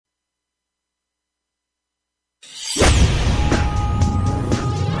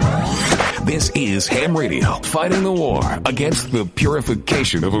This is Ham Radio, fighting the war against the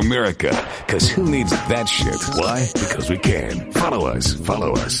purification of America. Because who needs that shit? Why? Because we can. Follow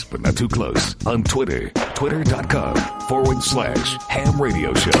us, but not too close. On Twitter, twitter.com/Ham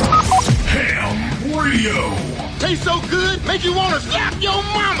Radio Show. Ham Radio. Tastes so good, make you want to slap your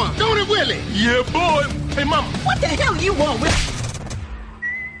mama. Don't it, Willie? Yeah, boy. Hey, mama, what the hell you want with...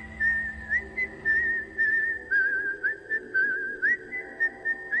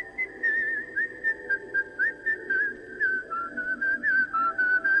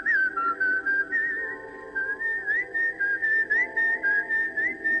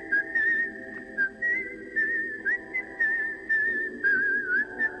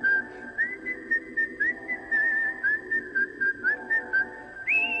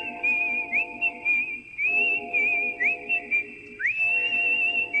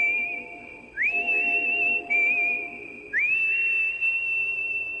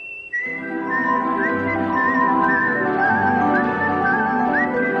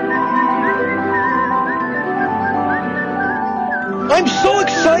 I'm so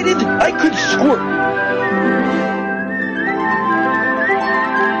excited, I could squirt.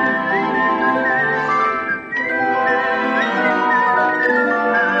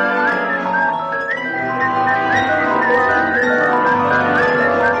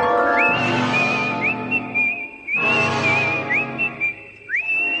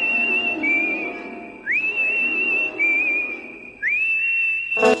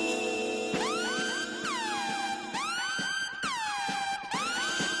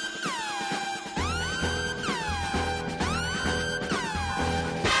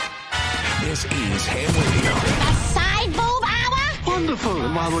 This is Ham Radio. A side boob hour? Wonderful,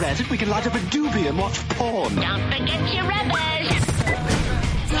 and while we're at it, we can light up a doobie and watch porn. Don't forget your rubbish.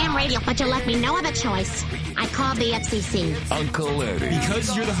 Ham Radio, but you left me no other choice. I called the FCC. Uncle Eddie.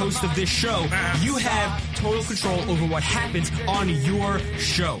 Because you're the host of this show, you have total control over what happens on your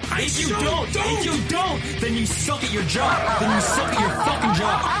show. If you don't, then you suck at your job. Then you suck at your fucking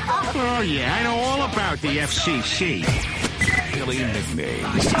job. Oh, yeah, I know all about the FCC. Billy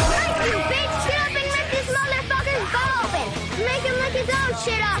nicknames. You bitch, get up and rip this motherfucker's butt open. Make him lick his own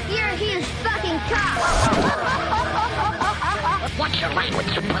shit off. You're a huge fucking cock. Watch your language,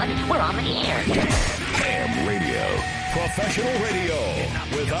 you bud. We're on the air. Ham Radio. Professional radio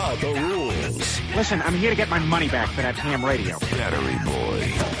without the rules. Listen, I'm here to get my money back for that ham radio. Battery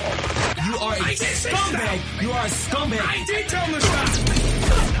Boy. You are a scumbag. You are a scumbag. I did tell him to stop.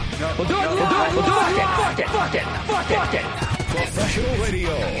 We'll do it. Fuck it. Professional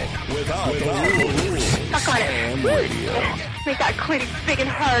radio without the rules. Suck on it. Ham Radio. Make that clit big and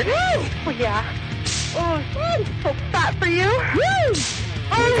hard. Woo! Oh, yeah. Oh, so fat for you. Woo!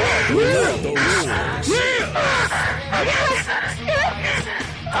 Without the rules.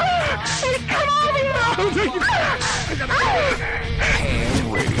 Come on,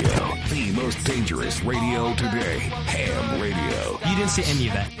 Ham Radio. The most dangerous radio today. Ham Radio. You didn't say any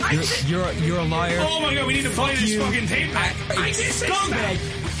of that. You're a liar. Oh my God, we need to play this fucking tape. I did say Scumbag.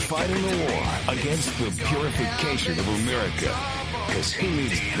 Fighting the war against the purification of America. Because who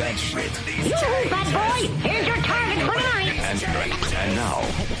needs that shit? You, bad boy. Here's your target for tonight. And now,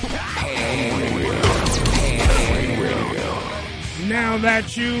 Ham Radio. Ham Radio. Now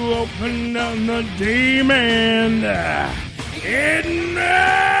that you opened on the demand,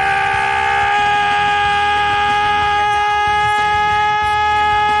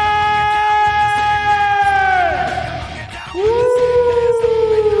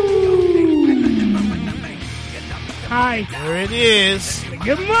 Hi. There it is.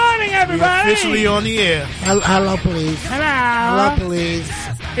 Good morning, everybody. We're officially on the air. Hello, please. Hello. Hello, please.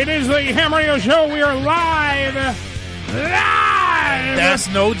 It is the Ham Radio Show. We are live. That's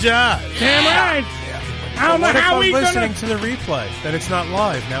no job. Damn right. I don't know how we listening to the replay that it's not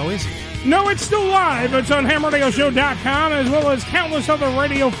live now, is it? No, it's still live. It's on HAMRadioShow.com as well as countless other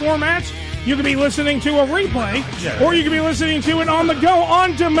radio formats. You can be listening to a replay, or you can be listening to it on the go,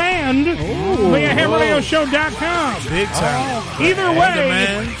 on demand, via HAMRadioShow.com. Big time. Either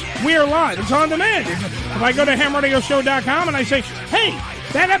way, we are live. It's on demand. If I go to HAMRadioShow.com and I say, hey,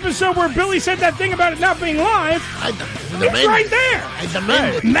 that episode where Billy said that thing about it not being live, it's right there.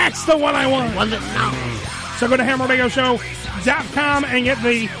 And that's the one I want. So go to HAMRadioShow.com and get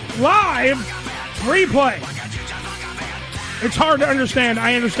the live replay. It's hard to understand.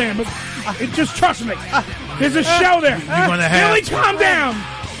 I understand, but just trust me. There's a show there. Billy, calm down.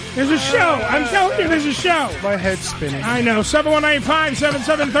 There's a show. I'm telling you, there's a show. My head's spinning. I know.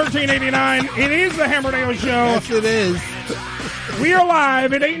 718-577-1389. It is the Ham Radio Show. Yes, it is. We are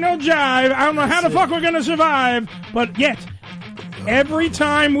live. It ain't no jive. I don't know how the fuck we're going to survive, but yet, Every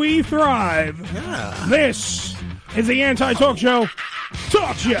time we thrive, this is the Anti-Talk Show.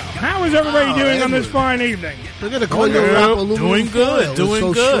 Talk Show. How is everybody doing on this fine evening? They're going to call you a rap Doing good.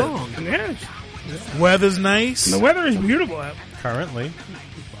 Doing good. Yes. Weather's nice. And the weather is beautiful out. Currently.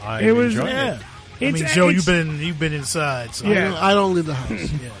 It was. Yeah. It's, I mean, Joe, you've been inside. So Yeah. I don't leave the house.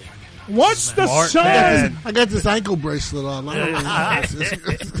 What's the Smart sun? man. I got this ankle bracelet on. I don't leave the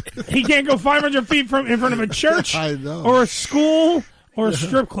house. He can't go 500 feet from in front of a church I know. or a school or a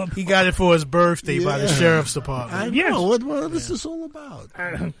strip club. He got it for his birthday by the sheriff's department. I know. Yes. What is this all about?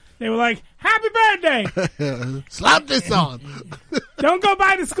 They were like, "Happy birthday!" Slap this on. Don't go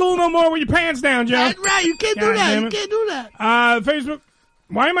by the school no more with your pants down, Joe. That's right. You can't do God that. damn You it. can't do that. Facebook.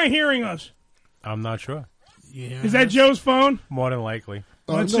 Why am I hearing us? I'm not sure. Yeah. Is that Joe's phone? More than likely.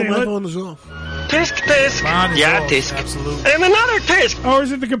 Let's No, see. my phone is off. Tisk, tisk. Mine is Yeah, off. tisk. Absolutely. And another tisk. Or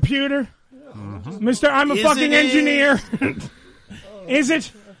is it the computer? Mister, I'm a Is fucking it? engineer. Is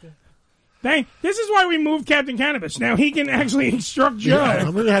it? This is why we moved Captain Cannabis. Now he can actually instruct Joe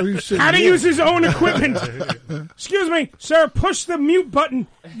I'm going to have you sit how to here. use his own equipment. Excuse me, sir. Push the mute button,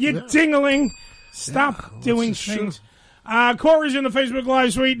 you dingling. Stop doing things. Corey's in the Facebook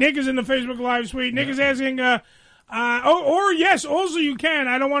Live suite. Nick is in the Facebook Live suite. Nick is asking, yes, also you can.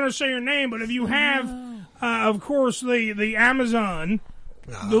 I don't want to say your name, but if you have, of course, the Amazon,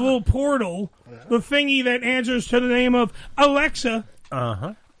 the little portal, the thingy that answers to the name of Alexa,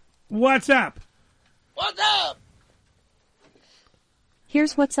 what's up? What's up?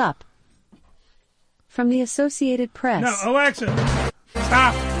 Here's what's up. From the Associated Press. No, Alexa,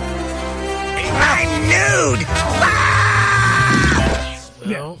 stop. I'm nude.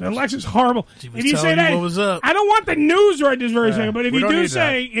 Yeah, Alexa's horrible. If you say telling you that, what was up. I don't want the news right this very second. But if we you don't do need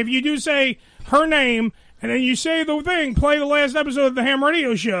say, if you do say her name, and then you say the thing, play the last episode of the Ham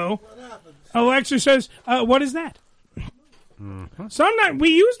Radio Show, Alexa says, "What is that?" Sometimes we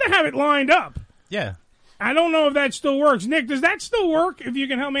used to have it lined up. Yeah. I don't know if that still works. Nick, does that still work? If you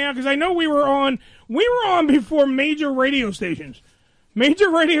can help me out, because I know we were on before major radio stations.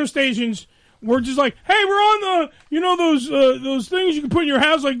 Major radio stations were just like, hey, we're on those things you can put in your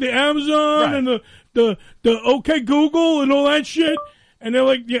house, like the Amazon and the OK Google and all that shit. And they're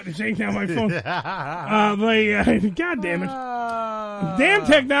like, yeah, this ain't now my phone. God damn it, damn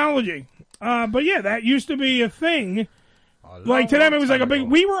technology. But yeah, that used to be a thing. Like to them, it was like a big.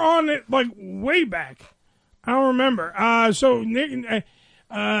 We were on it like way back. I don't remember. So Nick,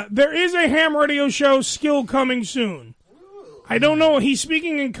 there is a Ham Radio Show skill coming soon. I don't know. He's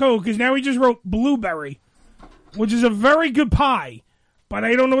speaking in code because now he just wrote blueberry, which is a very good pie, but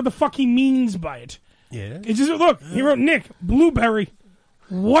I don't know what the fuck he means by it. Yeah. It's just look. He wrote Nick blueberry.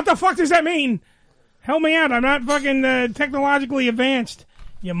 What the fuck does that mean? Help me out. I'm not fucking technologically advanced.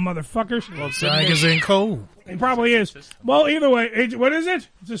 You motherfuckers. Well, Zach is in code. It probably is. Well, either way, what is it?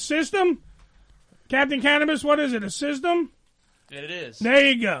 It's a system? Captain Cannabis, what is it? A system? It is. There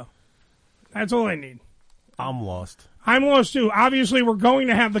you go. That's all I need. I'm lost. I'm lost too. Obviously, we're going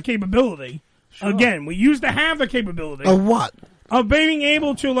to have the capability. Sure. Again, we used to have the capability. Of what? Of being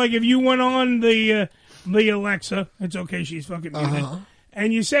able to, like, if you went on the Alexa, it's okay, she's fucking muted,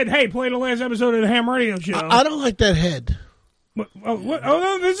 and you said, hey, play the last episode of the Ham Radio Show. I don't like that head. What,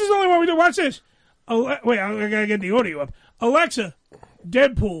 no, this is the only one we do. Watch this. Wait, I gotta get the audio up. Alexa,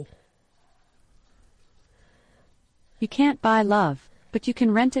 Deadpool. You can't buy love, but you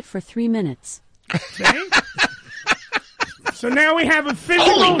can rent it for 3 minutes. See? So now we have a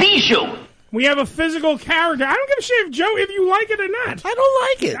physical. Holy Bijou! We have a physical character. I don't give a shit if Joe, if you like it or not. I don't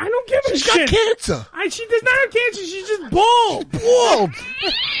like it. I don't give a She's shit. got cancer. She does not have cancer. She's just bald. Bald.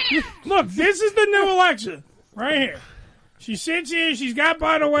 Look, this is the new Alexa right here. She sits here. She's got,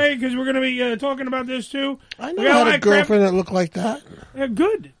 by the way, because we're going to be talking about this too. I never had a girlfriend that looked like that.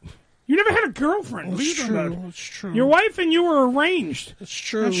 Good. You never had a girlfriend. What are you talking about? It's true. Your wife and you were arranged. It's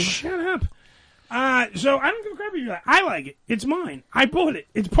true. Now, shut up. So I don't give a crap if you like it. I like it. It's mine. I bought it.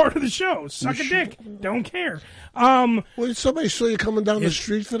 It's part of the show. Suck a dick. Don't care. Well, somebody saw you coming down the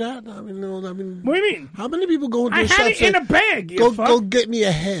street for that? I mean, what do you mean? How many people go into I a had shop it in a bag. Go get me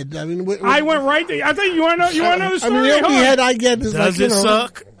a head. I mean, I went right there. I think you want to know. You want to know the story? I mean, the only head I get is Does it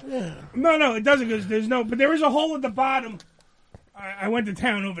suck? Yeah. No, it doesn't. Because there's no. But there is a hole at the bottom. I went to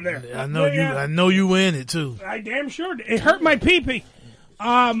town over there. I know you. I know you were in it too. I damn sure did. It hurt my pee-pee.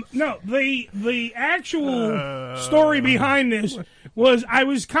 No, the actual story behind this was I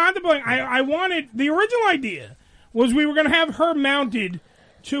was contemplating. I wanted the original idea was we were going to have her mounted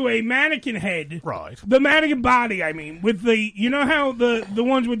to a mannequin head. Right. The mannequin body, I mean, with the, you know how the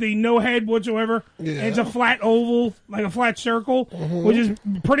ones with the no head whatsoever? Yeah. It's a flat oval, like a flat circle, Mhm. which is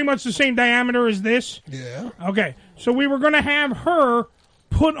pretty much the same diameter as this. Yeah. Okay, so we were going to have her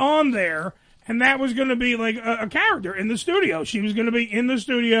put on there, and that was going to be like a character in the studio. She was going to be in the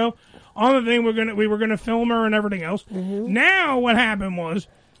studio on the thing. We were going to film her and everything else. Now what happened was,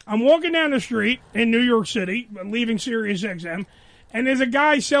 I'm walking down the street in New York City, leaving Sirius XM, and there's a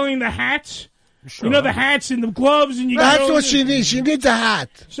guy selling the hats. Sure. You know, the hats and the gloves, and you. That's what she needs. She needs a hat.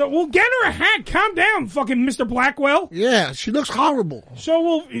 So we'll get her a hat. Calm down, fucking Mr. Blackwell. Yeah, she looks horrible. So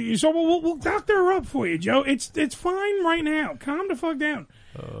we'll doctor her up for you, Joe. It's fine right now. Calm the fuck down.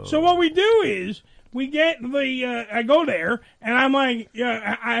 So what we do is we get the. I go there and I'm like,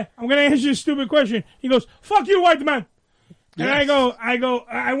 yeah, I'm gonna ask you a stupid question. He goes, "Fuck you, white man." And I go,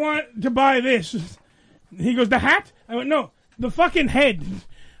 I want to buy this. He goes, the hat? I went, no, the fucking head.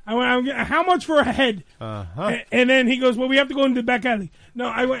 I went, how much for a head? And then he goes, well, we have to go into the back alley. No,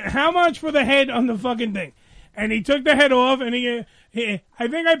 I went, how much for the head on the fucking thing? And he took the head off, and he I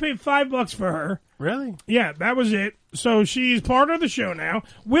think I paid $5 for her. Really? Yeah, that was it. So she's part of the show now.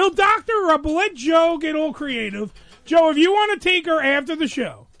 We'll doctor her up. We'll let Joe get all creative. Joe, if you want to take her after the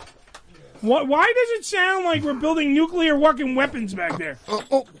show. Why does it sound like we're building nuclear fucking weapons back there?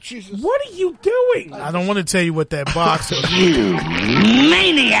 Oh, Jesus. What are you doing? I don't want to tell you what that box is. You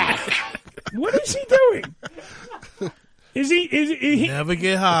maniac! What is he doing? Is he Never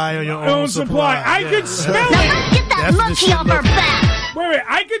get high on your own supply. I could smell it. Get that monkey off her back. Wait,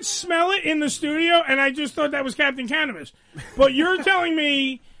 I could smell it in the studio, and I just thought that was Captain Cannabis. But you're telling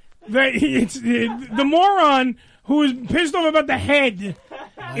me that it's the moron who is pissed off about the head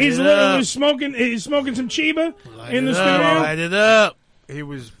is literally smoking some Chiba in the studio. Light it up. He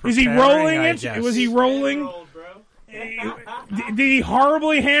was. Is he rolling it? Was he rolling? Did he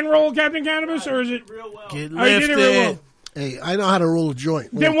horribly hand roll Captain Cannabis, or is it? Get Oh, he did it real well. Hey, I know how to roll a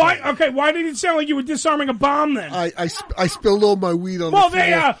joint. Then why? Okay, why did it sound like you were disarming a bomb? Then I spilled all my weed on well, the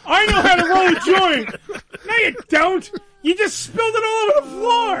floor. I know how to roll a joint. No, you don't. You just spilled it all over the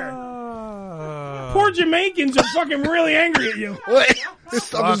floor. Poor Jamaicans are fucking really angry at you.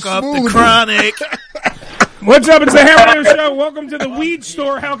 Fuck up the chronic. What's up? It's the HAMRADIO Show. Welcome to the weed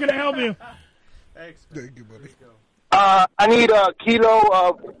store. How can I help you? Thank you, buddy. I need a kilo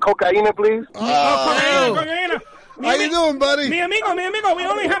of cocaine, please. Cocaine. How you doing, buddy? Mi amigo. We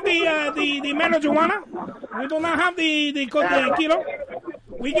only have the marijuana. We do not have the kilo.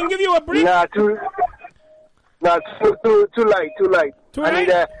 We can give you a brief. Too light. Too light.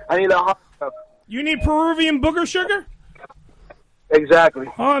 I need a hot stuff. You need Peruvian booger sugar? Exactly.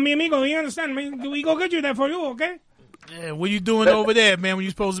 Oh, mi amigo, you understand? We go get you that for you, okay? Yeah, what are you doing over there, man, when you're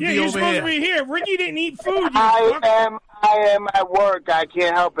supposed to be you're over supposed here? to be here. Ricky didn't eat food. I am at work. I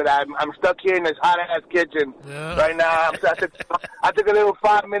can't help it. I'm stuck here in this hot ass kitchen right now. I took a little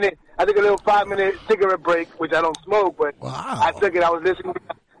 5 minute. I took a little 5 minute cigarette break, which I don't smoke, but I took it. I was listening.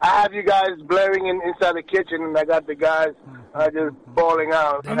 I have you guys blaring inside the kitchen, and I got the guys just falling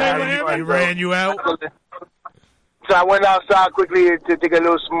out. They ran you out. So I went outside quickly to take a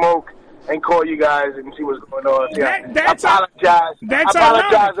little smoke and call you guys and see what's going on. I apologize. I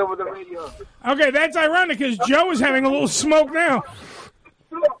apologize over the radio. Okay, that's ironic because Joe is having a little smoke now.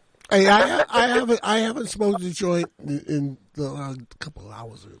 Hey, I haven't smoked a joint in a couple of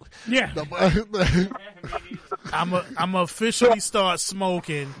hours. Yeah. I'm officially start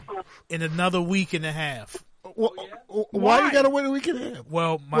smoking in another week and a half. Why you got to wait a week and a half?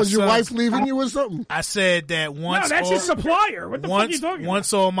 Well, was your wife leaving you or something? I said that once. No, that's his supplier. What the fuck are you talking about?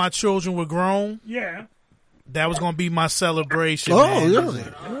 Once all my children were grown, that was going to be my celebration. Oh, man. really?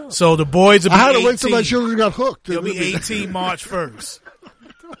 So the boys will be I had 18. to wait till my children got hooked. They'll be 18 March 1st.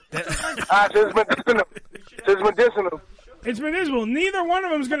 It's medicinal. It's medicinal. Neither one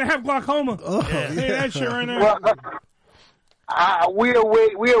of them is going to have glaucoma. Oh, Hey, that shit right now. We are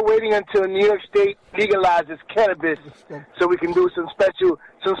waiting until New York State legalizes cannabis so we can do some special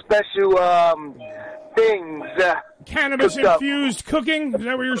things. Cannabis infused cooking? Is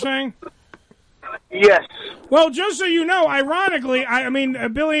that what you're saying? Yes. Well, just so you know, ironically,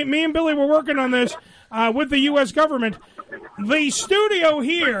 Billy, me and Billy were working on this with the U.S. government. The studio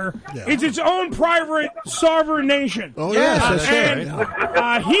here is its own private sovereign nation. Oh, yes, that's and,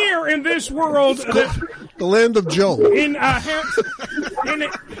 right. Here in this world... The land of Joe.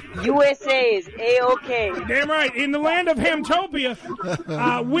 USA is A-OK. Damn right. In the land of Hamtopia,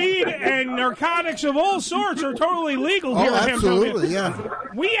 weed and narcotics of all sorts are totally legal here in absolutely, Hamtopia.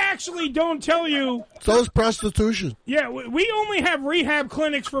 yeah. We actually don't tell you... So is prostitution. Yeah, we only have rehab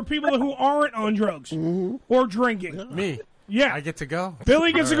clinics for people who aren't on drugs or drinking. Me. Yeah. I get to go.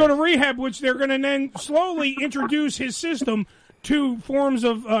 Billy gets to go to rehab, which they're going to then slowly introduce his system to forms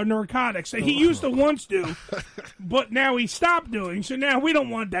of narcotics that he used to once do, but now he stopped doing. So now we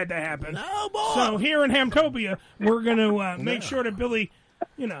don't want that to happen. No, boy. So here in Hamtopia, we're going to make sure that Billy,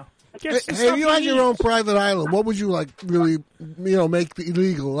 gets the Hey, stuff if you he had your needs. own private island, what would you really, make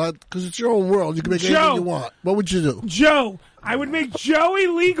illegal? Because it's your own world. You can make anything you want. What would you do? Joe. I would make Joe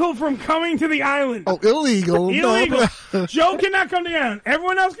illegal from coming to the island. Oh, illegal? Illegal. No. Joe cannot come to the island.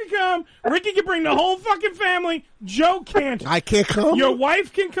 Everyone else can come. Ricky can bring the whole fucking family. Joe can't. I can't come? Your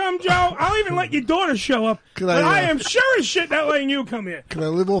wife can come, Joe. I'll even let your daughter show up. But I am sure as shit not letting you come here. Can I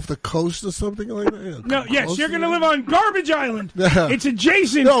live off the coast or something like that? Yeah, No, yes, coast you're going to or live on Garbage Island. Yeah. It's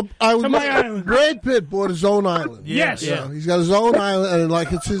adjacent to my island. Brad Pitt bought his own island. Yes. Yeah. He's got his own island, and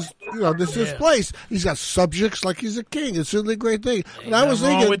it's his, this is his place. He's got subjects like he's a king. It's really a great thing. And I was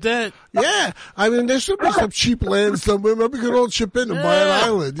thinking, with that. Yeah, I mean, there should be some cheap land somewhere. Maybe we could all chip in and buy an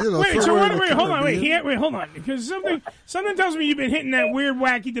island. Wait, so hold on, because something tells me you've been hitting that weird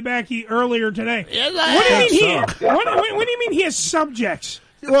wacky tobacco earlier today. Yes, what do you mean he? What do you mean he has subjects?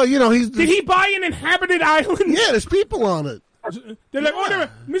 Well, did he buy an inhabited island? Yeah, there's people on it. They're like,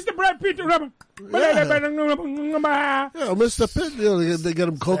 Mr. Brad Pitt. Yeah, Mr. Pitt. They get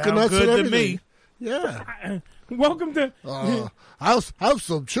him coconuts and everything. Yeah. Welcome to. Have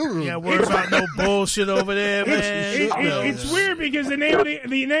some children. Yeah, worry about no bullshit over there, man. It's weird because the name of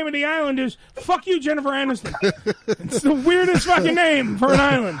the island is "Fuck You, Jennifer Aniston." It's the weirdest fucking name for an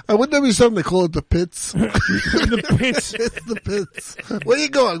island. Wouldn't there be something they call it the Pits? The Pits. It's the Pits. Where you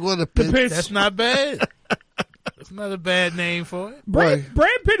going? Going to Pits? The Pits. That's not bad. That's not a bad name for it. Brad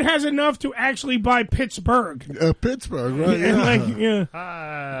Pitt has enough to actually buy Pittsburgh. Pittsburgh, right? He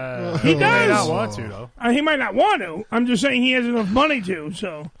does. He might not want to, though. He might not want to. I'm just saying he has enough money to.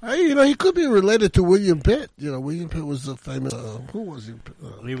 So he could be related to William Pitt. William Pitt was the famous. Who was he?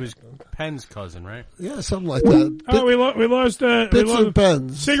 He was Penn's cousin, right? Yeah, something like that. We lost. Pitts and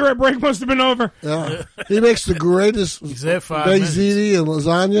Penn's. Cigarette break must have been over. Yeah, he makes the greatest ziti and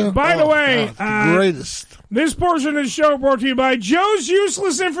lasagna. By the way, the greatest. This portion of the show brought to you by Joe's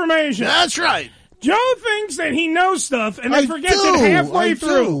Useless Information. That's right. Joe thinks that he knows stuff and then forgets it halfway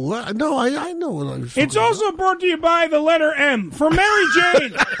through. No, I know what I'm saying. It's also brought to you by the letter M for Mary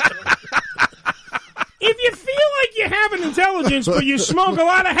Jane. If you feel like you have an intelligence but you smoke a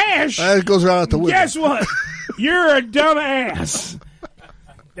lot of hash, it goes right out the window. Guess what? You're a dumb ass.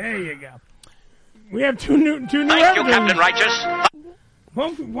 There you go. We have two new Thank you, Captain Righteous.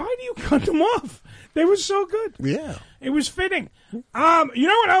 Well, why do you cut them off? They were so good. Yeah. It was fitting. You know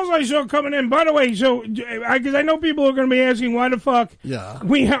what else I saw coming in? By the way, because I know people are going to be asking why the fuck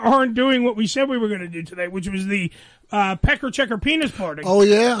we aren't doing what we said we were going to do today, which was the Pecker Checker Penis Party. Oh,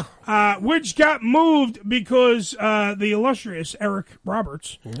 yeah. Which got moved because the illustrious Eric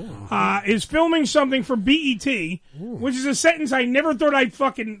Roberts is filming something for BET, which is a sentence I never thought I'd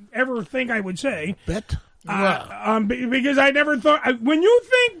fucking ever think I would say. Bet. Because I never thought... when you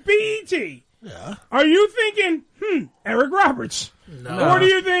think BET... Yeah. Are you thinking, Eric Roberts? No. Or do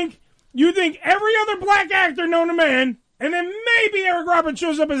you think every other black actor known to man, and then maybe Eric Roberts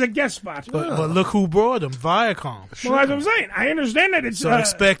shows up as a guest spot? But look who brought him, Viacom. Well, that's what I'm saying. I understand that it's... So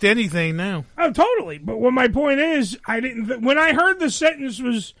expect anything now. Oh, totally. But what my point is, I didn't... when I heard the sentence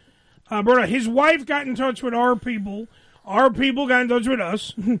was... his wife got in touch with our people... Our people got in touch with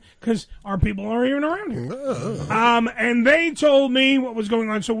us because our people aren't even around here. And they told me what was going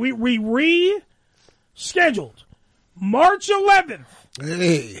on. So we rescheduled March 11th.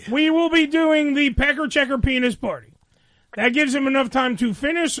 Hey. We will be doing the Pecker Checker Penis Party. That gives him enough time to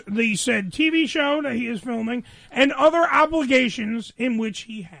finish the said TV show that he is filming and other obligations in which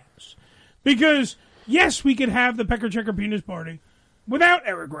he has. Because, yes, we could have the Pecker Checker Penis Party without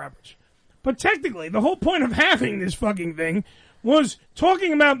Eric Roberts. But technically, the whole point of having this fucking thing was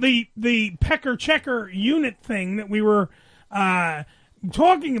talking about the Pecker Checker unit thing that we were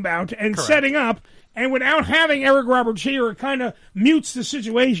talking about and setting up. And without having Eric Roberts here, it kind of mutes the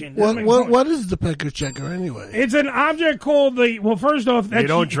situation. What is the Pecker Checker anyway? It's an object called the... Well, first off... You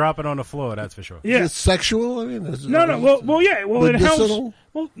don't drop it on the floor, that's for sure. Yeah. Is it sexual? I mean, Well, yeah. Well, it helps... medicinal?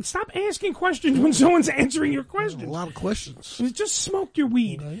 Well, stop asking questions when someone's answering your questions. A lot of questions. Just smoke your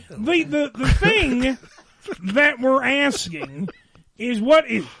weed. The thing that we're asking is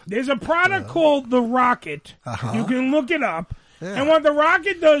there's a product called the Rocket. You can look it up. Yeah. And what the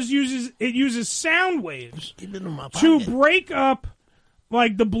Rocket does uses sound waves to break up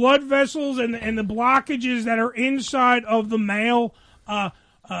like the blood vessels and the blockages that are inside of the male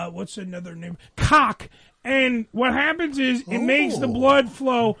what's another name? Cock. And what happens is it makes the blood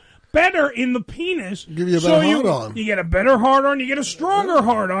flow better in the penis. Give you a better hard-on. You get a better hard-on, you get a stronger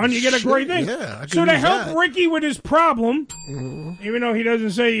hard-on, you get a great thing. Yeah, I so can to use help that. Ricky with his problem, even though he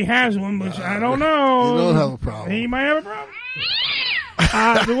doesn't say he has one, which I don't know. You don't have a problem. He might have a problem.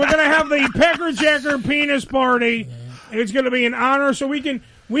 We're going to have the Pecker Checker penis party. It's going to be an honor, so we can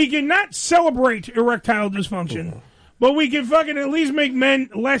not celebrate erectile dysfunction, but we can fucking at least make men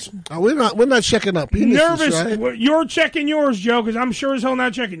less. We're not checking up penises, nervous. right? Well, you're checking yours, Joe, because I'm sure as hell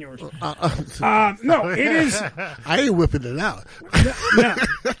not checking yours. No, it is. I ain't whipping it out. No.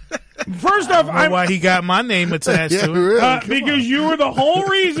 First off, I don't know why he got my name attached to it. Because you were the whole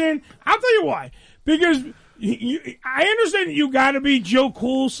reason. I'll tell you why. Because I understand that you got to be Joe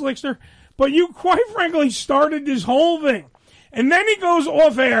Cool, Slickster, but you quite frankly started this whole thing. And then he goes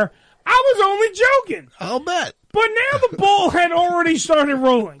off air, I was only joking. I'll bet. But now the ball had already started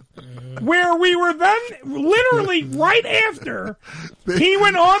rolling. Where we were then, literally right after, he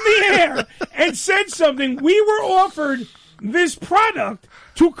went on the air and said something. We were offered this product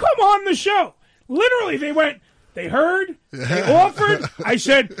to come on the show. Literally, they heard, they offered. I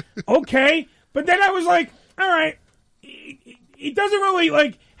said, okay. But then I was like, all right, it doesn't really,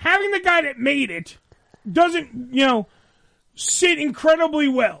 like, having the guy that made it doesn't, sit incredibly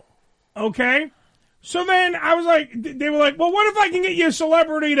well. Okay? So then I was like, they were like, well, what if I can get you a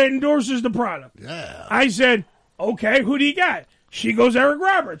celebrity that endorses the product? Yeah. I said, okay, who do you got? She goes, Eric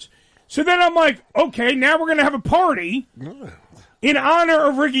Roberts. So then I'm like, okay, now we're going to have a party in honor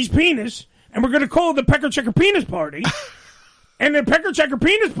of Ricky's penis, and we're going to call it the Pecker Checker Penis Party. And the Pecker Checker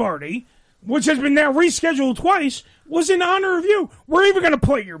Penis Party, which has been now rescheduled twice, was in honor of you. We're even going to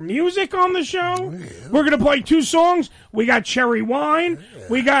play your music on the show. Yeah. We're going to play 2 songs. We got Cherry Wine. Yeah.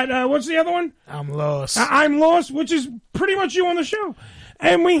 We got, what's the other one? I'm Lost. I'm Lost, which is pretty much you on the show.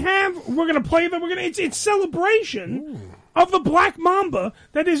 And we're going to play them. It's celebration of the Black Mamba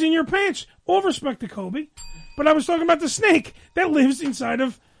that is in your pants. All respect to Kobe. But I was talking about the snake that lives inside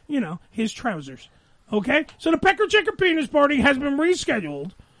of, his trousers. Okay? So the Pecker Checker Penis Party has been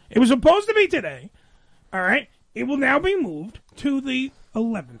rescheduled. It was supposed to be today. All right? It will now be moved to the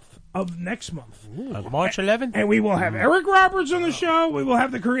 11th of next month. Of March 11th? And we will have Eric Roberts on the show. We will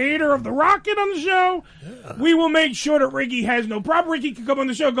have the creator of the Rocket on the show. Yeah. We will make sure that Ricky has no problem. Ricky can come on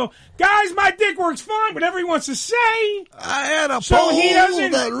the show and go, guys, my dick works fine, whatever he wants to say. I had a so poll he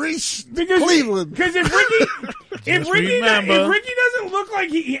doesn't, that reached Cleveland. Because if Ricky doesn't look like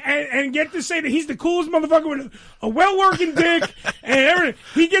and get to say that he's the coolest motherfucker with a well-working dick and everything,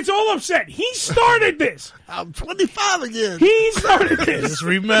 he gets all upset. He started this. I'm 25 again. He started this. Just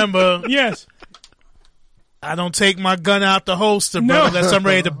remember. Yes. I don't take my gun out the holster, bro, unless I'm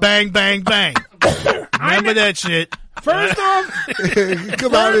ready to bang, bang, bang. Remember that shit. First off,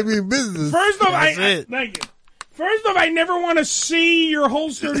 come out and be business. First off, thank you. First off, I never want to see your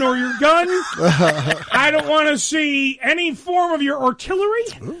holster nor your gun. I don't want to see any form of your artillery.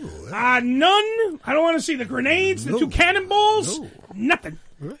 None. I don't want to see the grenades, the 2 cannonballs. Nothing.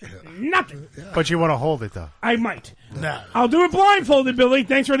 Nothing. But you want to hold it, though. I might. No. I'll do it blindfolded, Billy.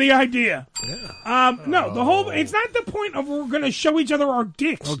 Thanks for the idea. Yeah. No, it's not the point of we're going to show each other our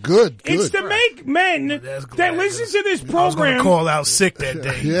dicks. Oh, good. It's to make men that listen to this program. I was going to call out sick that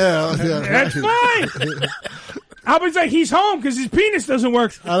day. Yeah. That's fine. I was like, he's home because his penis doesn't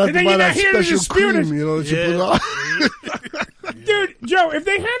work. And then you're not here to dispute it. That you put on. Dude, Joe, if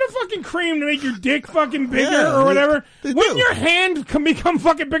they had a fucking cream to make your dick fucking bigger or whatever, wouldn't your hand become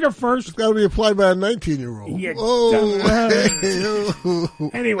fucking bigger first? It's got to be applied by a 19-year-old. Yeah.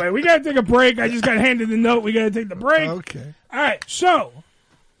 Anyway, we got to take a break. I just got handed the note. We got to take the break. Okay. All right. So,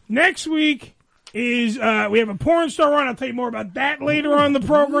 next week is we have a porn star on. I'll tell you more about that later on in the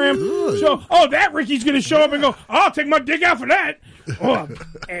program. So, that Ricky's going to show up and go, I'll take my dick out for that. Oh,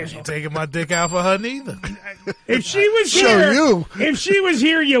 asshole. Taking my dick out for her neither. If she was here, if she was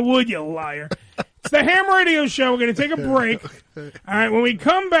here, you would, you liar. It's the Ham Radio Show. We're going to take a break. All right, when we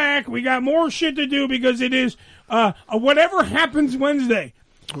come back, we got more shit to do because it is a Whatever Happens Wednesday.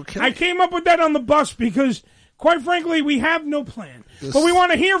 Okay. I came up with that on the bus because, quite frankly, we have no plan. Yes. But we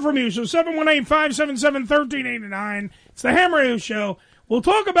want to hear from you. So 718-577-1389. It's the Ham Radio Show. We'll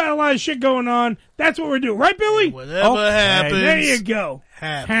talk about a lot of shit going on. That's what we're doing. Right, Billy? Whatever happens. There you go.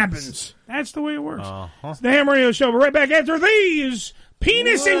 Happens. That's the way it works. It's the Ham Radio Show. We're right back after these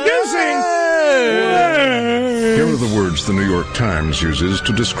penis inducing. Here are the words the New York Times uses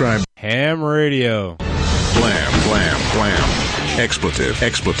to describe Ham Radio. Blam, blam, blam. Expletive,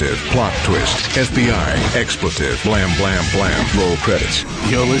 expletive, plot twist, FBI, expletive, blam, blam, blam, roll credits.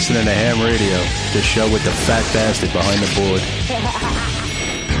 You're listening to Ham Radio, the show with the fat bastard behind the board.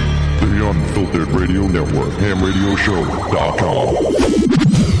 The Unfiltered Radio Network,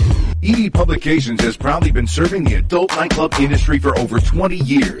 HamRadioShow.com. ED Publications has proudly been serving the adult nightclub industry for over 20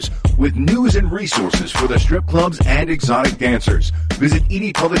 years with news and resources for the strip clubs and exotic dancers. Visit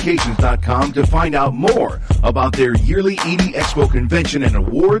edpublications.com to find out more about their yearly ED Expo convention and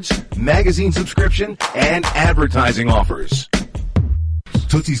awards, magazine subscription, and advertising offers.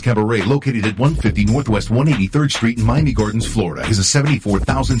 Tootsie's Cabaret, located at 150 Northwest 183rd Street in Miami Gardens, Florida, is a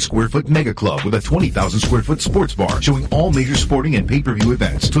 74,000 square foot mega club with a 20,000 square foot sports bar showing all major sporting and pay-per-view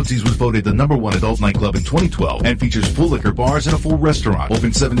events. Tootsie's was voted the #1 adult nightclub in 2012 and features full liquor bars and a full restaurant.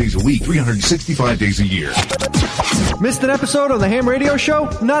 Open 7 days a week, 365 days a year. Missed an episode of the Ham Radio Show?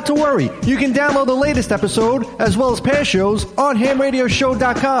 Not to worry. You can download the latest episode as well as past shows on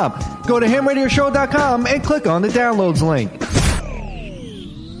HamRadioShow.com. Go to HamRadioShow.com and click on the downloads link.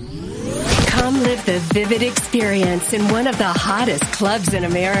 Come live the vivid experience in one of the hottest clubs in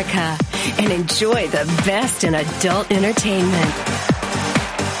America and enjoy the best in adult entertainment.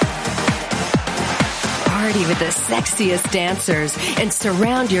 Party with the sexiest dancers and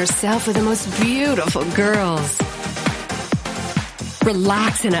surround yourself with the most beautiful girls.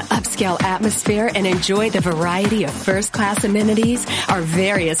 Relax in an upscale atmosphere and enjoy the variety of first-class amenities our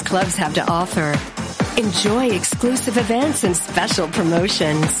various clubs have to offer. Enjoy exclusive events and special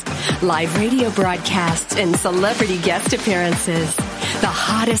promotions, live radio broadcasts, and celebrity guest appearances. The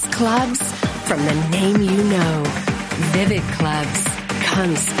hottest clubs from the name you know. Vivid Clubs.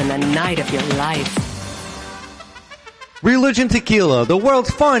 Come spend the night of your life. Religion Tequila, the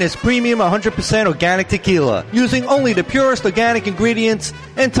world's finest premium 100% organic tequila, using only the purest organic ingredients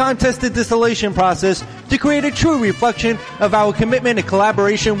and time-tested distillation process to create a true reflection of our commitment and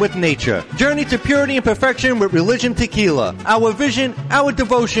collaboration with nature. Journey to purity and perfection with Religion Tequila. Our vision, our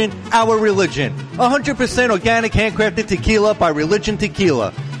devotion, our religion. 100% organic handcrafted tequila by Religion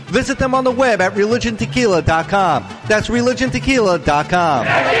Tequila. Visit them on the web at religiontequila.com. That's religiontequila.com.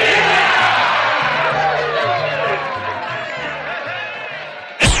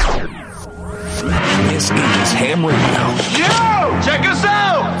 This is Ham Radio. Yo! Check us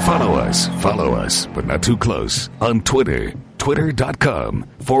out! Follow us, but not too close, on Twitter.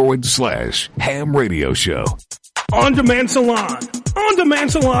 Twitter.com/Ham Radio Show. On Demand Salon.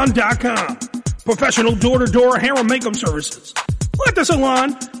 OnDemandSalon.com. Professional door-to-door hair and makeup services. Let the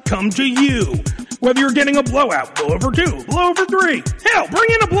salon come to you. Whether you're getting a blowout, blowover 2, blowover 3, hell, bring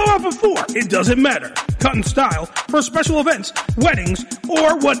in a blowout for 4. It doesn't matter. Cut and style for special events, weddings,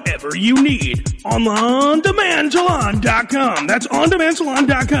 or whatever you need. On OnDemandSalon.com. That's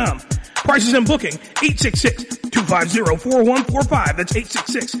OnDemandSalon.com. Prices and booking, 866-250-4145. That's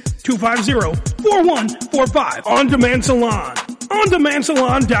 866-250-4145. On Demand Salon.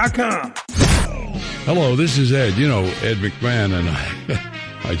 OnDemandSalon.com. Hello, this is Ed. You know, Ed McMahon, and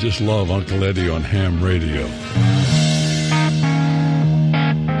I just love Uncle Eddie on Ham Radio.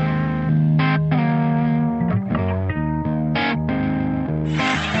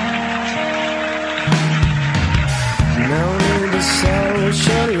 No need to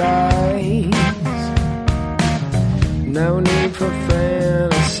socialize. No need for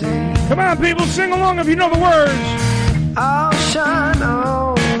fantasy. Come on, people, sing along if you know the words. I'll shine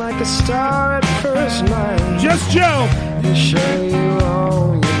on like a star at first night. Just Joe. To show you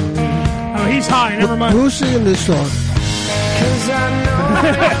all you need. Oh, he's high. Never mind. Who's singing this song? 'Cause I know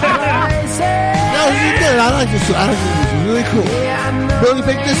No, he did. I like this. I think this is really cool. Really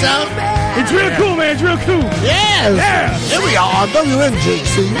pick this out? It's real cool, man. It's real cool. Yes. Yeah. Here we are on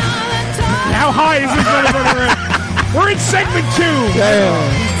WNJC. How high is this motherfucker at? We're in segment 2. Yeah.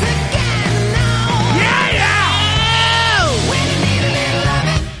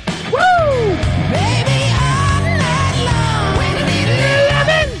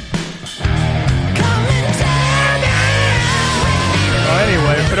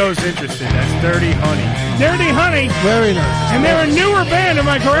 Anyway, for those interested, that's Dirty Honey. Dirty Honey. Very nice. And they're a newer band, am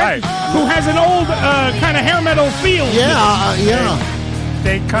I correct? Right. Who has an old kind of hair metal feel. Yeah, yeah.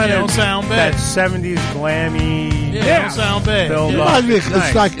 They kind don't of sound bad. That 70s glammy. Yeah, don't sound bad. build Yeah. up. It's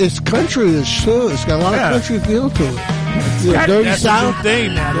Nice. like it's country-ish too. It's got a lot of country feel to it. Yeah, dirty That's South. a new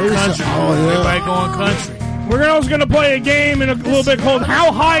thing now. The Dirty country. South. Oh, yeah. Everybody going country. We're also going to play a game in a little bit called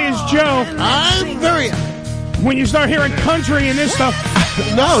How High is Joe? I'm very. When you start hearing country and this stuff.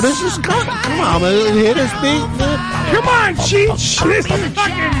 No, this is country. Come on, man. Hear this beat? Come on, Cheech. This is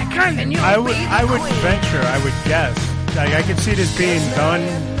fucking country. I would venture, I would guess. Like, I could see this being done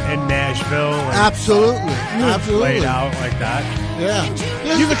in Nashville. And Absolutely. Absolutely. Played out like that. Yeah.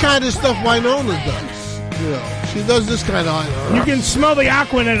 This is the kind of stuff Winona does. You know, she does this kind of. You can smell the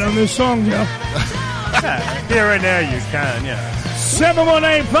Aquanet on this song, Joe. Yeah, here and there you can, yeah.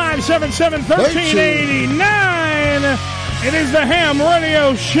 718-577-1389. It is the Ham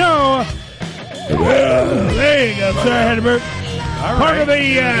Radio Show. There you go, sir. Hedberg. Part of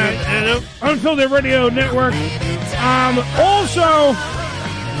the Unfiltered Radio Network. Also,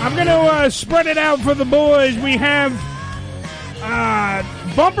 I'm going to spread it out for the boys. We have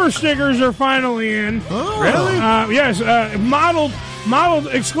bumper stickers are finally in. Oh, really? Yes, modeled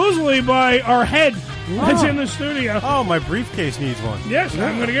exclusively by our head that's in the studio. Oh, my briefcase needs one. Yes,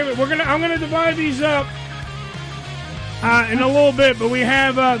 I'm going to give it. I'm going to divide these up in a little bit, but we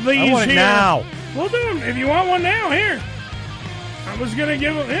have these I want it here. now. We'll do them if you want one now. Here, I was going to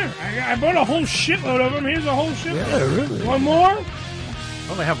give them. Here, I bought a whole shitload of them. Here's a whole shitload. Yeah, really. One more. I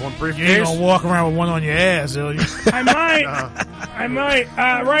only have one briefcase. You ain't gonna walk around with one on your ass, are you? I might.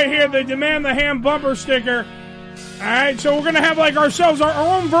 Right here, the Demand the Ham bumper sticker. All right, so we're gonna have like ourselves our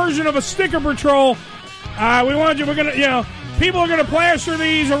own version of a sticker patrol. We're gonna, people are gonna plaster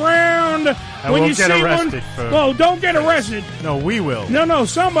these around. And when we'll you get see arrested one, for- well, don't get arrested. No, we will. No,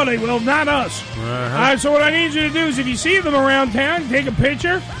 somebody will, not us. All right, so what I need you to do is, if you see them around town, take a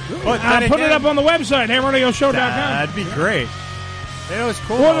picture, But then put it again- up on the website, HamRadioShow.com. That'd be great. It was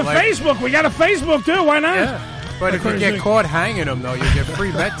cool. Or the like- Facebook. We got a Facebook too. Why not? Yeah. But if you get caught hanging them, though, you get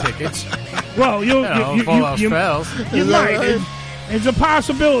free bet tickets. Well, if all else fails. You might. It's a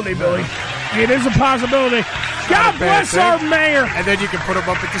possibility, Billy. It is a possibility. God bless our mayor. And then you can put them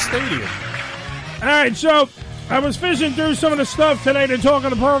up at the stadium. All right, so I was fishing through some of the stuff today to talk on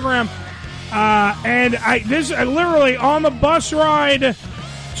the program, and literally on the bus ride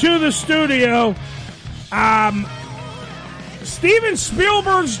to the studio, Steven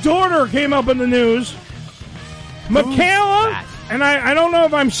Spielberg's daughter came up in the news. Michaela, and I don't know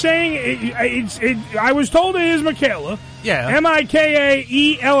if I'm saying it. I was told it is Michaela. Yeah.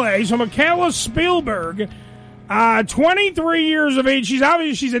 Mikaela. So Michaela Spielberg, 23 years of age.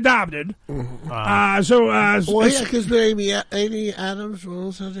 She's adopted. Because Amy Adams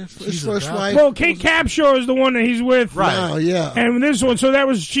was his first wife. Well, Kate Capshaw is the one that he's with. Right. Oh, yeah. And this one,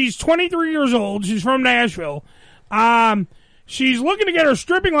 she's 23 years old. She's from Nashville. She's looking to get her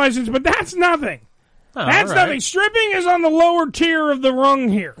stripping license, but that's nothing. Oh, that's right. nothing. Stripping is on the lower tier of the rung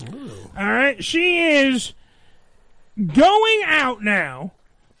here. Ooh. All right? She is going out now.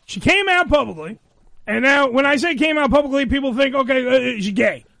 She came out publicly. And now, when I say came out publicly, people think, okay, she's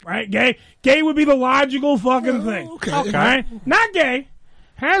gay, right? Gay would be the logical fucking thing. Okay. All right? Not gay.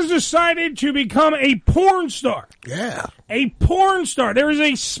 Has decided to become a porn star. Yeah. A porn star. There is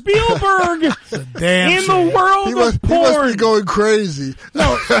a Spielberg in damn the world of porn. He must be going crazy.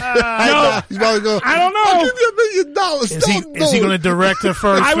 No. He's about to go, I don't know. I'll give you $1 million. Is he going to direct the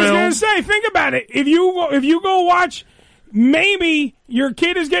first I film? was going to say, think about it. If you go watch, maybe your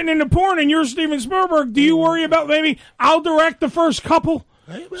kid is getting into porn and you're Steven Spielberg, do you worry about maybe I'll direct the first couple?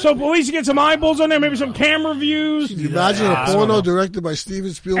 So at least you get some eyeballs on there, maybe some camera views. Can you imagine a porno directed by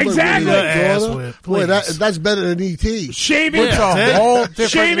Steven Spielberg? Exactly. Boy, that's better than E.T. Shaving. It's a whole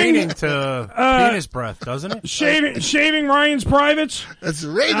different meaning Shaving, to penis breath, doesn't it? Shaving Ryan's privates. That's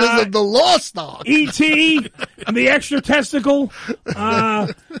Raiders of the Lost Ark. E.T. the extra testicle.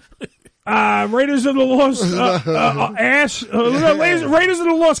 Raiders of the Lost ass. Raiders of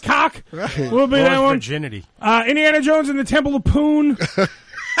the Lost cock. Right. Will be that one. Virginity. Indiana Jones and the Temple of Poon.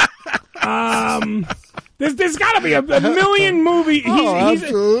 There's got to be a million movies.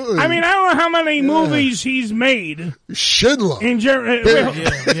 Absolutely. I mean, I don't know how many movies he's made. Schindler.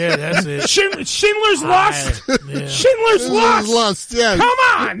 Yeah, that's it. Schindler's Lust. Yeah. Schindler's Lust. Yeah. Come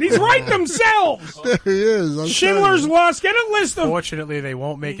on, these write themselves. There he is. I'm Schindler's Lust. Get a list of. Fortunately, they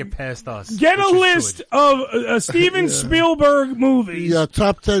won't make it past us. Get a list of Steven Spielberg movies. Yeah,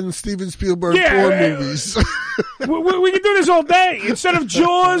 top 10 Steven Spielberg porn movies. we can do this all day. Instead of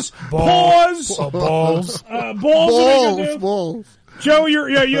Jaws, Paws, Balls. Balls. Joe,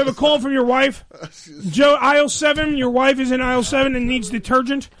 you have a call from your wife. Joe, aisle 7. Your wife is in aisle 7 and needs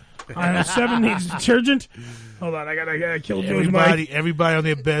detergent. Aisle 7 needs detergent. Hold on, I gotta kill Joe's mic. Everybody on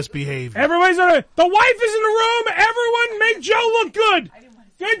their best behavior. Everybody's on it. The wife is in the room. Everyone, make Joe look good.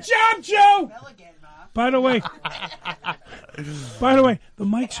 Good job, Joe. By the way, the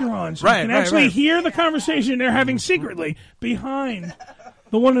mics are on, so you can actually hear the conversation they're having secretly behind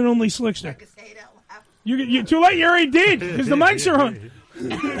the one and only Slickster. You too late. You already did because the mics are on.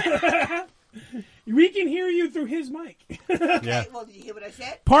 We can hear you through his mic. Yeah. Well, did you hear what I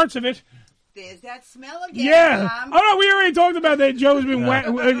said? Parts of it. There's that smell again. Yeah. Mom. Oh no, we already talked about that. Joe's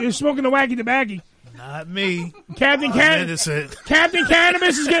been smoking the wacky tobacco. Not me. Captain Cannabis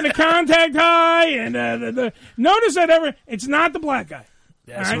is getting a contact high, and notice that it's not the black guy.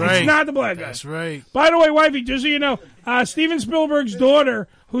 That's all right. It's not the black guy. That's right. By the way, wifey, just so you know, Steven Spielberg's daughter,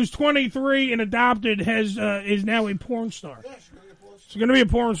 who's 23 and adopted, is now a porn star. She's going to be a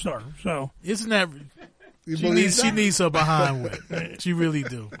porn star. So isn't that? She needs her behind whipped. She really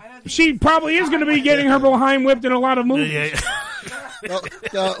do. She probably is going to be getting her behind whipped in a lot of movies.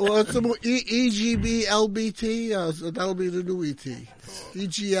 What's the EGBLBT? That'll be the new ET.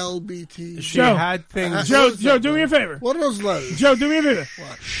 EGLBT. She had things. Joe, do me a favor. What are those letters? Joe, do me a favor.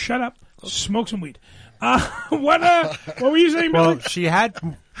 What? Shut up. Smoke some weed. What were you saying, Billy? Well, she had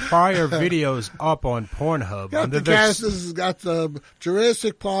prior videos up on Pornhub. Got the cast has got the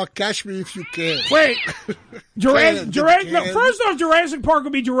Jurassic Park, Catch Me If You Can. Wait. First off, Jurassic Park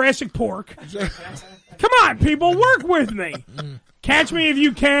will be Jurassic Pork. Come on, people, work with me. Catch Me If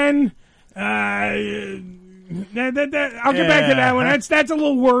You Can. I'll get back to that one. That's a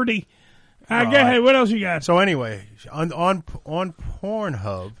little wordy. Go ahead. What else you got? So anyway, on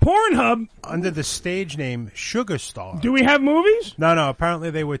Pornhub, under the stage name Sugar Star. Do we have movies? No. Apparently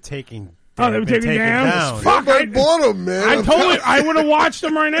they were taking. They were taken down. Fuck, I bought them, man. I told you I would have watched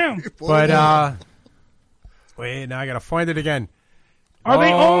them right now. But wait, now I gotta find it again. Are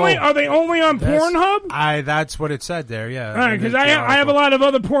they only on Pornhub? That's what it said there. Yeah. All right, because I have a lot of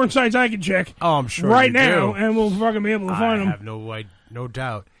other porn sites I can check. Oh, I'm sure right you now, do. and we'll fucking be able to find them. I have no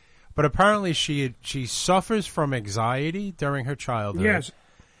doubt. But apparently she suffers from anxiety during her childhood. Yes.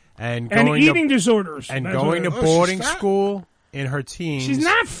 And eating disorders. And going to boarding school in her teens. She's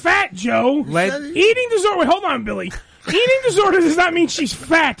not fat, Joe. Eating disorder. Wait, hold on, Billy. Eating disorder does not mean she's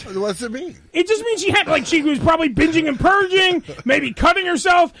fat. What's it mean? It just means she was probably binging and purging, maybe cutting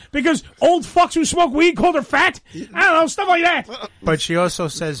herself because old fucks who smoke weed called her fat. I don't know, stuff like that. But she also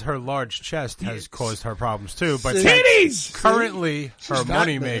says her large chest has caused her problems too. But titties! Currently her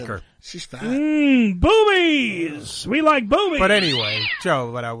moneymaker. She's fat. Boobies. We like boobies. But anyway,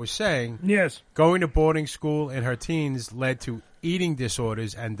 Joe, what I was saying. Yes. Going to boarding school in her teens led to eating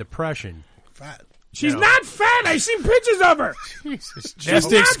disorders and depression. Fat. She's not fat. I've seen pictures of her. That's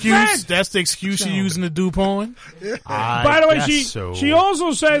the excuse. That's the excuse you're using to do porn. By the way, she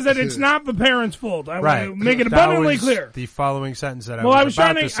also says that it's not the parents' fault. I want to make it abundantly clear. The following sentence that I was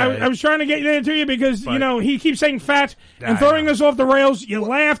trying to get it to you because he keeps saying fat and throwing us off the rails. You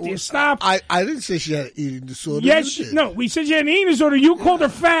laughed. You stopped. I didn't say she had an eating disorder. Yes, we said she had an eating disorder. You called her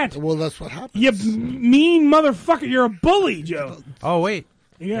fat. Well, that's what happened. You mean motherfucker. You're a bully, Joe. Oh wait.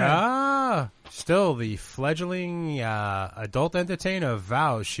 Yeah. Still, the fledgling adult entertainer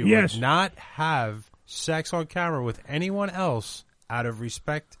vows she would not have sex on camera with anyone else out of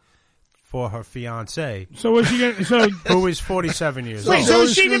respect for her fiance. So was she gonna? Who is 47 years old? So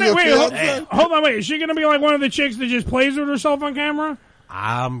is she gonna? Hold on. Wait. Is she gonna be like one of the chicks that just plays with herself on camera?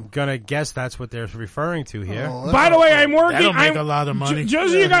 I'm gonna guess that's what they're referring to here. By the way, I'm working. That'll make a lot of money.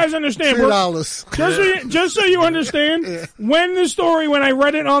 Just so you guys understand, $2. Just so you understand, when I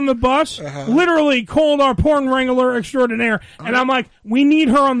read it on the bus, literally called our porn wrangler extraordinaire, and I'm like, we need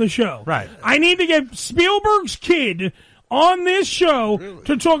her on the show. Right. I need to get Spielberg's kid on this show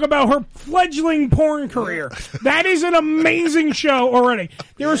to talk about her fledgling porn career. That is an amazing show already.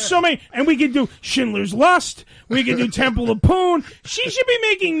 There are so many, and we could do Schindler's Lust. We could do Temple of Poon. She should be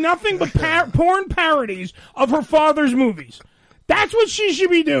making nothing but porn parodies of her father's movies. That's what she should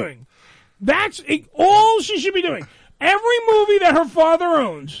be doing. That's all she should be doing. Every movie that her father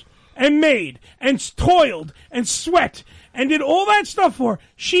owns and made and toiled and sweat and did all that stuff for,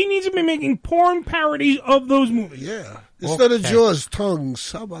 she needs to be making porn parodies of those movies. Yeah. Instead of Jaws,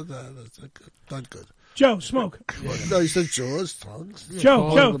 tongues. How about that? That's not good. Joe, smoke. No, you said Jaws, tongues.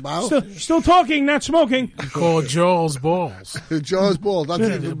 Joe, still talking, not smoking. You call Jaws balls. Jaws balls. That's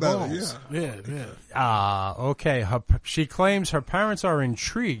even better. Balls. Yeah. Okay. She claims her parents are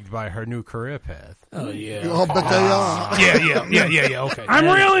intrigued by her new career path. Oh, yeah. Oh, but they are. Yeah, okay.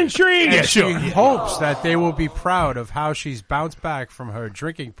 I'm real intrigued. Yeah, she hopes that they will be proud of how she's bounced back from her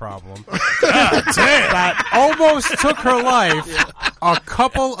drinking problem that almost took her life a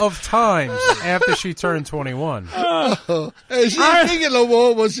couple of times after she turned 21. Hey, she's thinking no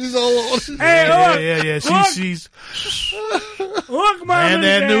more, but she's all old. Hey, look. She's look, Mom and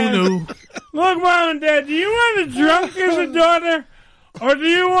Dad. new. Look, Mom and Dad, do you want a drunk as a daughter? Or do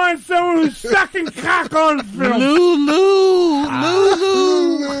you want someone who's sucking cock on film? Lulu.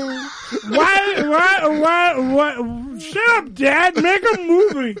 Why? Shut up, Dad. Make a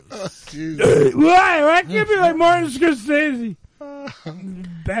movie. Why can't be like Martin Scorsese?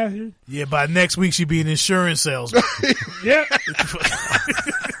 Bastard. Yeah, by next week she'll be an insurance salesman. Yep.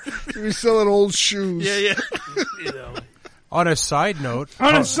 She'll be selling old shoes. Yeah. On a side note.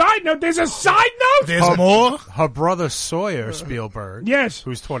 There's a side note? There's more? Her brother Sawyer Spielberg. Yes.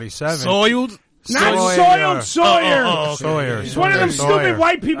 Who's 27. Soiled? Not soiled, Sawyer. Okay. Sawyer. It's one of them stupid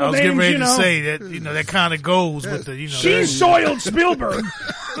white people I was names, getting ready you know. to say that, that kind of goes with the, She's soiled Spielberg.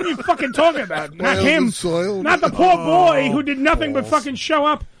 What are you fucking talking about? Not him. Not the poor boy who did nothing but fucking show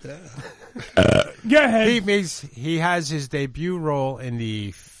up. Go ahead. He has his debut role in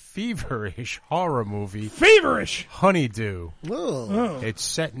the feverish horror movie. Feverish? Honeydew. Oh. It's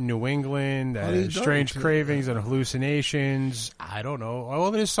set in New England. Strange cravings and hallucinations. I don't know.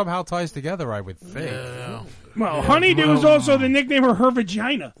 Well, it somehow ties together, I would think. Yeah. Well, Honeydew is also the nickname of her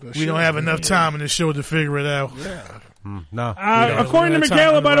vagina. We don't have enough time in the show to figure it out. Yeah. No. According to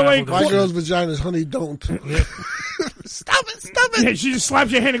Michaela, by the way, my girl's vagina is honey don't. Stop it! Yeah, she just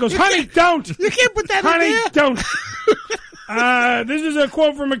slaps your hand and goes, "Honey, don't! You can't put that honey, in there. Don't." This is a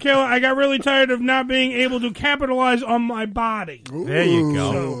quote from Michaela. I got really tired of not being able to capitalize on my body. There you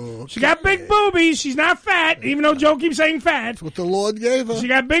go. So, she got big boobies. She's not fat, even though Joe keeps saying fat. That's what the Lord gave her. She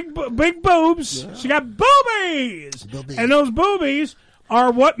got big boobs. Yeah. She got boobies. And those boobies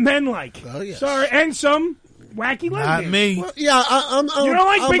are what men like. Oh, yes. Sorry, and some wacky lesbians. Not me. Well, yeah, you don't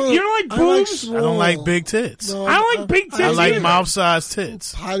like big. You don't like boobs. I don't like big tits. No, I don't like big tits. I like either. mouth-sized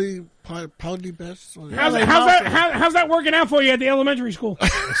tits. Potty best. How's that working out for you at the elementary school?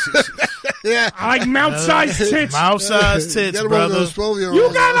 Yeah, I like mouth-sized tits. Mouth-sized tits, brother.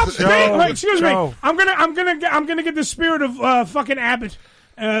 You got a big. Wait, excuse me. I'm gonna get the spirit of fucking Abbott.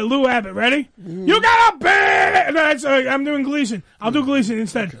 Lou Abbott, ready? You got a big. No, that's, I'm doing Gleason. I'll do Gleason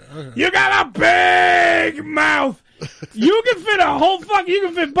instead. Okay. You got a big mouth. You can fit a whole fuck. You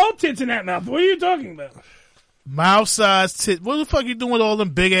can fit both tits in that mouth. What are you talking about? Mouth-sized tits. What the fuck you doing with all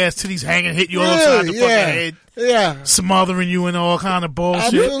them big-ass titties hanging, hit you all upside the fucking head? Yeah. Smothering you in all kind of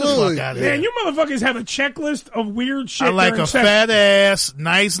bullshit. Get the fuck out of here. Man, you motherfuckers have a checklist of weird shit. I like a fat ass,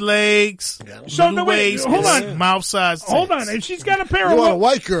 nice legs, so little waist, hold on. mouth-sized tits. Hold on. If she's got a pair you of... want a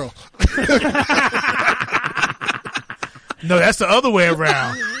white girl. No, that's the other way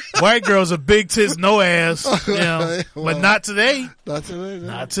around. White girls are big tits, no ass. You know, well, but not today. Not today. No.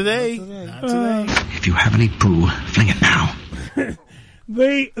 Not today. Not today. If you have any poo, fling it now.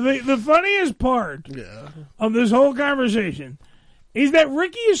 The funniest part of this whole conversation is that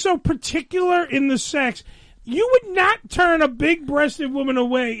Ricky is so particular in the sex. You would not turn a big-breasted woman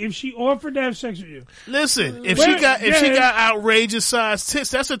away if she offered to have sex with you. Listen, if she got outrageous sized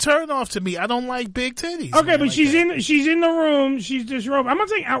tits, that's a turn off to me. I don't like big titties. Okay, but she's in the room. She's disrobed. I'm not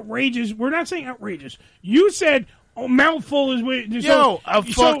saying outrageous. We're not saying outrageous. You said mouthful is weird. Yo, I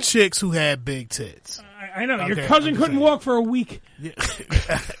fucked chicks who had big tits. I know. Your cousin couldn't walk for a week. Yeah.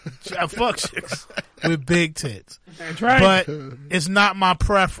 I fucked chicks with big tits. That's right. But it's not my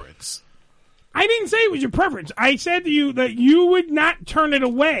preference. I didn't say it was your preference. I said to you that you would not turn it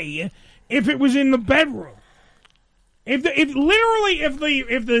away if it was in the bedroom. If the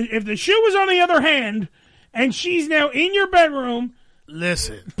shoe was on the other hand, and she's now in your bedroom,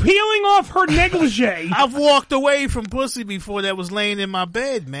 listen, peeling off her negligee. I've walked away from pussy before that was laying in my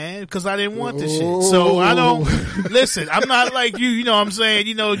bed, man, because I didn't want this shit. So I don't listen. I'm not like you. You know what I'm saying?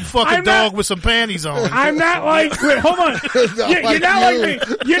 You know, you fuck a dog with some panties on. I'm not like. Wait, hold on. You're not like me.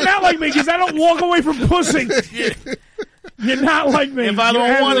 You're not like me because I don't walk away from pussy. You're not like me. If I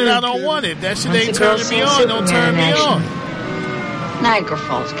don't want it, I don't want it. That shit ain't turning me on. Don't turn me on. Niagara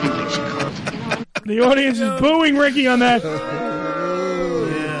Falls can get you cold. The audience is booing Ricky on that.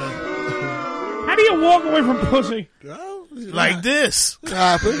 How do you walk away from pussy? Like this.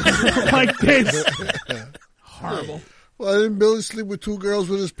 Like this. Horrible. Well, didn't Billy sleep with two girls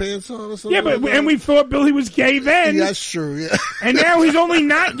with his pants on or something? Yeah, but and we thought Billy was gay then. Yeah, that's true, yeah. And now he's only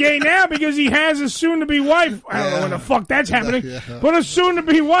not gay now because he has a soon-to-be wife. I don't know when the fuck that's happening. Yeah. But a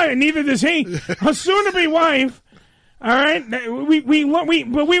soon-to-be wife, and neither does he. A soon-to-be wife, all right? We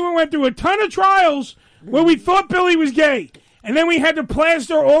went through a ton of trials where we thought Billy was gay. And then we had to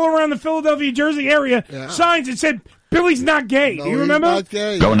plaster all around the Philadelphia, Jersey area signs that said, Billy's not gay. No, do you remember? He's not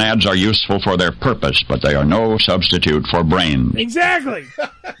gay. Gonads are useful for their purpose, but they are no substitute for brains. Exactly.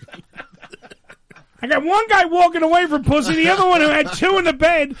 I got one guy walking away from pussy, the other one who had two in the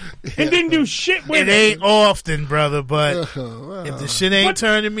bed and didn't do shit with it. It ain't often, brother, but if the shit ain't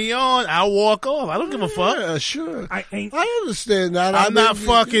turning me on, I'll walk off. I don't give a fuck. Yeah, sure. I understand that. I'm not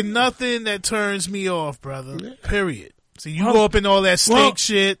fucking nothing that turns me off, brother. Period. So you go up in all that stink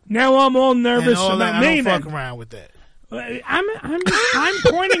shit. Now I'm all nervous all about that. me. I don't fuck around with that. I'm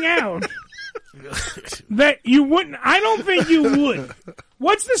pointing out that you wouldn't. I don't think you would.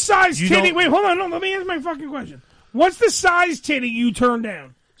 What's the size titty? Wait, hold on. No, let me answer my fucking question. What's the size titty you turn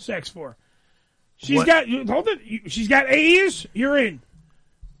down sex for? She's got. Hold it. She's got A's. You're in.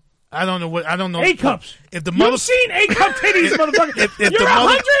 I don't know. A cups. If the You've seen A cup titties, motherfucker. You're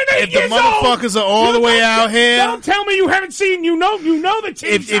 108 if the years old. motherfuckers are all the way out here, don't tell me you haven't seen. You know the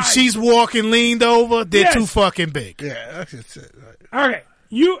titties. If she's walking leaned over, they're too fucking big. Yeah, that's it. Right. Okay,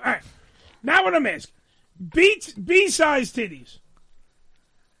 all right. Now what I'm asking: B size titties.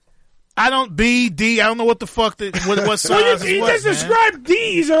 I don't D. I don't know what the fuck what size. Well, you just described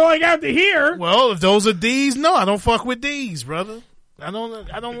D's are like out to here. Well, if those are D's, no, I don't fuck with D's, brother. I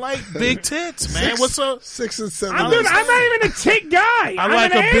don't like big tits, man. What's up? 6 and 7. I'm not even a tit guy. I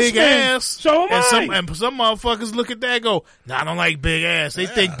like a big ass. So am I. And some motherfuckers look at that and go, "Nah, I don't like big ass." They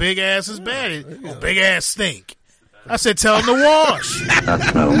think big ass is bad. Oh, big ass stink. I said, tell them to wash.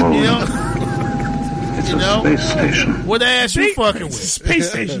 That's no more. You know? It's a space station. What ass you fucking with? Space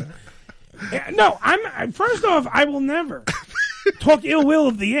station. No, first off, I will never talk ill will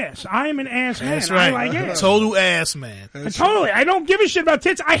of the ass. I am an ass man. That's right. I like ass. Total ass man. Totally. I don't give a shit about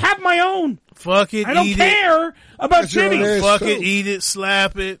tits. I have my own. Fuck it. I don't care about titties. Fuck it. Eat it.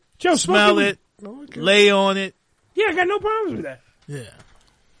 Slap it. Joe, smell it. Lay on it. Yeah, I got no problems with that. Yeah.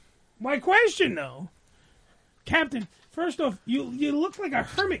 My question, though, Captain. First off, you look like a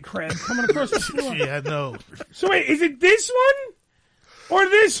hermit crab coming across the floor. Yeah, I know. So wait, is it this one? Or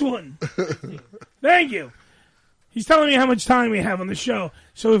this one? Thank you. He's telling me how much time we have on the show.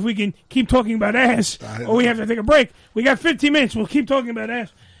 So if we can keep talking about ass, or we have to take a break, we got 15 minutes. We'll keep talking about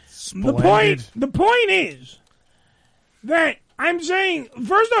ass. Splendid. The point is that I'm saying,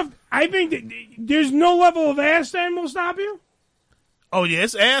 first off, I think that there's no level of ass that will stop you. Oh, yeah,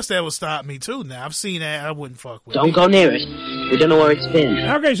 it's ass that would stop me, too. Now, I've seen that. I wouldn't fuck with it. Don't go near it. We don't know where it's been.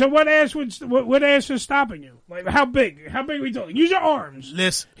 Okay, so what ass is stopping you? Like, how big? How big are we talking? Use your arms.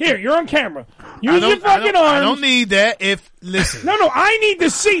 Listen. Here, you're on camera. Use your fucking arms. I don't need that. Listen. No, I need to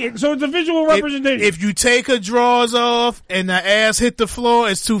see it, so it's a visual representation. If you take her drawers off and the ass hit the floor,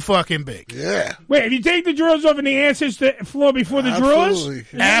 it's too fucking big. Yeah. Wait, if you take the drawers off and the ass hits the floor before the drawers?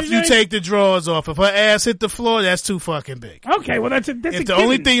 After you take the drawers off, if her ass hit the floor, that's too fucking big. Okay, well, that's if the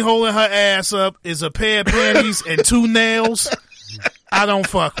only thing holding her ass up is a pair of panties and 2 nails, I don't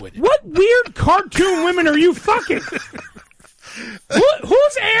fuck with it. What weird cartoon women are you fucking?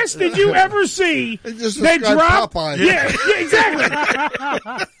 Whose ass did you ever see that drop? Yeah, exactly.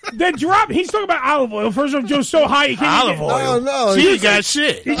 That drop. He's talking about olive oil. First off, Joe's so high he can't olive oil. Oh no, she ain't got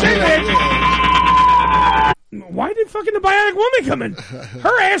shit. Why did fucking the bionic woman come in?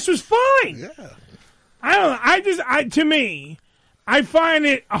 Her ass was fine. Yeah. I don't know. To me, I find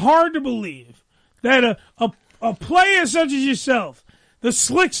it hard to believe that a player such as yourself, the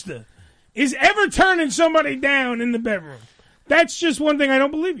slickster, is ever turning somebody down in the bedroom. That's just one thing I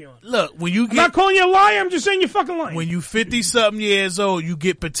don't believe you on. Look, when you I'm not calling you a liar. I'm just saying you're fucking lying. When you 50-something years old, you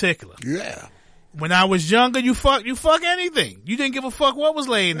get particular. Yeah. When I was younger, you fuck anything. You didn't give a fuck what was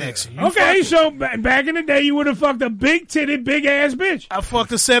laying next to you. Okay, so back in the day, you would have fucked a big-titted, big-ass bitch. I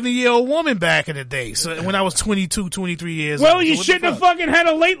fucked a 70-year-old woman back in the day. So when I was 22, 23 years old. Well, you shouldn't have fucking had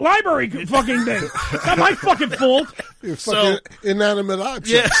a late library fucking day. It's not my fucking fault. You're fucking inanimate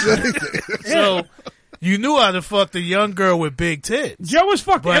objects. Yeah. So you knew how to fuck the young girl with big tits. Joe has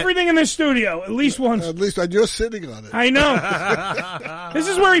fucked everything in this studio at least once. At least you're sitting on it. I know. This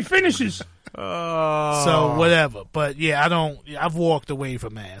is where he finishes. So whatever, but yeah, I've walked away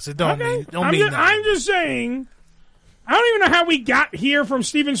from ass. It don't mean nothing. I'm just saying. I don't even know how we got here from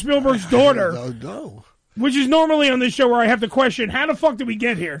Steven Spielberg's daughter. No. Which is normally on this show where I have to question, how the fuck did we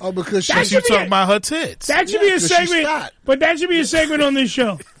get here? Oh, because she's talking about her tits. That should be a segment, but that should be a segment on this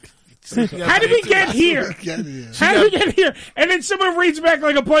show. How did we get here? How did we get here? And then someone reads back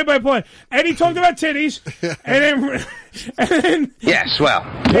like a play-by-play. And he talked about titties. And then yes, well,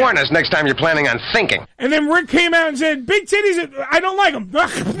 warn us next time you're planning on thinking. And then Rick came out and said, big titties, I don't like them.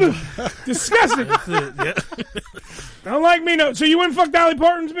 Disgusting. Don't like me, no. So you wouldn't fuck Dolly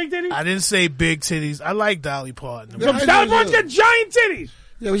Parton's big titties? I didn't say big titties. I like Dolly Parton. Dolly Parton's got giant titties.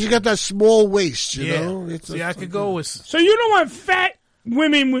 Yeah, but you got that small waist, you know? See, I could go with... So you don't want fat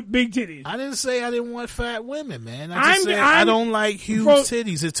women with big titties? I didn't say I didn't want fat women, man. I just said I don't like huge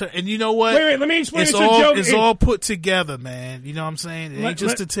titties. And you know what? Wait, let me explain it's it to Joe. It's all put together, man. You know what I'm saying? It ain't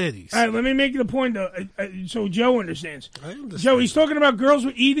just the titties. All right, let me make the point, though, so Joe understands. Joe, he's talking about girls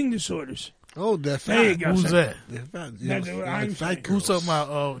with eating disorders. Oh, that's There you go. Who's that? Who's talking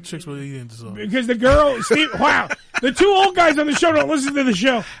about chicks with eating disorder? Because the girl, Steve, wow, the two old guys on the show don't listen to the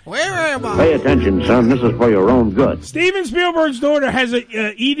show. Where am I? Pay attention, son. This is for your own good. Steven Spielberg's daughter has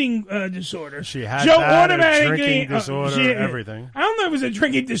a eating disorder. She had Joe that, automatically a drinking disorder, everything. I don't know if it was a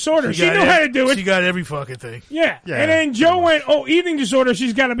drinking disorder. She knew how to do it. She got every fucking thing. Yeah. And then Joe went, eating disorder,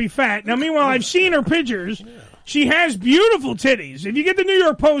 she's got to be fat. Now, meanwhile, I've seen her pictures. She has beautiful titties. If you get the New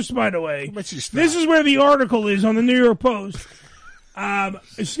York Post, by the way, this is where the article is on the New York Post.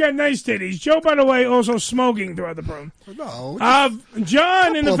 She's got nice titties. Joe, by the way, also smoking throughout the program. No.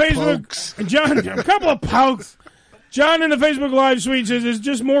 John in the Facebook... John, a couple of pokes. John in the Facebook Live suite says it's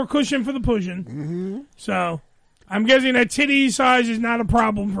just more cushion for the pushing. Mm-hmm. So, I'm guessing that titty size is not a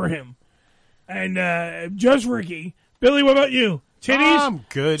problem for him. And just Ricky. Billy, what about you? Titties? I'm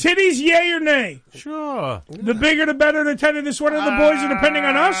good. Titties, yay or nay? Sure. The bigger the better, the tighter the sweater, the boys are depending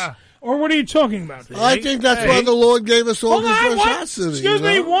on us? Or what are you talking about? I think that's why the Lord gave us all Hold this on, what? versatility.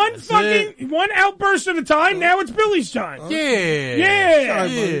 Excuse me, one outburst at a time. Now it's Billy's time. Yeah.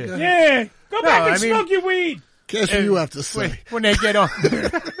 Yeah. Go back and smoke your weed. Guess what you have to say. When they get on...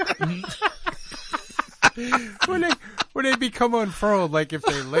 when they become unfurled, like if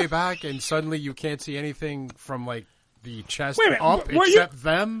they lay back and suddenly you can't see anything from like the chest up except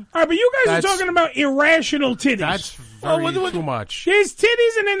them. All right, but you guys are talking about irrational titties. That's very too much. There's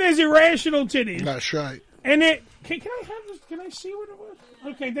titties and then there's irrational titties. That's right. And it can I have this? Can I see what it was?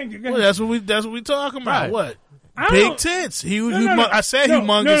 Okay, thank you. Go Well, ahead. that's what we talking about. Right. What? I don't Big know. tits. I said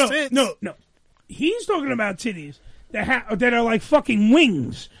humongous tits. No. He's talking about titties that are like fucking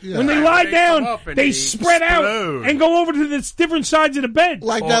wings. Yeah. When they lie They down, come up and they they spread explode. out and go over to the different sides of the bed.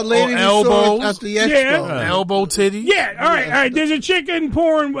 Like that lady we saw at the expo. Elbow titty. Yeah, all right. There's a chick in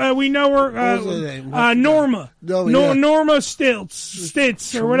porn. We know her. What was her name? Norma. Norma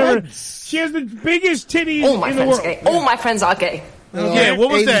Stitz or whatever. Tremendous. She has the biggest titties All my in the friends world. gay. All my friends are gay. Yeah, what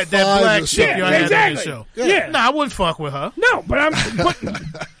was that? That 85 black or chick something. y'all had on the Exactly. show. Yeah. No, I wouldn't fuck with her. No, but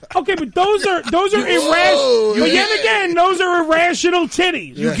okay, but those are irrational. But yet again, those are irrational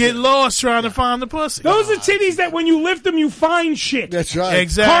titties. You get lost trying to find the pussy. Those are titties that when you lift them, you find shit. That's right.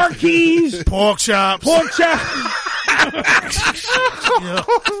 Exactly. Car keys, pork chops.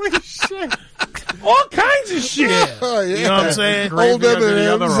 Holy shit. All kinds of shit. Oh, yeah. You know what I'm saying? Old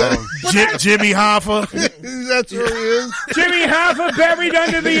M&M's. Jimmy Hoffa. That's where he is. Jimmy Hoffa buried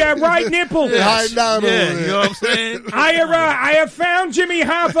under the right nipple. Hiding down over Yeah, there. you know what I'm saying? I have found Jimmy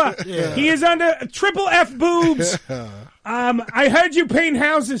Hoffa. Yeah. He is under triple F boobs. I heard you paint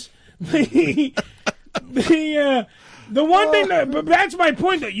houses. The one thing but that's my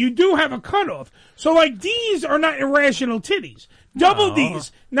point though. You do have a cutoff. So like D's are not irrational titties. Double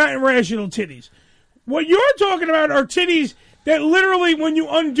D's, not irrational titties. What you're talking about are titties that literally, when you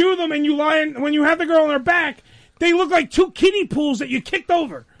undo them and you when you have the girl on her back, they look like two kiddie pools that you kicked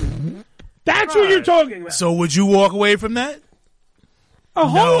over. That's what you're talking about. So would you walk away from that? A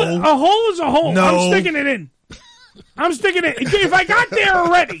hole is a hole. No. I'm sticking it in. If I got there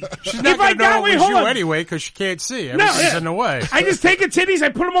already. She's not going to know it was you anyway because she can't see. Everything's in the way. I just take her titties, I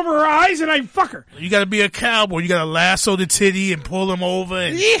put them over her eyes, and I fuck her. You got to be a cowboy. You got to lasso the titty and pull them over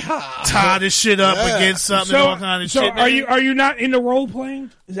and tie this shit up against something and all kind of shit. Are you not into role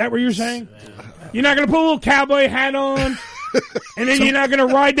playing? Is that what you're saying? You're not going to put a little cowboy hat on, and then you're not going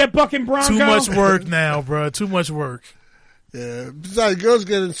to ride that bucking Bronco? Too much work now, bro. Too much work. Yeah. Besides, girls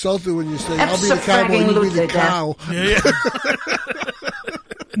get insulted when you say, I'll be the cowboy, you be the cow. Yeah.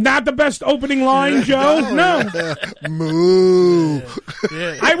 Not the best opening line, Joe. No. Moo.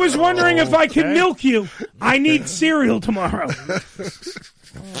 Yeah. I was wondering if I could milk you. I need cereal tomorrow.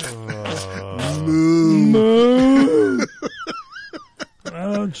 Moo.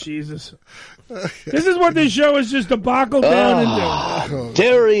 Oh, Jesus. This is what this show is just debacle down into.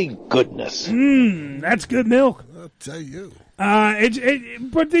 Dairy goodness. That's good milk. I'll tell you.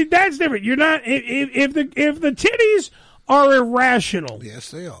 But that's different. You're not if the titties are irrational.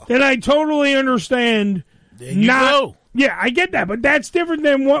 Yes, they are. Then I totally understand. There you go. Yeah, I get that, but that's different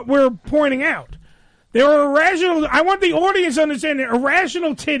than what we're pointing out. There are irrational. I want the audience to understand that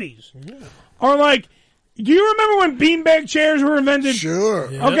irrational titties are like. Do you remember when beanbag chairs were invented?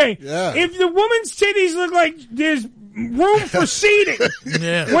 Sure. Yeah. Okay. Yeah. If the woman's titties look like there's room for seating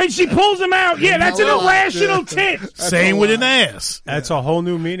when she pulls them out, that's an irrational tit. Same with an ass. That's a whole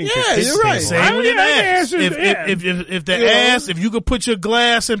new meaning. Yeah, you're right. Same with an ass. If the ass, if you could put your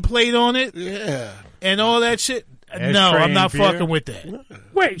glass and plate on it, and all that shit. No, I'm not fucking with that.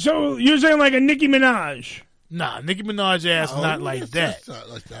 Wait, so you're saying like a Nicki Minaj? Nah, Nicki Minaj ass not like that. That's not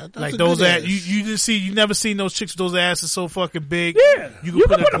like that. That's like a those good ass. ass. You never seen those chicks with those asses so fucking big. Yeah. You can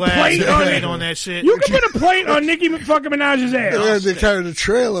put a glass plate plate on that shit. You can put a plate on Nicki fucking Minaj's ass. Yeah, they carried a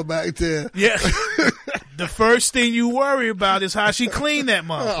trailer back there. Yeah. The first thing you worry about is how she cleaned that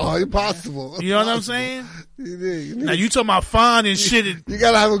motherfucker. Oh, impossible. You know what I'm saying? You need. Now you talking about finding shit. You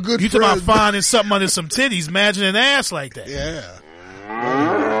gotta have a good. You talking friend. about finding something under some titties. Imagine an ass like that. Yeah.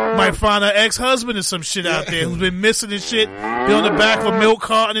 Might find her ex-husband or some shit out there who's been missing and shit. Be on the back of a milk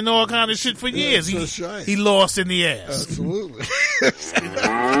carton and all kind of shit for years. He lost in the ass. Absolutely.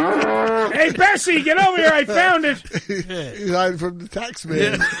 Hey, Bessie, get over here. I found it. He's hiding from the tax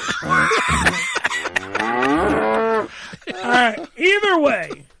man. All right. Either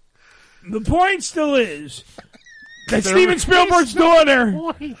way, the point still is that Steven Spielberg's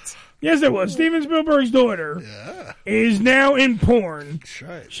daughter. Yes, it was. Steven Spielberg's daughter is now in porn. That's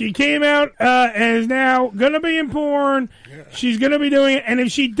right. She came out and is now going to be in porn. Yeah. She's going to be doing it. And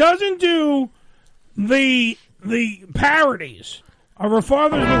if she doesn't do the parodies of her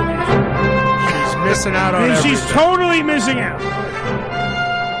father's movies, she's missing out on then she's everything. totally missing out.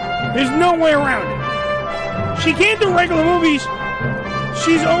 There's no way around it. She can't do regular movies.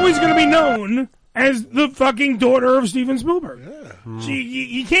 She's always going to be known as the fucking daughter of Steven Spielberg. Yeah.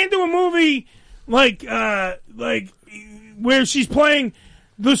 You can't do a movie like where she's playing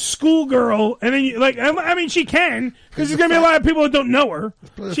the schoolgirl, and then I mean she can, because there's gonna be a lot of people that don't know her.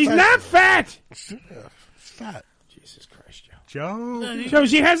 She's not fat. Fat. Jesus Christ, Joe. Joe,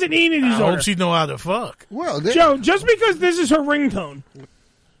 she hasn't eaten his I hope she know how to fuck. Well, Joe, just because this is her ringtone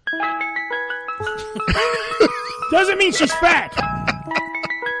doesn't mean she's fat.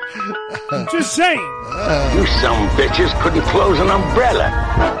 I'm just saying. You some bitches couldn't close an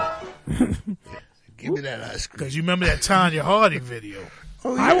umbrella. Give me that ice cream. Because you remember that Tanya Harding video.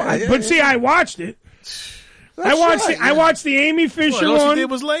 Oh, But see, I watched it. I watched the Amy Fisher all one. she did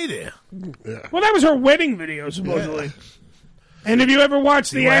was lay there. Yeah. Well, that was her wedding video, supposedly. Yeah. And have you ever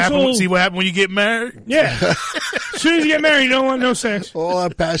watched the actual... See what happened when you get married? Yeah. As soon as you get married, you don't want no sex. All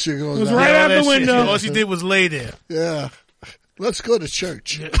that passion goes It was out. right out the window. All she did was lay there. Yeah. Let's go to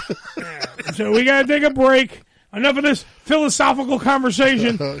church. So we got to take a break. Enough of this philosophical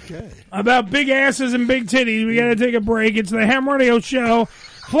conversation about big asses and big titties. We got to take a break. It's the Ham Radio Show.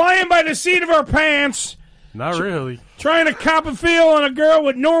 Flying by the seat of our pants. Not really. Trying to cop a feel on a girl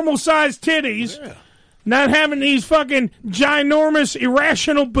with normal-sized titties. Yeah. Not having these fucking ginormous,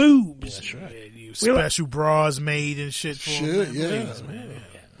 irrational boobs. That's right. You special bras made and shit for them. Yeah.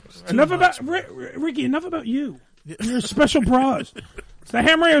 Enough about... Ricky, enough about you. Your special bras. It's the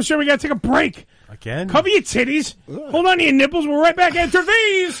Ham Radio Show. We got to take a break. Again? Cover your titties. Hold on to your nipples. We're right back after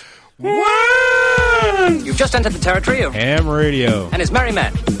these. One. You've just entered the territory of Ham Radio. And his merry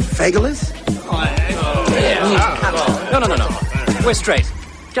men. Fagalus? No. We're straight.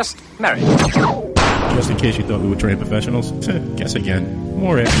 Just married. Just in case you thought we were trained professionals. Guess again.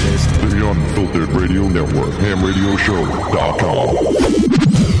 More after this. The Unfiltered Radio Network. HamRadioShow.com.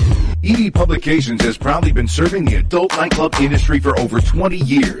 ED Publications has proudly been serving the adult nightclub industry for over 20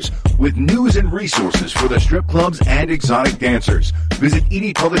 years with news and resources for the strip clubs and exotic dancers. Visit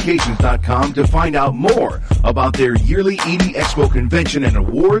edpublications.com to find out more about their yearly ED Expo convention and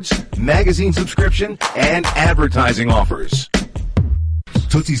awards, magazine subscription, and advertising offers.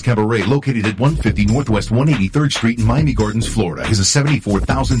 Tootsie's Cabaret, located at 150 Northwest 183rd Street in Miami Gardens, Florida, is a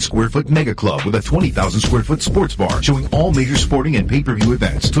 74,000 square foot mega club with a 20,000 square foot sports bar showing all major sporting and pay-per-view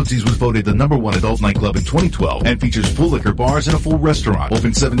events. Tootsie's was voted the #1 adult nightclub in 2012 and features full liquor bars and a full restaurant.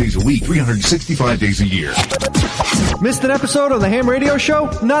 Open 7 days a week, 365 days a year. Missed an episode of the Ham Radio Show?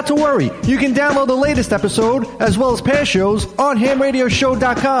 Not to worry. You can download the latest episode as well as past shows on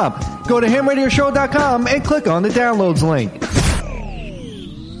HamRadioShow.com. Go to HamRadioShow.com and click on the downloads link.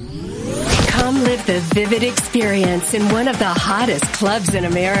 Come live the vivid experience in one of the hottest clubs in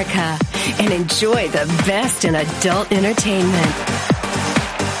America and enjoy the best in adult entertainment.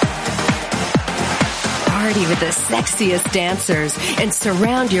 Party with the sexiest dancers and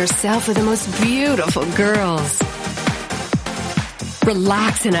surround yourself with the most beautiful girls.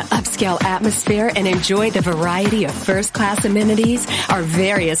 Relax in an upscale atmosphere and enjoy the variety of first-class amenities our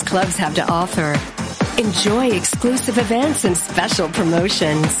various clubs have to offer. Enjoy exclusive events and special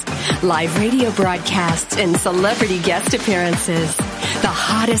promotions, live radio broadcasts, and celebrity guest appearances. The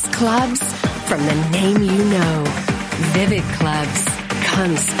hottest clubs from the name you know. Vivid Clubs.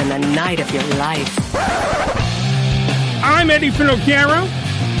 Come spend the night of your life. I'm Eddie Finocchiaro,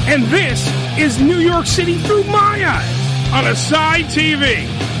 and this is New York City through my eyes on a side TV.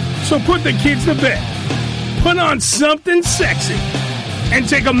 So put the kids to bed, put on something sexy, and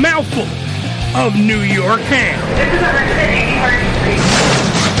take a mouthful of New York ham.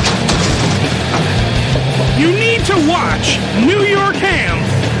 You need to watch New York ham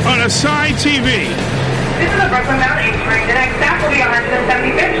on a side TV. This is the Brooklyn Mountain Street. The next stop will be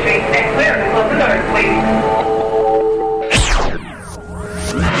 175th Street. Stay clear and close the doors, please.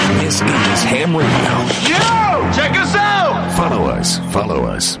 This is Ham Radio. Yo, check us out. Follow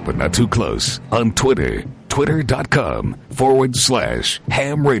us, but not too close, on Twitter.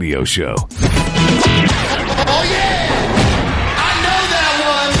 Twitter.com/Ham Radio Show. Oh, yeah. I know that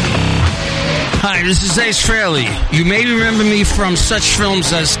one. Hi, this is Ace Frehley. You may remember me from such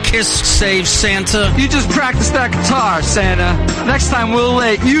films as Kiss Save Santa. You just practiced that guitar, Santa. Next time we'll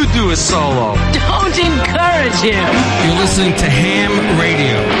let you do a solo. Don't encourage him. You're listening to Ham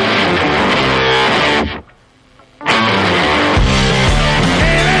Radio.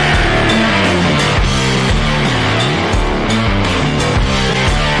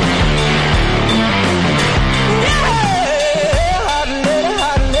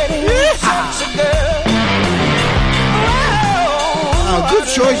 Good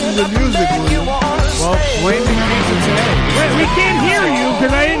choices of music, William. Well, blame the kids today. Wait, we can't hear you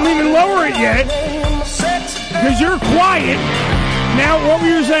because I didn't even lower it yet. Because you're quiet. Now, what were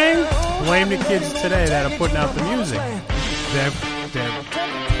you saying? Blame the kids today that are putting out the music. They're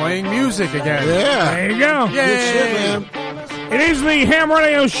playing music again. Yeah. There you go. Good shit, man. It is the Ham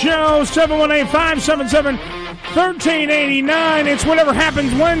Radio Show, 718-577-1389. It's Whatever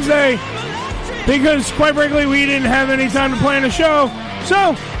Happens Wednesday. Because, quite frankly, we didn't have any time to plan a show.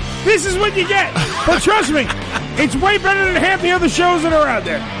 So, this is what you get. But trust me, it's way better than half the other shows that are out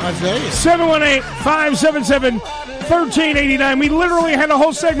there. I tell you. 718-577-1389. We literally had a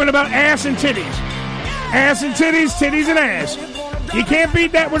whole segment about ass and titties. Ass and titties, titties and ass. You can't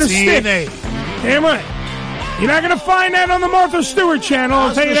beat that with a stick. Damn right. You're not going to find that on the Martha Stewart channel.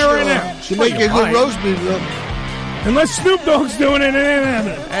 I'll tell you that right now. She make a good roast beef, though. Unless Snoop Dogg's doing it, it ain't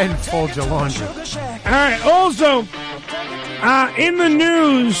happening. And fold your laundry. All right. Also, in the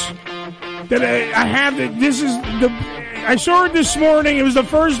news that I have, this is I saw it this morning. It was the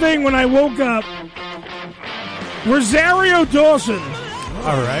first thing when I woke up. Rosario Dawson.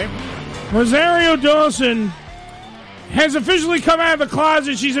 All right. Rosario Dawson has officially come out of the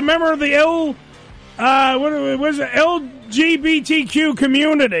closet. She's a member of the LGBTQ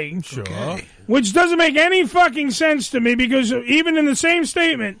community. Sure. Okay. Which doesn't make any fucking sense to me because even in the same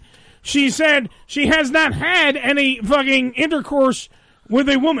statement, she said she has not had any fucking intercourse with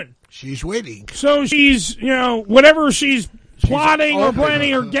a woman. She's waiting. So she's, whatever she's plotting or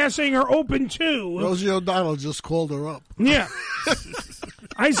planning or guessing or open to. Rosie O'Donnell just called her up. Yeah.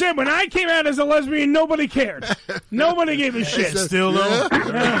 I said when I came out as a lesbian, nobody cared. Nobody gave a shit. Still though.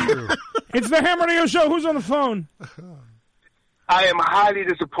 Yeah. It's the Ham Radio Show. Who's on the phone? I am highly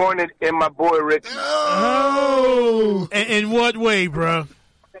disappointed in my boy Rick. Oh, In what way, bro?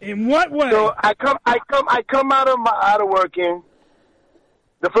 In what way? So I come out of working.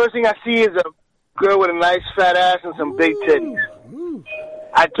 The first thing I see is a girl with a nice fat ass and some big titties.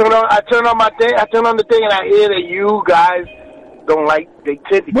 I turn on the thing and I hear that you guys don't like big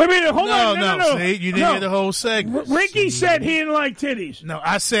titties. Wait a minute, hold on. No. See, you didn't hear the whole segment. Ricky said he didn't like titties. No,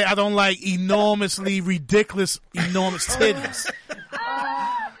 I said I don't like enormous titties.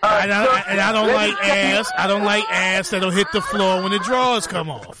 And I don't like ass. I don't like ass that'll hit the floor when the drawers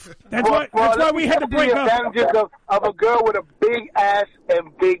come off. That's why we had to break up. Advantages of a girl with a big ass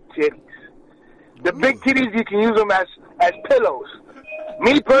and big titties. The big titties, you can use them as pillows.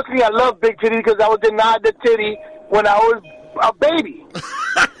 Me personally, I love big titties because I was denied the titty when I was a baby.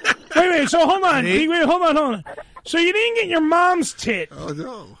 Wait, so hold on. Hold on. So you didn't get your mom's tit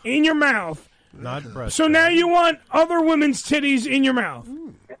in your mouth. Not breast. So now you want other women's titties in your mouth.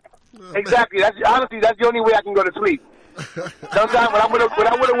 Exactly. Honestly, that's the only way I can go to sleep. Sometimes when I'm with a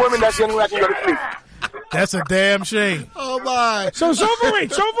woman, that's the only way I can go to sleep. That's a damn shame. Oh, my. So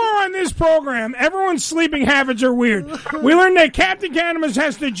far on this program, everyone's sleeping habits are weird. We learned that Captain Cannabis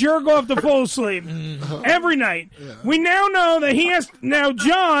has to jerk off to fall asleep every night. Yeah. We now know that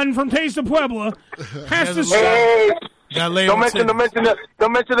John from Taste of Puebla has to Hey, don't mention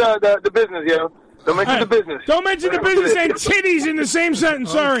the business, yo. Don't mention the business. Don't mention the business and titties in the same sentence.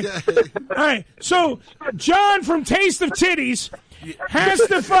 Sorry. Okay. All right. So John from Taste of Titties has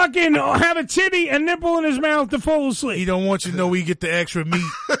to fucking have a titty and nipple in his mouth to fall asleep. He don't want you to know we get the extra meat.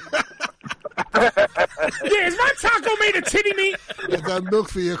 Yeah, is my taco made of titty meat? I got milk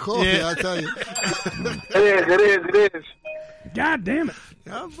for your coffee, I'll tell you. It is. God damn it.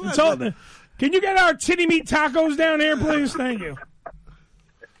 Can you get our titty meat tacos down here, please? Thank you.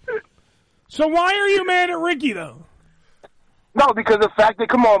 So why are you mad at Ricky, though? No, because the fact that,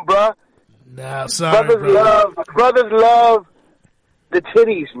 come on, bruh, Nah, sorry, brothers love the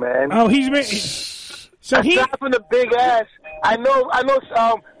titties, man. Oh, he's been. So aside from the big ass, I know.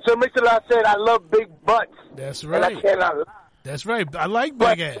 Sir Mix-a-Lot said I love big butts. That's right. And I cannot lie. That's right. I like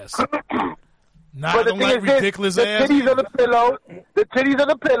big ass. Nah, but I don't like ridiculous ass. The titties are the pillow. The titties are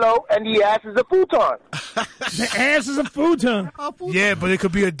the pillow, and the ass is a futon. The ass is a futon. Yeah, but it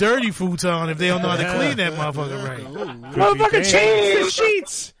could be a dirty futon if they don't know how to clean that motherfucker right. Motherfucker, change the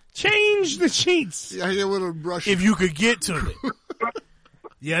sheets. Change the sheets. Yeah, you want to brush. If you could get to it.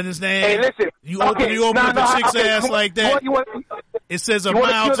 You understand? Hey, listen. You open up a chick's ass like that. It says a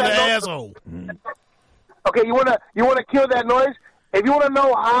mile to the asshole. Okay, you wanna kill that noise? If you wanna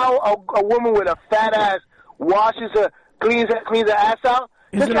know how a woman with a fat ass cleans her ass out,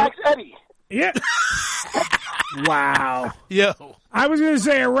 just ask Eddie. Yeah. Wow. Yo. I was gonna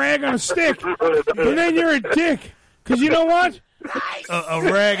say a rag on a stick, and then you're a dick. Because you know what? A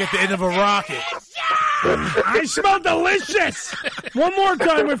rag at the end of a rocket. I smell delicious. One more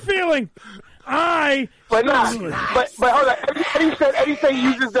time, we're feeling. But hold on. Eddie said he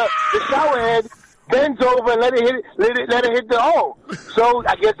uses the shower head, bends over, and let it hit the hole. So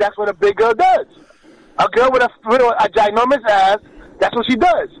I guess that's what a big girl does. A girl with a ginormous ass, that's what she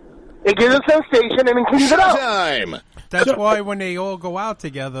does. It gives a sensation and then cleans it out. That's why when they all go out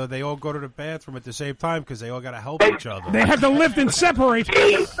together, they all go to the bathroom at the same time because they all got to help each other. They have to lift and separate.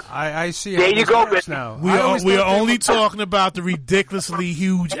 I see. There you go, now. We are only talking about the ridiculously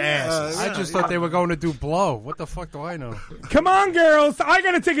huge asses. I just thought they were going to do blow. What the fuck do I know? Come on, girls. I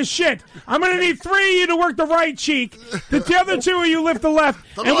got to take a shit. I'm going to need 3 of you to work the right cheek. The other 2 of you lift the left.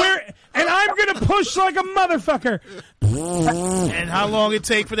 And I'm going to push like a motherfucker. And how long it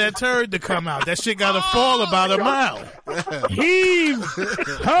take for that turd to come out? That shit got to fall about a mile. Heave.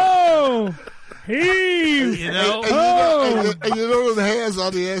 Ho. Heave. You know? And you know the hands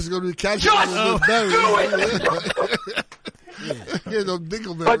on the ass are going to be catching on the belly. Yeah, no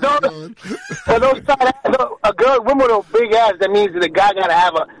but a woman with a big ass, that means that the guy got to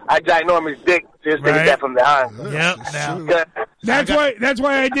have a ginormous dick just to get that from behind. Yep. That's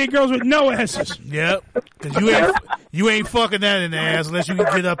why I date girls with no asses. Yep. Because you ain't fucking that in the ass unless you can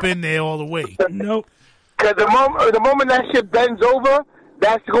get up in there all the way. Nope. Because the moment that shit bends over,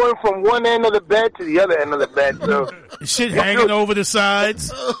 that's going from one end of the bed to the other end of the bed. So shit hanging over the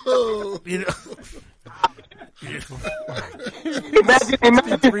sides. You know.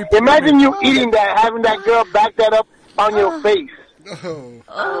 Imagine you eating that, having that girl back that up on your face.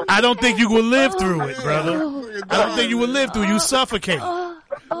 I don't think you will live through it, brother. I don't think you will live through it. You suffocate.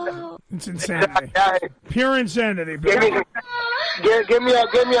 It's insanity. Pure insanity. Give me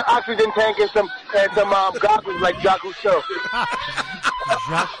an oxygen tank and some goggles like Jacques Cousteau.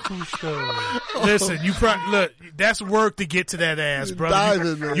 Listen, look. That's work to get to that ass,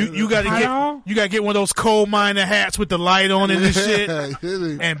 brother. You gotta get one of those coal miner hats with the light on it and shit,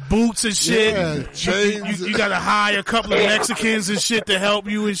 and boots and shit. Yeah, chains. You gotta hire a couple of Mexicans and shit to help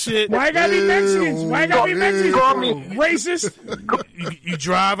you and shit. Why I gotta be Mexicans? Why I gotta be Mexicans? Call me racist. You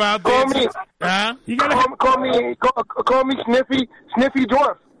drive out there. You gotta call me Sniffy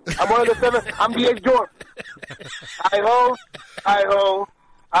Dwarf. I'm one of the 7. I'm the 8th dwarf. I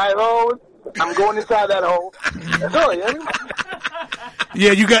ho. I'm going inside that hole. That's all, yeah.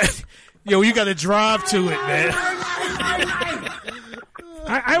 Yeah, you got to drive to it, man.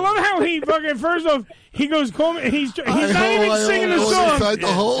 I love how he fucking first off he goes call me. He's not even singing the song. The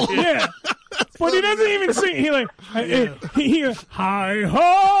hole. Yeah. But he doesn't even sing. He like, he hi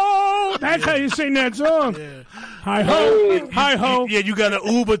ho. That's how you sing that song. Yeah. Hi ho, hi ho. Yeah, you got to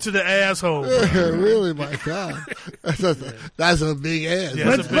Uber to the asshole. Yeah, really, my God, that's a big ass.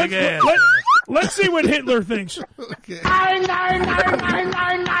 Yeah, that's a big ass. Let's see what Hitler thinks. Okay. Nine.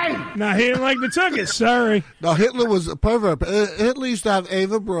 Nah, he didn't like the tuchus. Sorry. No, Hitler was a pervert. Hitler used to have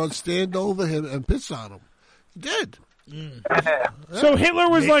Ava Braun stand over him and piss on him. He did. So Hitler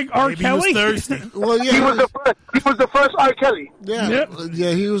was like R. Kelly? He was thirsty. Well, yeah, he was the first R. Kelly. Yeah, yep.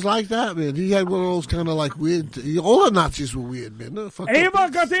 Yeah, he was like that, man. He had one of those kind of like weird. All the Nazis were weird, man. Ava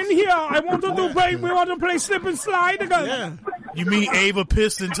got in here. I want to play. We want to play slip and slide. Yeah. You mean Ava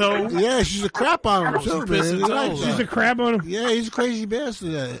pissed and told? Yeah, she's a crap on him too, man. She's a crap on him. Yeah, he's a crazy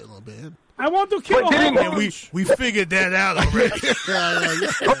bastard, that Hitler, man. I want to kill him. Yeah, we figured that out already.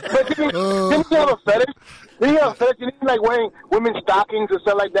 But didn't he have a fetish? Didn't he have a fetish? Didn't he like wearing women's stockings or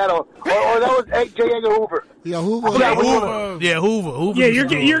something like that? Or that was J. Edgar Hoover. Yeah, Hoover. Yeah, Hoover. Yeah,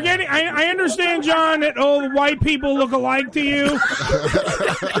 you're getting. I understand, John, that all white people look alike to you.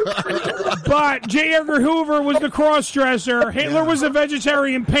 But J. Edgar Hoover was the cross-dresser. Hitler was a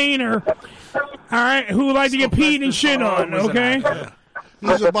vegetarian painter. All right, who liked to get peed and shit on. Okay. He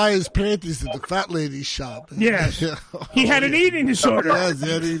used to buy his panties at the fat lady's shop. Yes. He had an eating disorder. Yes, he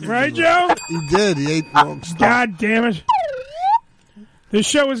had an eating right, disorder. Joe? He did. He ate wrong stuff. God damn it. This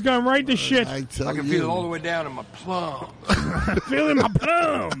show has gone right to shit. I can feel it all the way down in my plums. Feeling my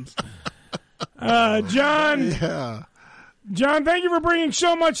plums. John. Yeah. John, thank you for bringing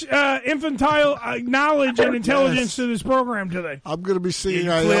so much infantile knowledge and intelligence to this program today. I'm going to be singing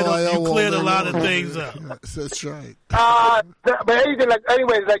You cleared a lot of things up. Yes, that's right. But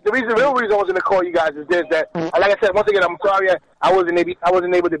anyways, the real reason I was going to call you guys is this: that, like I said, once again, I'm sorry I wasn't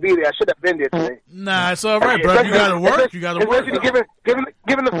able to be there. I should have been there today. Nah, it's all right, bro. You got to work. You got to work.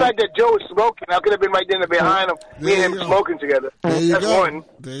 Given the fact that Joe is smoking, I could have been right there behind him, me and him smoking together. That's one.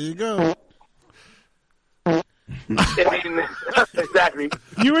 There you go. Exactly.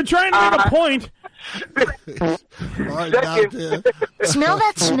 You were trying to make a point. Smell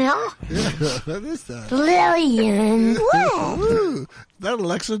that smell? Yeah, what is that? Lillian. Whoa. Is that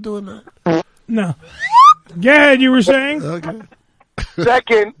Alexa doing that? No. Go ahead, you were saying? Okay.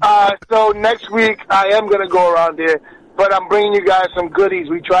 Second, so next week I am going to go around there, but I'm bringing you guys some goodies.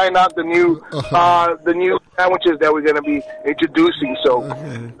 We're trying out the new sandwiches that we're going to be introducing. So,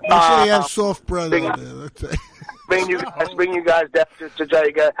 Make sure you have soft bread on there. That's it. Bring you guys down to try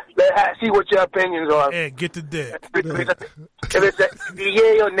to get, see what your opinions are. Yeah, get the dick. If it's a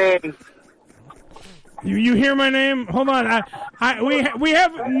yay or nay. You hear my name? Hold on. We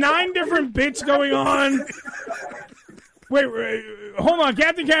have 9 different bits going on. Wait, hold on.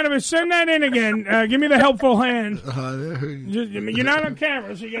 Captain Cannabis, send that in again. Give me the helpful hand. You're not on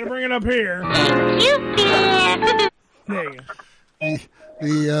camera, so you got to bring it up here. There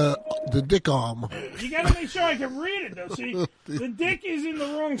you go. The dick arm. You got to make sure I can read it, though. See, the dick is in the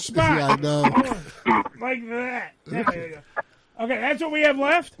wrong spot. Yeah, I know. Like that. There you go. Okay, that's what we have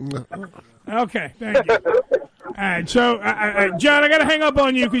left? Okay, thank you. All right, so, John, I got to hang up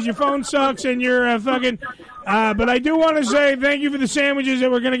on you because your phone sucks and you're fucking... but I do want to say thank you for the sandwiches that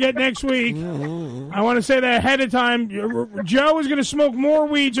we're going to get next week. I want to say that ahead of time. Joe is going to smoke more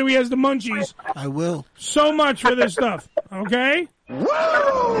weed so he has the munchies. I will. So much for this stuff, okay?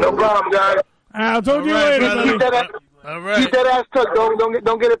 No problem, guys. I'll talk to you later, buddy. All right. Keep that ass tucked.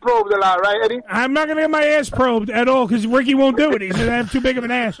 Don't get it probed a lot, right, Eddie? I'm not going to get my ass probed at all because Ricky won't do it. He said I have too big of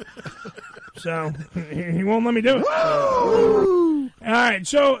an ass. So he won't let me do it. All right,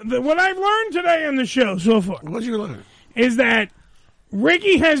 so what I've learned today on the show so far... What did you learn? ...is that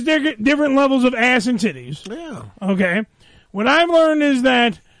Ricky has different levels of ass and titties. Yeah. Okay? What I've learned is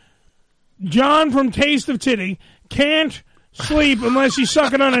that John from Taste of Titty can't sleep unless he's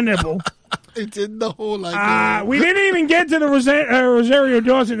sucking on a nipple. It's in the whole idea. We didn't even get to the Rosario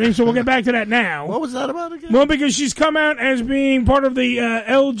Dawson thing, so we'll get back to that now. What was that about again? Well, because she's come out as being part of the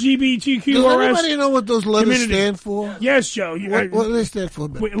LGBTQRS Does anybody know what those letters community. stand for? Yes, Joe. What do they stand for?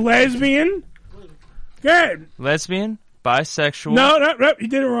 Lesbian? Good. Lesbian? Bisexual? No, you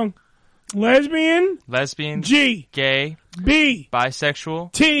did it wrong. Lesbian? G. Gay? B.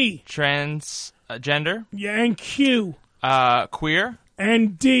 Bisexual? T. Transgender? Yeah, and Q. Queer?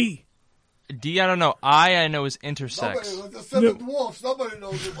 And D. D, I don't know. I know is intersex. Nobody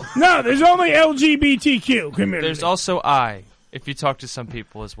knows it. No, there's only LGBTQ community. There's also I, if you talk to some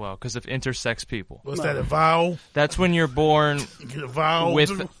people as well, because of intersex people. What's that, a vowel? That's when you're born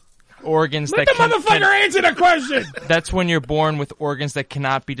with organs Let that the motherfucker answer the question. That's when you're born with organs that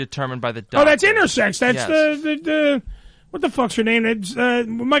cannot be determined by the doctor. Oh, that's intersex. That's Yes. the what the fuck's her name? It's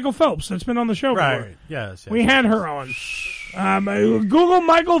Michael Phelps. That's been on the show before. Right. Yes. We had her on. Google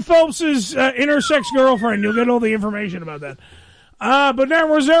Michael Phelps' intersex girlfriend. You'll get all the information about that. But now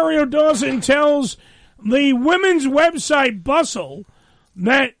Rosario Dawson tells the women's website Bustle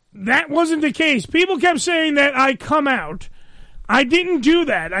that wasn't the case. People kept saying that I come out. I didn't do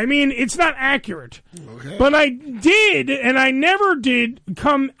that. I mean, it's not accurate. Okay. But I did, and I never did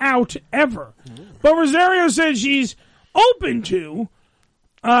come out ever. But Rosario says she's open to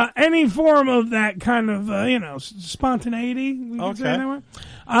any form of that kind of, spontaneity. We can say it that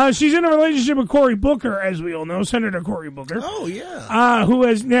way. She's in a relationship with Cory Booker, as we all know, Senator Cory Booker. Oh, yeah. Who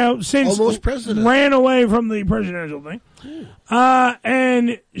has now since almost president. Ran away from the presidential thing.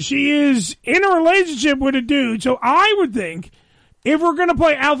 And she is in a relationship with a dude. So I would think, if we're going to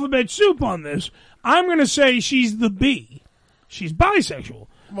play alphabet soup on this, I'm going to say she's the B. She's bisexual.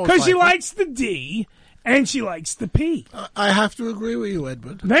 Because she likes the D. And she likes the P. I have to agree with you,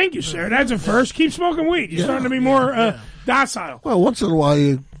 Edward. Thank you, sir. That's a first. Keep smoking weed. You're starting to be more docile. Well, once in a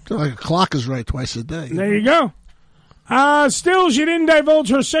while, like a clock is right twice a day. There you go. Still, she didn't divulge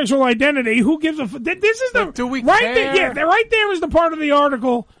her sexual identity. Who gives a fuck? This is the... Do we right care? there, right there is the part of the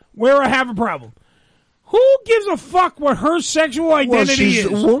article where I have a problem. Who gives a fuck what her sexual identity she's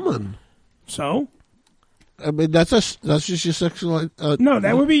is? a woman. So? I mean, that's just your sexual. No,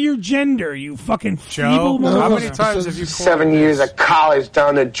 that would be your gender. You fucking feeble motherfucker. How many times have you? 7 years of college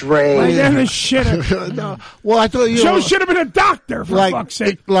down the drain. Right down the shitter. No. Well, I thought Joe should have been a doctor for fuck's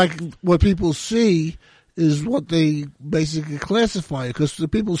sake. Like what people see is what they basically classify, because the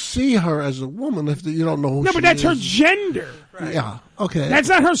people see her as a woman if you don't know who she is. No, but that's her gender. Right. Yeah. Okay. That's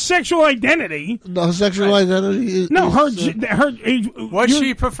not her sexual identity. No, her sexual identity is... What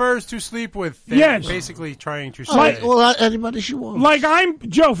she prefers to sleep with, they're basically trying to say. Anybody she wants. Like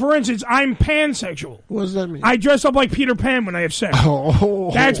Joe, for instance, I'm pansexual. What does that mean? I dress up like Peter Pan when I have sex.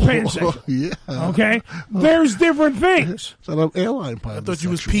 That's pansexual. Yeah. Okay? There's different things. So I'm airline pilot. I thought you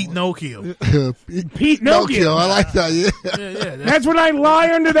was Pete Nokia. Pete Nokia. I like that, yeah. That's when I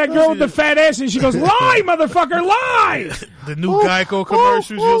lie under that girl with the fat ass and she goes, lie, motherfucker, lie! The new Geico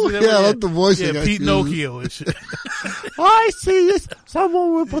commercials. I love the voice. Yeah, Pete Nokia and shit. I see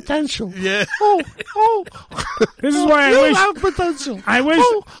someone with potential. Yeah. This is why you have potential. I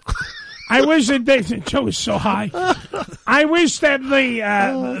wish that Joe is so high. I wish that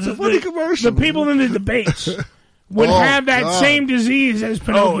the people in the debates would have that same disease as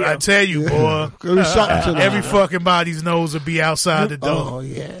Pinocchio. I tell you, boy. Every fucking body's nose would be outside the door. Oh,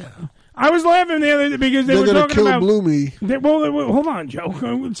 yeah. I was laughing the other day because they were talking kill about Bloomy. Hold on,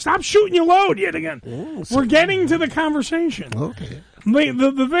 Joe. Stop shooting your load yet again. We're getting to the conversation. Okay.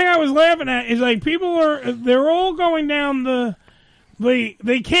 The thing I was laughing at is like they're all going down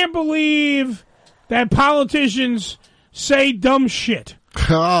they can't believe that politicians say dumb shit.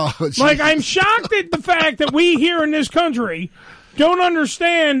 Oh, like, I'm shocked at the fact that we here in this country don't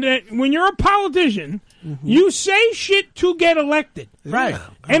understand that when you're a politician, you say shit to get elected. Right.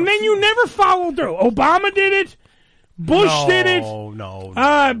 And then you never follow through. Obama did it. Bush did it.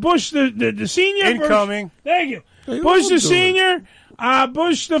 No. Bush the senior. Incoming. Thank you. Bush the senior.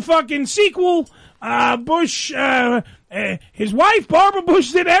 Bush the fucking sequel. Bush, his wife, Barbara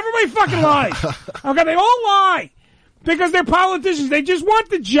Bush, did. Everybody fucking lies. Okay, they all lie. Because they're politicians. They just want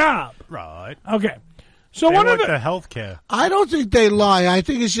the job. Right. Okay. So they one want of the health care. I don't think they lie. I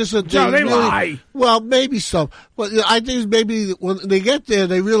think it's just that they lie. Well, maybe some, but I think maybe when they get there,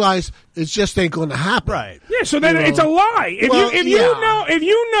 they realize it just ain't going to happen. Right. Yeah. So then it's a lie. If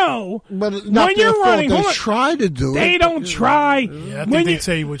you know, but not when you're running, they try to do it. They don't try. Yeah, I think they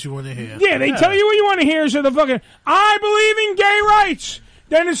tell you what you want to hear. Yeah, they tell you what you want to hear. So the fucking I believe in gay rights.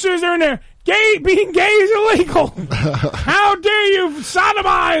 Then as soon as they're in there. Being gay is illegal. How dare you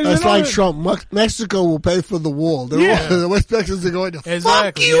sodomize? That's like Trump. Mexico will pay for the wall. The West Texans are going to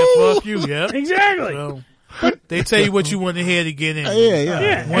fuck you. Yeah, fuck you. Yeah, exactly. So, they tell you what you want to hear to get in.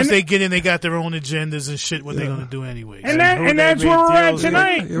 Yeah. Once they get in, they got their own agendas and shit. What they're going to do anyway. And that's where we're at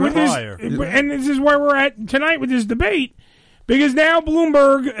tonight. And this is where we're at tonight with this debate. Because now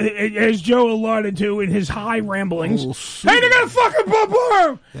Bloomberg, as Joe alluded to in his high ramblings, hey, they're gonna fucking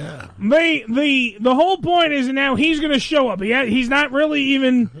Bloomberg. Yeah. The whole point is now he's gonna show up. He's not really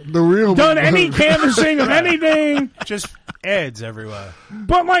even done any canvassing of anything. Just ads everywhere.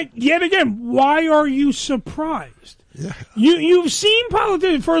 But yet again, why are you surprised? Yeah. You've seen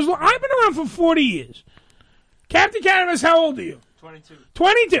politicians for as long. I've been around for 40 years. Captain Cannabis, how old are you? 22.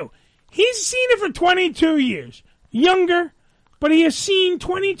 22. He's seen it for 22 years. Younger. But he has seen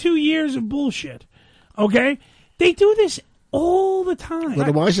 22 years of bullshit. Okay? They do this all the time. What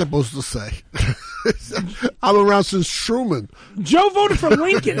am I supposed to say? I'm around since Truman. Joe voted for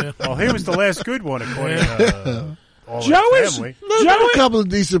Lincoln. Well, he was the last good one, according to Joe is a couple of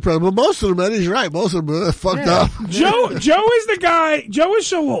decent presidents, but most of them, he's right. Most of them are fucked up. Joe is the guy. Joe is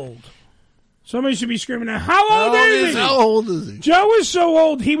so old. Somebody should be screaming out, how old is he? How old is he? Joe is so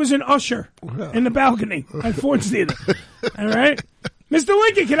old, he was an usher in the balcony at Ford's Theater. All right? Mr.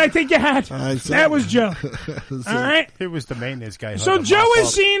 Lincoln, can I take your hat? That was Joe. All right? He was the maintenance guy. So Joe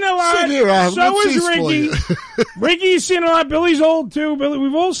has seen a lot. So is Ricky. Ricky's seen a lot. Billy's old, too.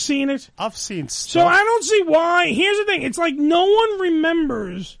 We've all seen it. I've seen stuff. So I don't see why. Here's the thing. It's like no one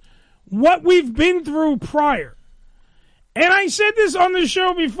remembers what we've been through prior. And I said this on the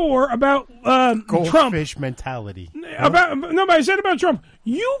show before about Trump. Goldfish mentality. But I said about Trump.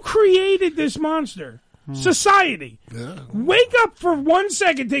 You created this monster. Society. Yeah. Wake up for 1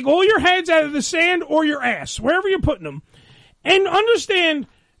 second. Take all your heads out of the sand or your ass, wherever you're putting them, and understand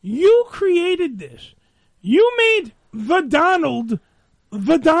you created this. You made the Donald.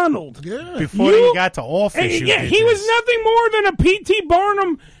 Yeah. Before he got to office. He was nothing more than a P.T.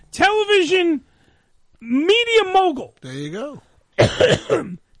 Barnum television media mogul. There you go.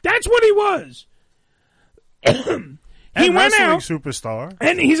 That's what he was. He went out, superstar,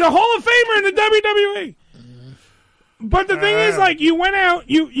 and he's a Hall of Famer in the WWE. But the thing is, like, you went out,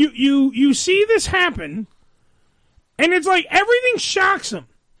 you see this happen, and it's like everything shocks them.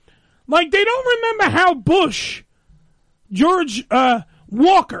 Like, they don't remember how George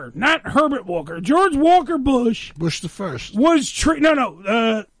Walker, not Herbert Walker, George Walker Bush. Bush the first. Was,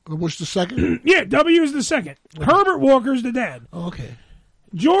 Bush the second? Yeah, W is the second. Herbert Walker's the dad. Oh, okay.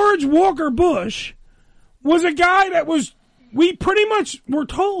 George Walker Bush was a guy that we pretty much were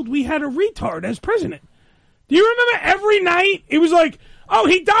told we had a retard as president. Do you remember every night it was like, oh,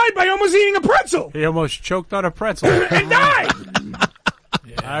 he died by almost eating a pretzel. He almost choked on a pretzel. And died.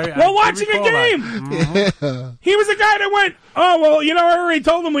 While watching a game. Mm-hmm. He was the guy that went, oh, well, I already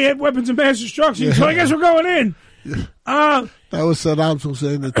told him we had weapons of mass destruction, so I guess we're going in. That was Saddam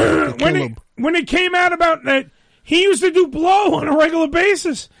Hussein to kill him. When it came out about that, he used to do blow on a regular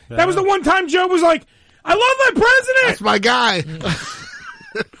basis. Yeah. That was the one time Joe was like, I love my president. That's my guy.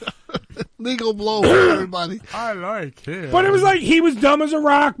 Legal blow for everybody. I like him. But it was like he was dumb as a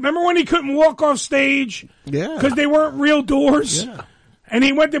rock. Remember when he couldn't walk off stage? Yeah. Because they weren't real doors? Yeah. And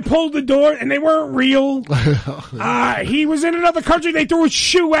he went to pull the door, and they weren't real. He was in another country. They threw a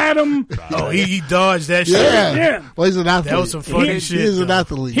shoe at him. Oh, he dodged that shit. Yeah. Well, he's an athlete. That was some funny shit. He's an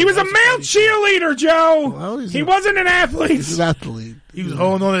athlete. He was a male cheerleader, Joe. Well, he wasn't an athlete. He's an athlete. He was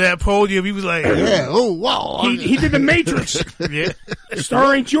holding on to that podium. He was like, yeah. Oh, wow. He did The Matrix. Yeah.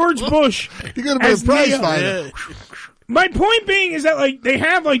 Starring George Bush. He could have been a prize fighter. My point being is that, like, they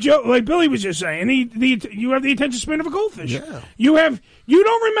have, like Joe, like Billy was just saying, you have the attention span of a goldfish. Yeah. You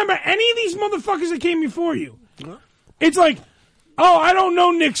don't remember any of these motherfuckers that came before you. It's like, oh, I don't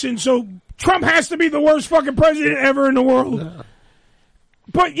know Nixon, so Trump has to be the worst fucking president ever in the world. Yeah.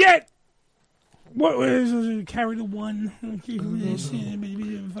 But yet, what was carry the one?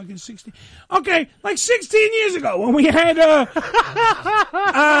 Fucking 16. Okay, like 16 years ago when we had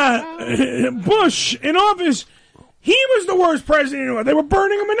Bush in office. He was the worst president in the world. They were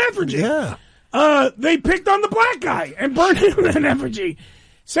burning him in effigy. Yeah. They picked on the black guy and burned him in effigy.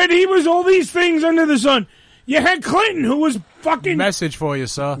 Said he was all these things under the sun. You had Clinton, who was fucking... Message for you,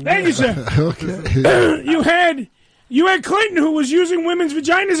 sir. Thank you, sir. Okay. You had Clinton, who was using women's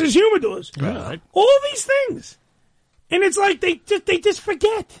vaginas as humidors. Right. All these things. And it's like they just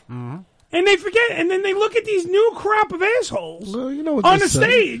forget. Mm-hmm. And they forget, and then they look at these new crop of assholes Well, you know what on they the say.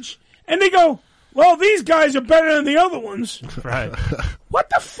 stage, and they go... Well, these guys are better than the other ones. Right. What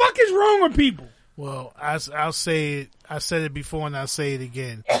the fuck is wrong with people? Well, I'll say it. I said it before and I'll say it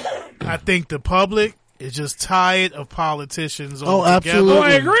again. I think the public is just tired of politicians altogether. Absolutely. Oh,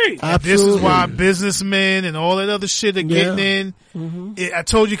 I agree. This is why businessmen and all that other shit are getting in. Mm-hmm. I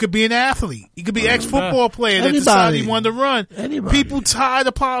told you could be an athlete. You could be an ex-football player that decided he wanted to run. People tired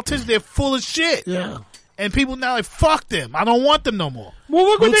of politicians. They're full of shit. Yeah. And people now like, fuck them. I don't want them no more. Well,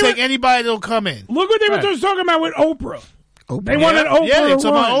 look what we'll they take anybody that'll come in. Look what they were just talking about with Oprah. They wanted Oprah Yeah, they to talking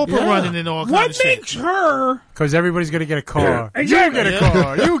about run. Oprah running and all kinds What of shit. makes her... Because everybody's going to get a car. Exactly. You get a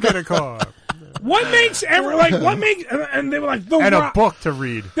car. You get a car. What makes... And they were like, The and Rock. a book to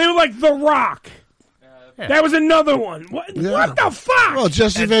read. They were like, The Rock. That was another one. What the fuck? Well,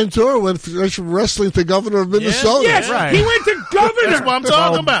 Jesse Ventura went from wrestling to governor of Minnesota. Yes, Right. he went to governor. That's what I'm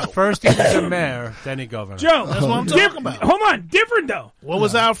talking about. First he was a mayor, then he governor. Joe, That's what I'm talking about. Hold on, different though. What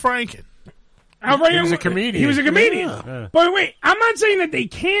was Al Franken? He was a comedian. He was a comedian. Yeah. But wait, I'm not saying that they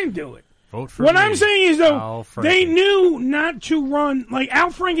can do it. Vote for What me, I'm saying is, though, Al Franken. they knew not to run. Like,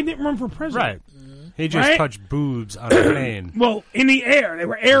 Al Franken didn't run for president. Right. He just Right? touched boobs on a plane. Well, in the air. They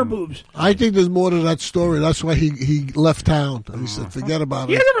were air boobs. I think there's more to that story. That's why he left town. He said, forget about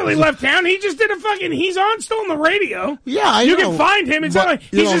He it. hasn't really left town. He just did a fucking... He's on still on the radio. Yeah, You know. can find him. It's But, not like...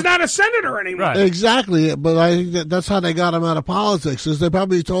 you He's know, just not a senator anymore. Right. Exactly, but I think that's how they got him out of politics. Is they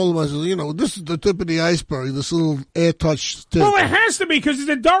probably told him, I said, this is the tip of the iceberg, this little air-touch tip. Well, it has to be, because it's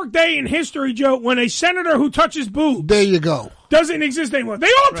a dark day in history, Joe, when a senator who touches boobs There you go. doesn't exist anymore.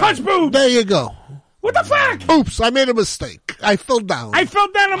 They all touch boobs. There you go. What the fuck? Oops, I made a mistake. I fell down. I fell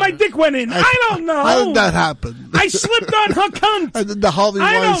down and my dick went in. I don't know. How did that happen? I slipped on her cunt. I did the Harvey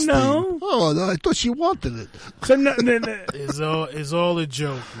I don't Weinstein. know. Oh, no, I thought she wanted it. So It's all a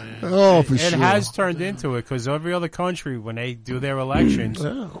joke, man. Oh, for It sure. has turned into it because every other country, when they do their elections,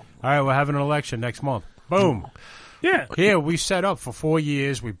 all right, we're having an election next month. Boom. Yeah. Here, we set up for 4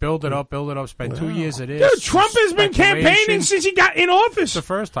 years. We build it up, spend 2 years at it. Dude, Trump has been campaigning since he got in office. The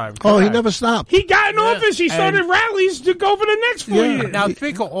first time. Oh, he correct. never stopped. He got in office. He started rallies to go for the next 4 years. Now,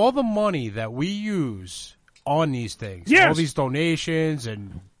 think of all the money that we use on these things. Yes. All these donations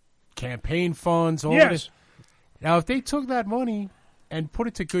and campaign funds. All Yes. this. Now, if they took that money and put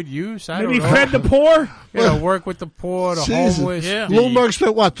it to good use. I Maybe don't know. fed the poor? Work with the poor, the Jesus. homeless. Yeah. Bloomberg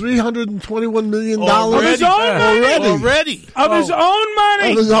spent, what, $321 million? Of his own money? Already. Of his own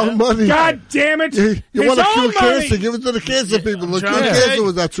money? Of his own money. God damn it. You His want to own cure money. cancer, give it to the cancer people. Look, John, cure cancer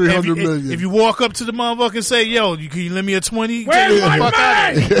with that $300 million. If you walk up to the motherfucker and say, yo, can you lend me a 20? Where's Get the my fuck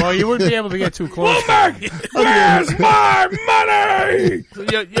out of money? here. Well, you wouldn't be able to get too close. Bloomberg, where's my money?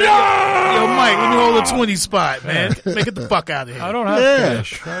 Yo, Mike, let me hold a 20 spot, man. Make it the fuck out of here. I don't have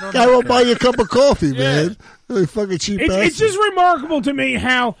cash. Guy won't buy you a cup of coffee, man. Really fucking cheap It's just remarkable to me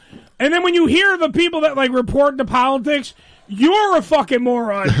how, and then when you hear the people that like report the politics, you're a fucking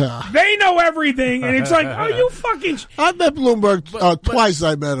moron. They know everything, and it's like, oh, you fucking. I met Bloomberg twice.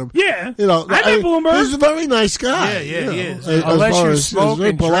 I met him. Yeah, you know, I met Bloomberg. He's a very nice guy. Yeah, he is. Unless you smoke very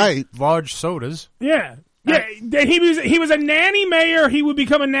and polite. drink large sodas. Yeah. Yeah, he was a nanny mayor. He would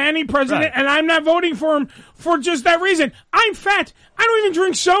become a nanny president, and I'm not voting for him for just that reason. I'm fat. I don't even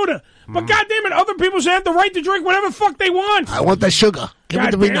drink soda. But goddamn it, other people should have the right to drink whatever the fuck they want. I want that sugar. Give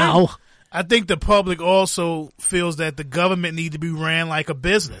it to me now. I think the public also feels that the government need to be ran like a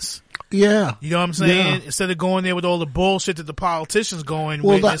business. Yeah. You know what I'm saying? Yeah. Instead of going there with all the bullshit that the politicians going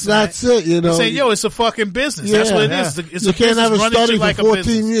Well, with. that's it, you know. Saying, yo, it's a fucking business. Yeah. That's what it is. It's you a can't have a business study running for shit like a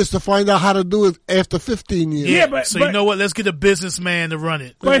 14 years to find out how to do it after 15 years. Yeah, but you know what? Let's get a businessman to run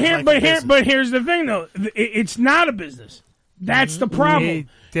it. But here's the thing, though. It's not a business. That's the problem.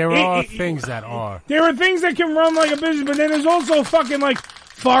 There are things that are. There are things that can run like a business, but then there's also fucking like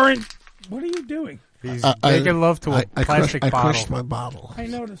foreign. What are you doing? He's making love to a plastic bottle. I crushed my bottle. I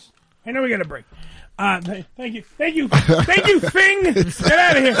noticed. I know we got a break. Thank you, Thing. Get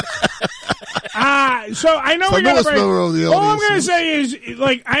out of here. So I know we got a break. All I'm going to say is,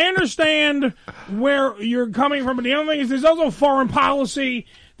 like, I understand where you're coming from, but the other thing is, there's also foreign policy.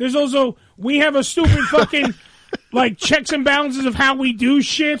 There's also we have a stupid fucking like checks and balances of how we do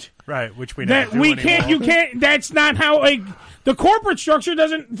shit. Right, which we that we can't. You can't. That's not how like. The corporate structure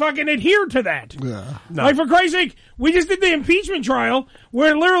doesn't fucking adhere to that. Yeah. No. Like, for Christ's sake, we just did the impeachment trial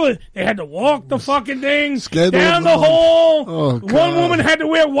where literally they had to walk the fucking thing down the hall. Oh, one woman had to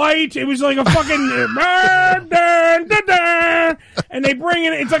wear white. It was like a fucking... and they bring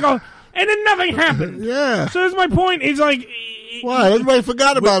in... It's like a... And then nothing happened. Yeah. So that's my point. It's like... Why? Everybody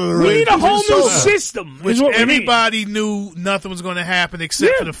forgot about it already. We need a whole new system. Which everybody knew nothing was going to happen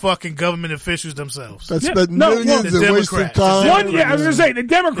except for the fucking government officials themselves. That spent millions and wasted time. I was going to say, the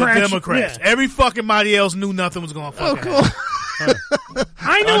Democrats. The Democrats. Yeah. Every fucking body else knew nothing was going to fucking happen.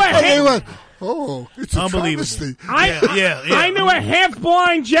 I knew it's a travesty. I knew a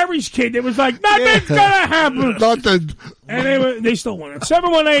half-blind Jerry's kid that was like, nothing's going to happen. Nothing. And they still won it.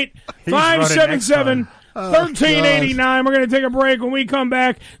 718-577-1389. We're going to take a break. When we come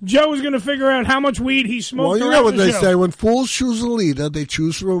back, Joe is going to figure out how much weed he smoked. Well, you know what they say. When fools choose a leader, they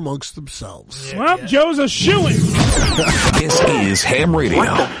choose from amongst themselves. Joe's a shoo-in. This is Ham Radio.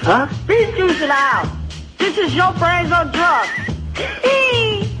 What the fuck? Please juice it out. This is your brains on drugs.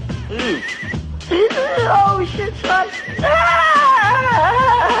 Oh, shit, son.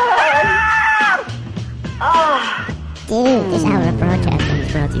 This hour of broadcasting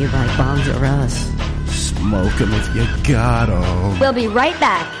is brought to you by Bombs R Us. Smoking with your gato. We'll be right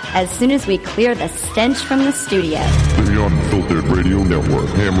back as soon as we clear the stench from the studio. The Unfiltered Radio Network,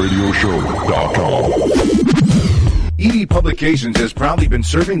 HamRadioShow.com. ED Publications has proudly been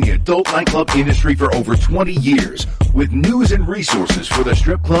serving the adult nightclub industry for over 20 years with news and resources for the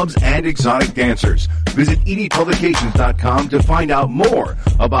strip clubs and exotic dancers. Visit edpublications.com to find out more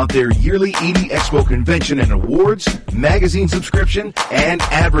about their yearly ED Expo convention and awards, magazine subscription, and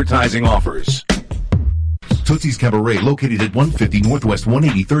advertising offers. Tootsie's Cabaret, located at 150 Northwest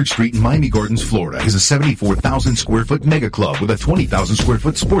 183rd Street in Miami Gardens, Florida, is a 74,000 square foot mega club with a 20,000 square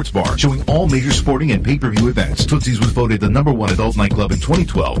foot sports bar showing all major sporting and pay-per-view events. Tootsie's was voted the #1 adult nightclub in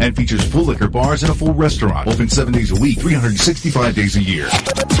 2012 and features full liquor bars and a full restaurant. Open 7 days a week, 365 days a year.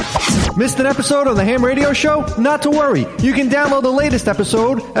 Missed an episode of the Ham Radio Show? Not to worry. You can download the latest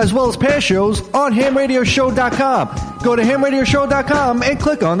episode as well as past shows on HamRadioShow.com. Go to HamRadioShow.com and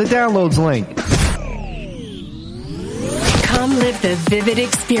click on the downloads link. Come live the vivid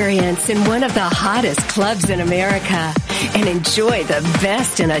experience in one of the hottest clubs in America and enjoy the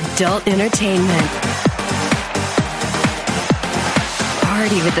best in adult entertainment.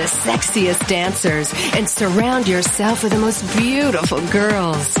 Party with the sexiest dancers and surround yourself with the most beautiful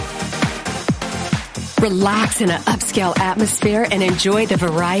girls. Relax in an upscale atmosphere and enjoy the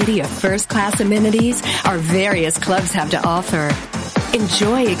variety of first-class amenities our various clubs have to offer.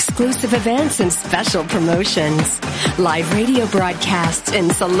 Enjoy exclusive events and special promotions, live radio broadcasts,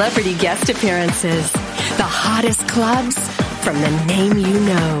 and celebrity guest appearances. The hottest clubs, from the name you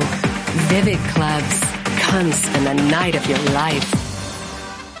know. Vivid Clubs. Come spend the night of your life.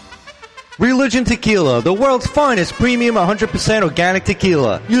 Religion Tequila, the world's finest premium 100% organic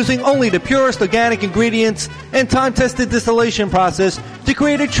tequila, using only the purest organic ingredients and time-tested distillation process to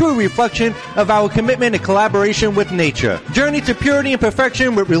create a true reflection of our commitment and collaboration with nature. Journey to purity and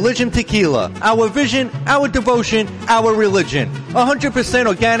perfection with Religion Tequila. Our vision, our devotion, our religion. 100%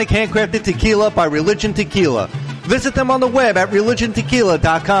 organic handcrafted tequila by Religion Tequila. Visit them on the web at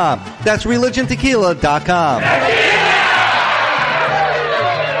religiontequila.com. That's religiontequila.com.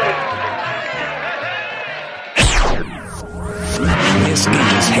 This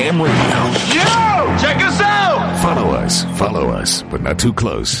is Ham Radio. Yo! Check us out! Follow us, but not too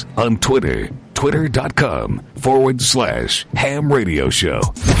close, on Twitter. Twitter.com/Ham Radio Show.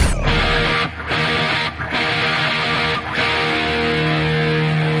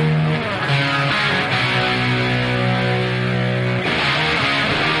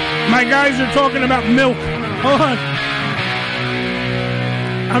 My guys are talking about milk. Hold on.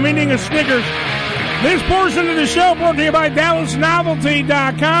 I'm eating a Snickers. This portion of the show brought to you by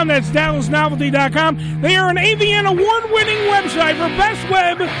DallasNovelty.com. That's DallasNovelty.com. They are an AVN award-winning website for best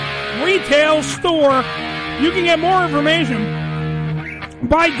web retail store. You can get more information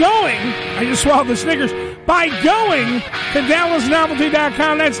by going, I just swallowed the Snickers, by going to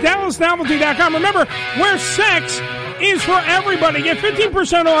DallasNovelty.com. That's DallasNovelty.com. Remember, where sex is for everybody. Get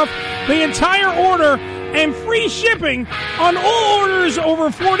 15% off the entire order and free shipping on all orders over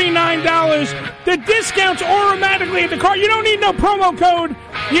 $49. The discounts automatically at the cart. You don't need no promo code.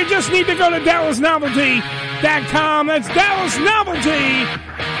 You just need to go to DallasNovelty.com. That's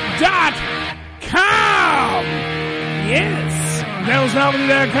DallasNovelty.com. Yes,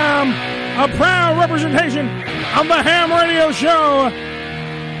 DallasNovelty.com. A proud representation of the Ham Radio Show.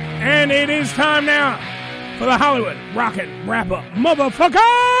 And it is time now for the Hollywood Rocket Wrap-Up. Motherfucker!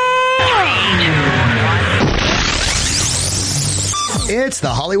 It's the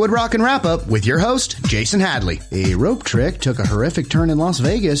Hollywood Rockin' Wrap-Up with your host, Jason Hadley. A rope trick took a horrific turn in Las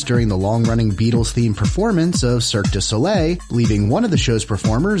Vegas during the long-running Beatles-themed performance of Cirque du Soleil, leaving one of the show's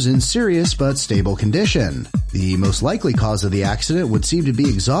performers in serious but stable condition. The most likely cause of the accident would seem to be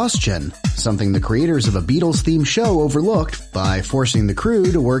exhaustion, something the creators of a Beatles-themed show overlooked by forcing the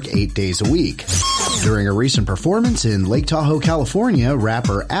crew to work 8 days a week. During a recent performance in Lake Tahoe, California,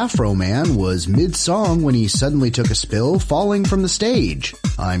 rapper Afro Man was mid-song when he suddenly took a spill, falling from the stage.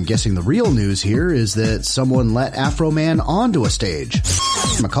 I'm guessing the real news here is that someone let Afro Man onto a stage.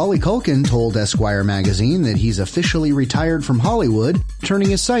 Macaulay Culkin told Esquire magazine that he's officially retired from Hollywood, turning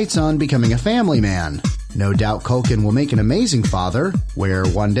his sights on becoming a family man. No doubt Culkin will make an amazing father, where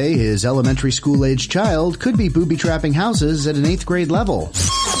one day his elementary school-aged child could be booby-trapping houses at an 8th grade level.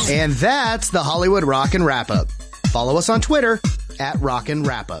 And that's the Hollywood Rockin' Wrap-Up. Follow us on Twitter at Rockin'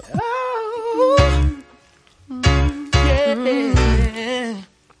 Wrap-Up.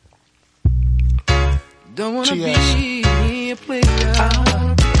 Don't wanna be a player. I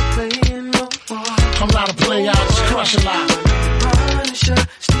wanna be a player no more. I'm not a player, I just crush a lot. Punisher,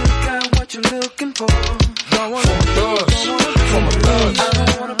 still got what you're looking for. Don't wanna from a thug. I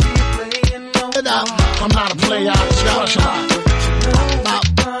don't wanna be a player no more. I'm not a player, I just crush a lot.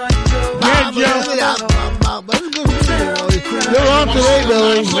 Yeah, Joe. You're on today,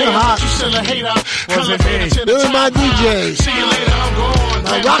 Billy. You're hot. Billy, my DJ.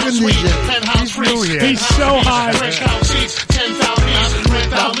 My rockin' DJ. He's so hot.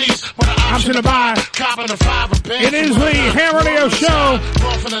 I'm to the buy. It is the Ham Radio Show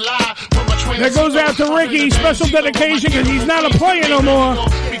that goes out to Ricky. Special dedication because he's not a player no more.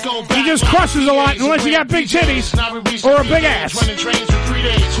 He just crushes a lot unless you got big titties or a big ass.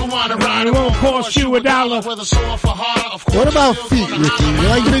 It won't cost you $1. What about feet, Ricky? You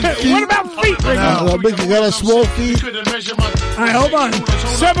like big feet? What about feet, Ricky? You got a small feet? All right, hold on.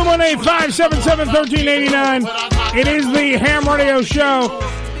 718-577-1389. It is the Ham Radio Show.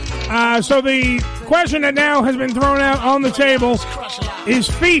 So the question that now has been thrown out on the table is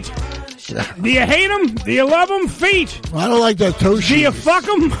feet. Do you hate them? Do you love them? Feet. I don't like that toe shoes. Do you fuck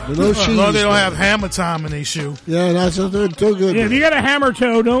them? No shoes. No, they don't have hammer time in their shoe. Yeah, that's they're too good. Yeah, if you got a hammer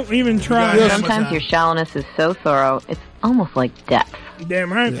toe, don't even try. Sometimes your shallowness is so thorough, it's almost like depth.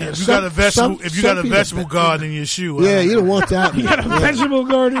 Damn right. Yeah, if you got a vegetable garden in your shoe. Yeah, you don't want that. You got a vegetable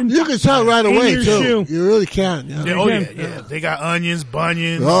garden. You can tell right away, your too. Shoe. You really can. Yeah. Yeah. They got onions,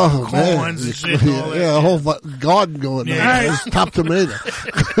 bunions, corns, and shit. And all that. Yeah, a whole garden going on. Yeah. It's top tomato.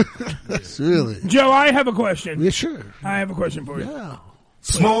 It's really. Joe, I have a question. Yeah, sure. I have a question for you. Yeah.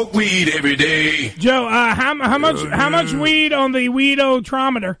 Smoke weed every day. Joe, how much weed on the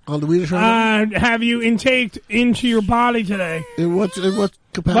weedotrometer? On the weedotrometer? Have you intaked into your body today? In what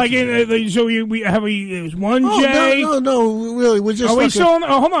capacity? It was one J? No, really. We're just. Are we still on?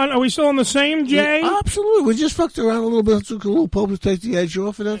 Hold on. Are we still on the same J? Yeah, absolutely. We just fucked around a little bit. Took a little poke to take the edge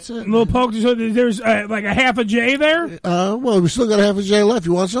off, and that's it. A little poke. So there's like a half a J there. Well, we still got a half a J left.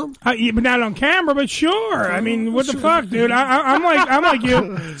 You want some? Yeah, but not on camera. But sure. I mean, what the fuck, dude? I'm like you.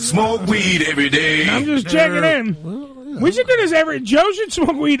 Smoke weed every day. I'm just checking in. We should do this Joe should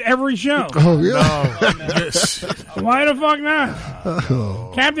smoke weed every show. Oh, really? Why the fuck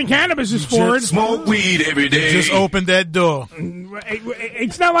not? Captain Cannabis is forward. Smoke weed every day. Just open that door.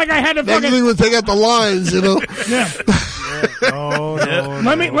 It's not like I had to fucking... Next thing we'll take out the lines, you know? Yeah.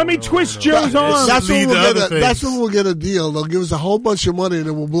 Let me twist Joe's arm. That's when we'll get a deal. They'll give us a whole bunch of money and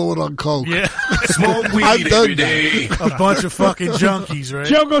then we'll blow it on coke. Yeah. Smoke weed every day. A bunch of fucking junkies, right?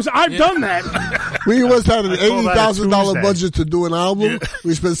 Joe goes, I've done that. We once had an $80,000 budget to do an album.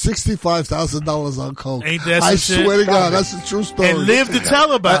 We spent $65,000 on coke. Ain't that I some swear shit? to God, that's a true story. And live to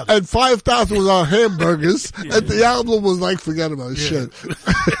tell about it. And $5,000 was on hamburgers. And the album was like, forget about it. Shit.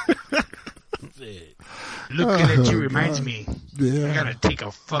 Looking at you reminds me. I gotta take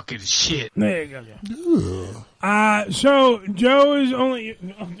a fucking shit. There you go. So Joe is only.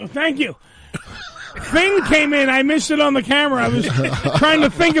 Thank you. Thing came in. I missed it on the camera. I was trying to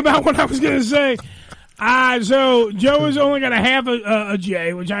think about what I was going to say. So Joe has only got a half a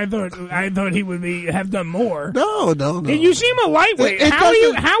J, which I thought he would have done more. No. You seem a lightweight. How are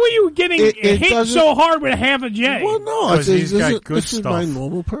you getting hit so hard with a half a J? Well, no, this is my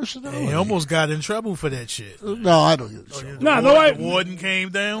normal personality. He almost got in trouble for that shit. No, I don't get in trouble. The warden came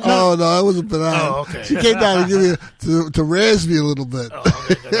down. Oh no, I wasn't for that. Oh, okay. She came down to to razz me a little bit. Oh,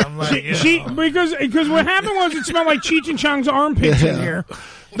 okay. I'm like, because what happened was it smelled like Cheech and Chong's armpits in here.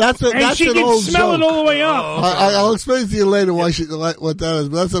 That's she an can old smell joke. it all the way up. I'll explain to you later what that is,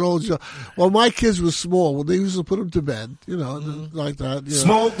 but that's an old joke. Well, my kids were small. They used to put them to bed, like that.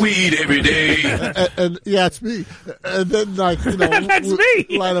 Smoke weed every day. and yeah, it's me. And then, like, that's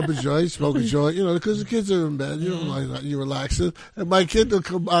me. Light up a joint, smoke a joint, because the kids are in bed. Like that. You're relaxing. And my kid will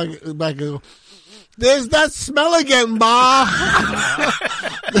come back and go, there's that smell again, Ma.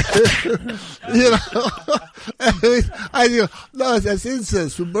 I go, no, that's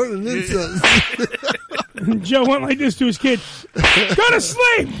incense. We're burning incense. Joe went like this to his kid. Go to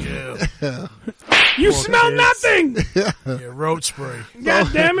sleep. Yeah. You smell nothing. Yeah, road spray.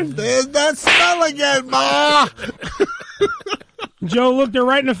 God damn it. There's that smell again, Ma. Joe looked her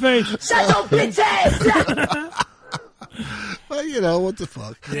right in the face. Shut your bitch ass. Well, what the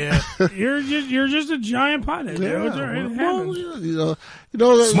fuck? Yeah, you're just a giant pothead. Yeah, It's all right. It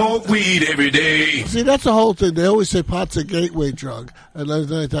happens. Smoke weed every day. See, that's the whole thing. They always say pot's a gateway drug, and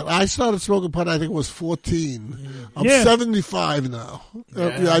everything like that. I started smoking pot. I think it was 14. I'm 75 now.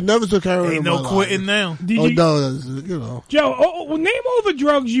 I never took heroin. Ain't no quitting now. No, Joe, name all the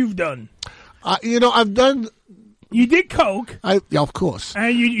drugs you've done. I've done. You did coke. Of course.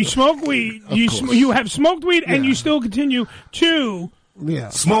 And you smoke weed. You have smoked weed, and you still continue to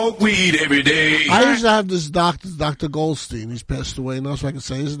smoke weed every day. I used to have this doctor, Dr. Goldstein. He's passed away now, so I can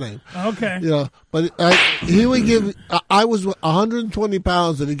say his name. Okay. But he would give. I was 120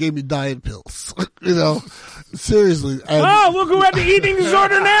 pounds, and he gave me diet pills. Seriously. And, look who had the eating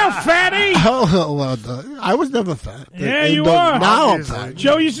disorder now, fatty. Oh, well, I was never fat. Yeah, you are. Now I'm fat.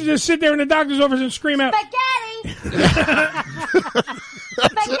 Joe used to just sit there in the doctor's office and scream out, Spaghetti.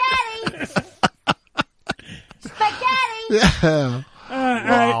 Spaghetti. Yeah.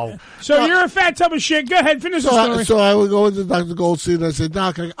 Wow. So you're a fat tub of shit. Go ahead, finish the story. So I would go into Dr. Goldstein and I said,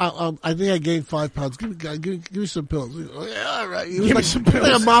 Doc, I think I gained 5 pounds. Give me some pills. He goes, yeah, all right. He was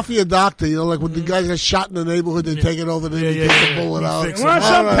like a mafia doctor, like when the guys got shot in the neighborhood, they take it over there and take the bullet out. Want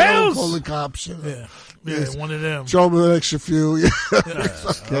some pills? Call the cops. Yeah, one of them. Show him an extra few.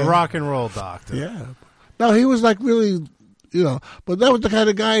 A rock and roll doctor. Yeah. No, he was like really... but that was the kind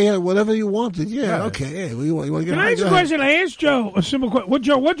of guy he had. Whatever you wanted, okay. Hey, you want to get? Can I ask a question? I asked Joe a simple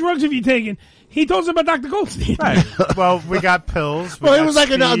question. What drugs have you taken? He told us about Dr. Goldstein. Right. Well, we got pills. He was like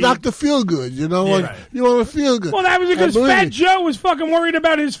a Dr. Feelgood, you want to feel good. Well, that was because Fat Joe was fucking worried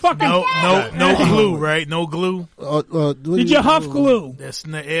about his fucking... No glue, right? No glue. Did you huff glue? That's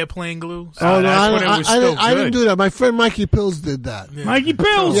the airplane glue. I didn't do that. My friend Mikey Pills did that. Yeah. Mikey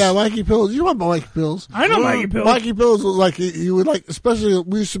Pills? Yeah, Mikey Pills. You remember Mikey Pills? I know Mikey Pills. Mikey Pills was like, he would like, especially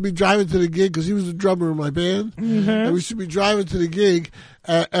we used to be driving to the gig because he was the drummer in my band. Mm-hmm. And we used to be driving to the gig.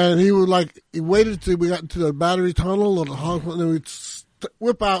 And he would he waited till we got into the battery tunnel or the Hong Kong, and then we'd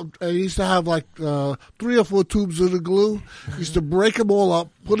whip out. I used to have like 3 or 4 tubes of the glue. Used to break them all up,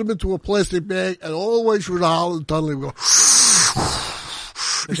 put them into a plastic bag, and all the way through the Holland Tunnel, we go.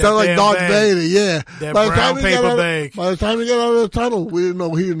 You sound like Darth Vader, yeah. That brown paper bag. By the time we got out of the tunnel, he didn't know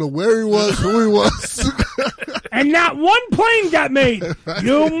where he was, who he was. And not one plane got made. You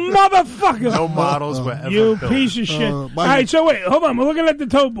motherfucker. No models were ever You built. piece of shit. All right, so wait, hold on. We're looking at the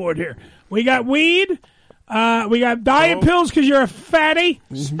tote board here. We got weed. We got diet pills because you're a fatty.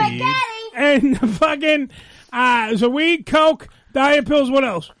 Spaghetti. And fucking, so weed, coke, diet pills. What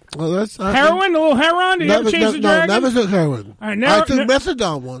else? Well, that's heroin, a little heroin. Did you ever chase the dragon? No, never took heroin. All right, I took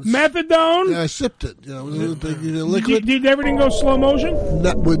methadone once. Methadone? Yeah, I sipped it. You know, it was a big liquid. Did everything go slow motion?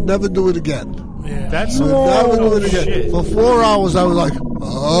 Would never do it again. Yeah. That's would never do it again. Shit. For 4 hours, I was like,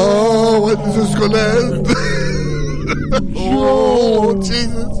 oh, when is this going to end? Oh,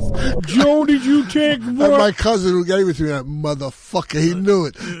 Jesus. Joe, did you take And my cousin who gave it to me, that motherfucker, he knew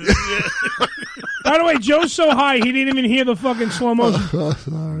it. By the way, Joe's so high, he didn't even hear the fucking slow motion.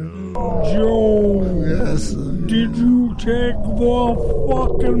 Sorry. Joe. Yes. Did you take the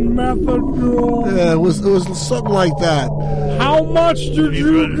fucking methadone? Yeah, it was something like that. How much did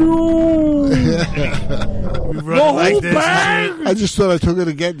you do? We run like this. I just thought I took it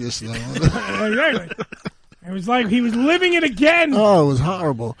again just now. Exactly. It was like he was living it again. Oh, it was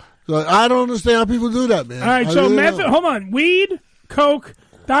horrible. So I don't understand how people do that, man. All right, so really hold on. Weed, coke,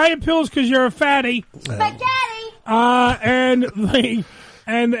 diet pills because you're a fatty. Spaghetti.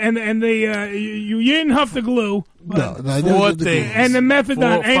 You didn't huff the glue. No, I 4 things. And the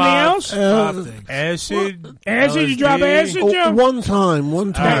methadone. 4, 5, Anything else? 5 things. Acid. Acid? You drop acid, Joe? One time.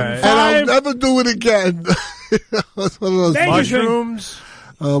 Right. And I'll never do it again. That's one of those Mushrooms.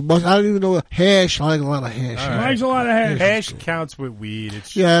 I don't even know what hash. I like a lot of hash. Right. Likes a lot of hash. Hash counts with weed.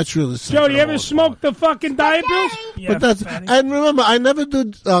 It's Yeah, that's really simple. Joe, do you ever smoke the fucking diet pills? But that's and remember, I never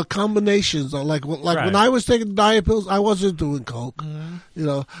did combinations. Like when I was taking diet pills, I wasn't doing coke. You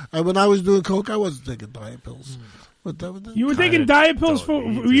know, and when I was doing coke, I wasn't taking diet pills. But you were taking diet pills for?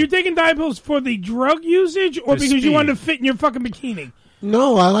 Were you taking diet pills for the drug usage, or because you wanted to fit in your fucking bikini?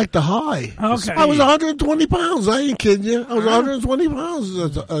 No, I like the high. Okay. I was 120 pounds. I ain't kidding you. I was 120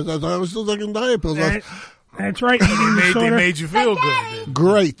 pounds. I was still taking diet pills. That's right. They made you feel good. Then.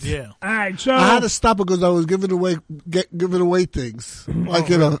 Great. Yeah. All right. So I had to stop because I was giving away things. Like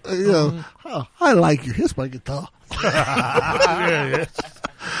oh, I like you. Here's my guitar. Yeah.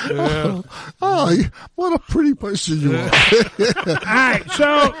 Oh, what a pretty person you are. All right,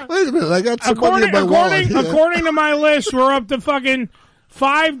 so wait a minute, I got some money in my wallet. According to my list, we're up to fucking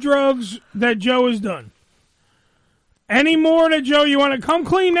 5 drugs that Joe has done. Any more that Joe you want to come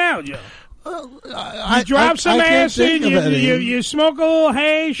clean now, Joe? You drop some acid, you smoke a little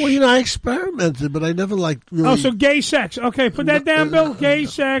hash. Well, I experimented, but I never really... Oh, so gay sex. Okay, put that down, Bill. Gay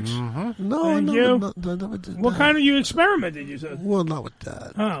sex. No, I never did What kind of you experimented, you said? Well, not with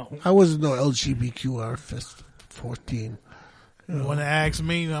that. Oh. I wasn't no LGBTQR 14. You want to ask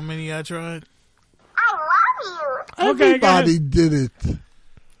me how many I tried? I love you. Everybody did it.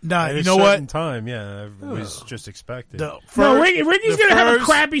 Nah, At you a know what? certain time, yeah, it was just expected. Ricky's going to have a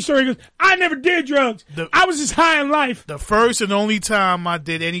crappy story. He goes, I never did drugs. I was just high in life. The first and only time I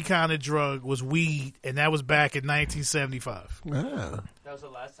did any kind of drug was weed, and that was back in 1975. Yeah. That was the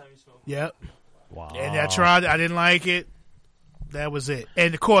last time you smoked? Yep. Wow. And I tried it. I didn't like it. That was it.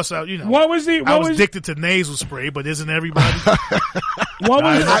 And of course, I was addicted to nasal spray, but isn't everybody? What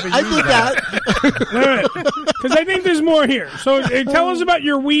was I did that. Because I think there's more here. So tell us about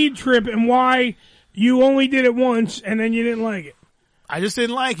your weed trip and why you only did it once and then you didn't like it. I just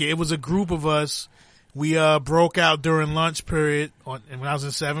didn't like it. It was a group of us. We broke out during lunch period when I was in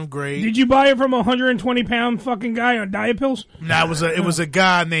 7th grade. Did you buy it from a 120-pound fucking guy on diet pills? No, it was a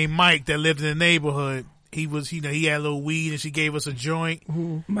guy named Mike that lived in the neighborhood. He was, he had a little weed, and she gave us a joint.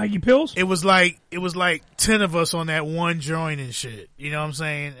 Mikey Pills? It was like 10 of us on that one joint and shit. You know what I'm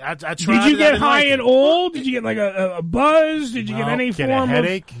saying? I tried. Did you get high at all? Did you get like a buzz? Did you get any form a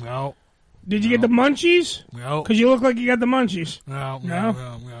headache? No. Did you get the munchies? No. Because you look like you got the munchies. No.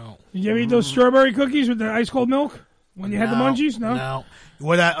 Did you ever eat those strawberry cookies with the ice cold milk when you had the munchies? No.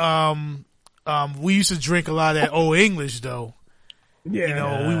 What we used to drink a lot of that Old English though.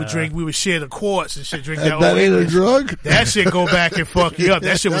 Yeah. We would share the quarts and shit, drink And that that Old ain't English. a drug? That shit go back and fuck you up.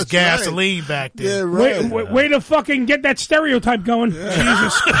 That shit was That's gasoline back then. Yeah, right. Way to fucking get that stereotype going.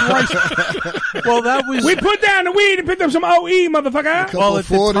 Jesus Christ. Well, that was... We put down the weed and picked up some OE, motherfucker. Well, at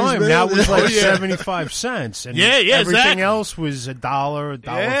the 40s, time, man. that was like Yeah. 75 cents. And Yeah, everything exactly. else was $1,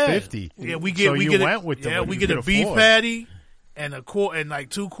 $1.50. Yeah, we so get went with the we what get you a could beef afford. patty and like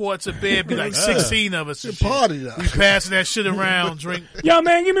 2 quarts of beer, be like 16 of us. Party now. We passing that shit around, drink. Yo,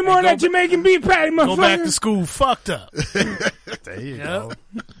 man, give me more of that Jamaican beef patty, motherfucker. Go back to school fucked up. There you go.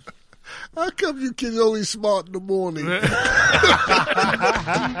 How come you kids only smart in the morning?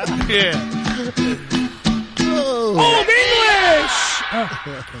 Yeah. Old English.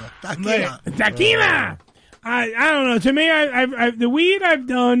 Tequila. I don't know. To me, the weed I've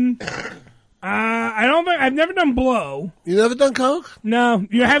done. I don't think I've never done blow. You never done coke? No.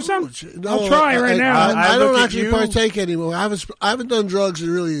 You have some? No, I'll try right now. I don't actually partake anymore. I haven't done drugs in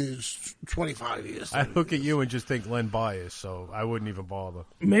really 25 years. I look at you and just think Len biased, so I wouldn't even bother.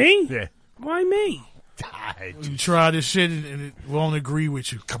 Me? Yeah. Why me? You try this shit and it won't agree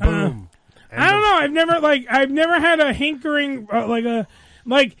with you. Kaboom. I don't know. I've never had a hankering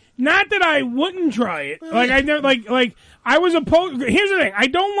not that I wouldn't try it. Like I never I was opposed. Here's the thing: I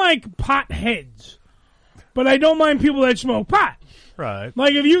don't like pot heads, but I don't mind people that smoke pot. Right.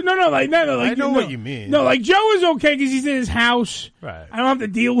 Like if you I know what you mean. No, like Joe is okay because he's in his house. Right. I don't have to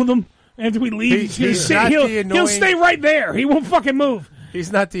deal with him after we leave. He'll stay right there. He won't fucking move. He's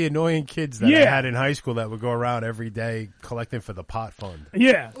not the annoying kids that I had in high school that would go around every day collecting for the pot fund.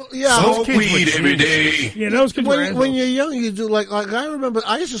 Yeah. Smoke weed every day. Yeah, those kids when you're young, you do like I remember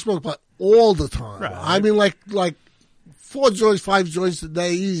I used to smoke pot all the time. Right. I mean, like 4 joints, 5 joints a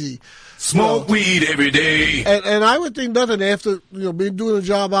day, easy. Smoke weed every day. And I would think nothing after being doing a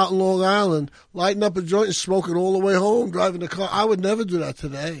job out in Long Island, lighting up a joint and smoking all the way home, driving the car. I would never do that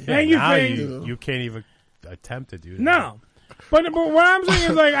today. Yeah, you can't even attempt to do that. No. But what I'm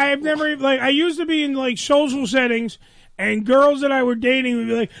saying is, like, I have never, like, I used to be in, like, social settings, and girls that I were dating would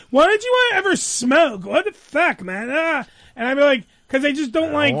be like, why don't you want to ever smoke? What the fuck, man? And I'd be like, because I just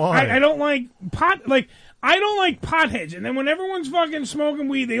don't like, I don't like pot, like, I don't like potheads. And then when everyone's fucking smoking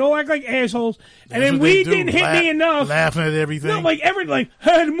weed, they all act like assholes. And then weed didn't hit me enough. Laughing at everything. No, like,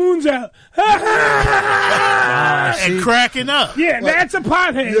 the moon's out. And cracking up. Yeah, that's a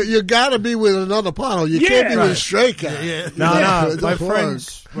pothead. You got to be with another pothole. You can't be with a straight guy. Yeah. No, my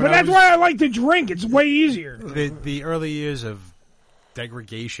friends. But that's why I like to drink. It's way easier. The early years of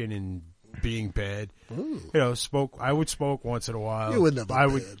degradation and being bad, smoke. I would smoke once in a while. You would never.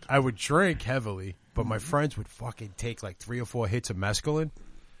 I would drink heavily, but my friends would fucking take like 3 or 4 hits of mescaline.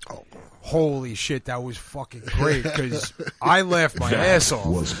 Oh. Holy shit, that was fucking great because I laughed my ass off.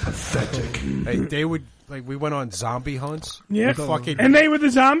 Was pathetic. They would we went on zombie hunts. Yeah, and they were the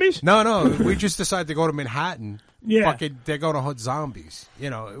zombies. No, we just decided to go to Manhattan. Yeah, they're going to hunt zombies.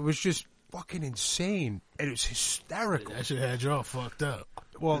 It was just fucking insane. And it was hysterical. That shit had y'all fucked up.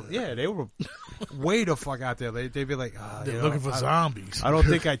 Well, yeah, they were way the fuck out there. They'd be like, they're looking for zombies. I don't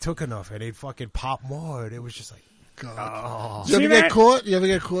think I took enough, and they'd fucking pop more. And it was just like, God. You ever get caught? You ever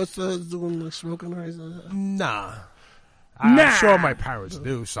get caught doing like smoking or anything like that? Nah. I'm sure my parents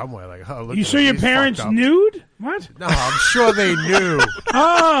knew somewhere. Like, look. You saw your parents nude? What? No, I'm sure they knew.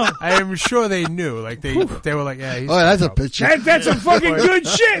 Oh, I am sure they knew. Like they were like, yeah. That's a picture. That's some fucking good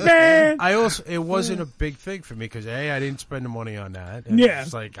shit, man. It wasn't a big thing for me because I didn't spend the money on that. And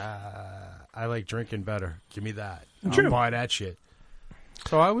it's like I like drinking better. Give me that. I'll buy that shit.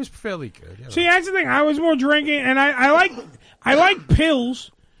 So I was fairly good. See, that's the thing. I was more drinking, and I like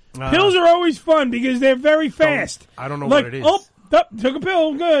pills. Pills are always fun because they're very fast. I don't know what it is. Took a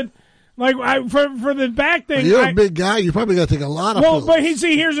pill, good. Like for the back thing. You're a big guy. You probably got to take a lot of pills. But here's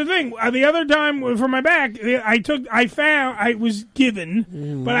the thing. The other time for my back, I was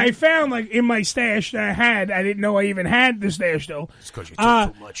given, but I found like in my stash that I didn't know I even had the stash though. It's because you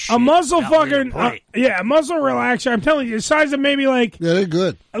took too much shit. A muscle a muscle relaxer. I'm telling you, the size of maybe like they're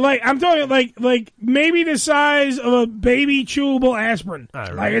good. Like I'm telling you, like maybe the size of a baby chewable asprin.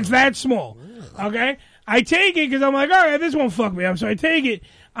 Right. Like it's that small. Okay, I take it because I'm like, all right, this won't fuck me up. So I take it.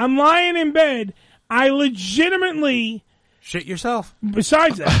 I'm lying in bed. I legitimately shit yourself.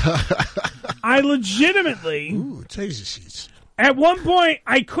 Besides that, I legitimately taser sheets. At one point,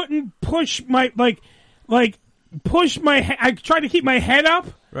 I couldn't push my push my. I tried to keep my head up.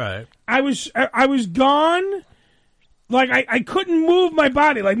 Right. I was gone. Like I couldn't move my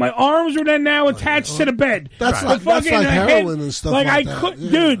body. Like my arms were then now attached to the bed. That's like heroin and stuff. Like I that.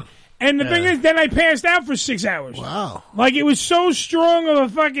 couldn't, dude. And the thing is, then I passed out for 6 hours. Wow. Like, it was so strong of a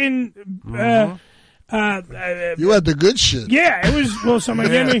fucking... you had the good shit. Yeah, it was... Well, somebody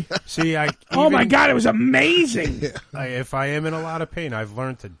get me. See, oh, my God, it was amazing. If I am in a lot of pain, I've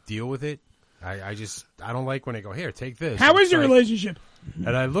learned to deal with it. I don't like when they go, here, take this. How is your relationship?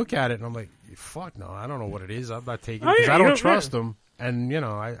 And I look at it, and I'm like, fuck no, I don't know what it is. I'm not taking it, because I don't trust them. And,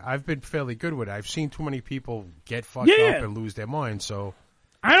 I've been fairly good with it. I've seen too many people get fucked up and lose their mind, so...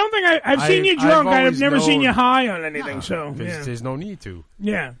 I don't don't think I've seen you drunk. I've never seen you high on anything. There's no need to.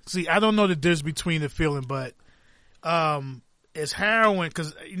 Yeah. See, I don't know the difference between the feeling, but it's heroin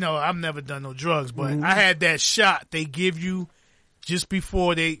because I've never done no drugs, but I had that shot they give you just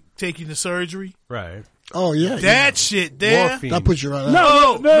before they take you to surgery. Right. Oh yeah, that shit there. Morphine. That puts you right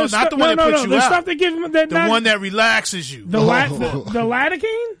out. No, not the one that puts you the out. Stuff they give them, the one that relaxes you. The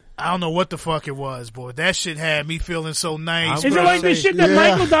lidocaine. I don't know what the fuck it was, boy. That shit had me feeling so nice. Is it like the shit that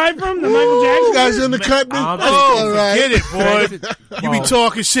Michael died from? The Michael Jackson guys in the cut. Forget it, boy. You be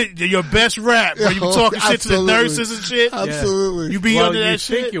talking shit. Your best rap. Where you be talking shit to the nurses and shit. Absolutely. You be under that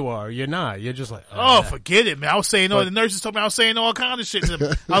shit. You think you are. You're not. You're just like. Forget it, man. I was saying the nurses told me I was saying all kind of shit to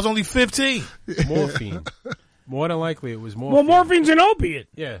them. I was only 15. Morphine. More than likely, it was morphine. Well, morphine's an opiate.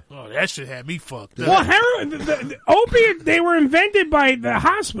 Yeah. Oh, that shit had me fucked up. Well, heroin, the opiate, they were invented by the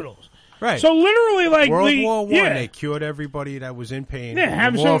hospitals. Right. So literally, like World War I, they cured everybody that was in pain. Yeah,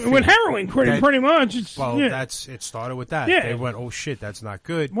 with heroin, pretty much. It started with that. Yeah. They went, oh shit, that's not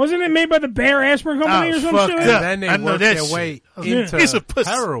good. Wasn't it made by the Bayer Aspirin Company or some shit? And then they worked their way into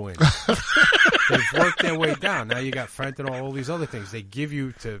heroin. They've worked their way down. Now you got fentanyl, all these other things they give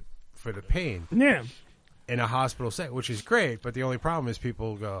you for the pain. Yeah. In a hospital setting, which is great, but the only problem is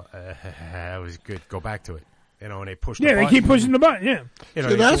people go, that was good, go back to it. And they push the button. Yeah, they keep pushing the button, yeah.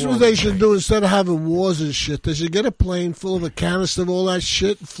 So that's what they should do instead of having wars and shit. They should get a plane full of a canister of all that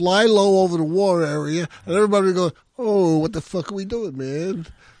shit, fly low over the war area, and everybody would go, oh, what the fuck are we doing, man?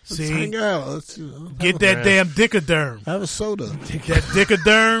 Let's hang out. Let's, get that damn Dicoderm. Have a soda. Take that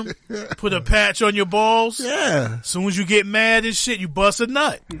Dicoderm, put a patch on your balls. Yeah. As soon as you get mad and shit, you bust a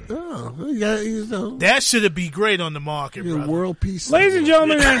nut. Oh, yeah, that should be great on the market, brother. World peace. Ladies and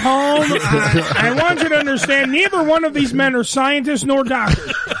gentlemen at home, I want you to understand, neither one of these men are scientists nor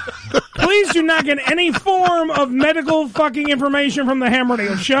doctors. Please do not get any form of medical fucking information from the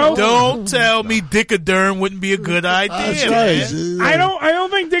HAMRADIO Show. Don't tell me Dicoderm wouldn't be a good idea. That's right. I don't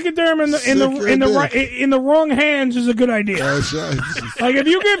think Dicoderm in the wrong hands is a good idea. That's right. Like if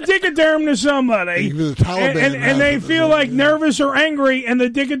you give Dicoderm to somebody and they feel like nervous or angry, and the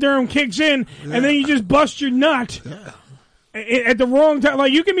Dicoderm kicks in, and then you just bust your nut at the wrong time.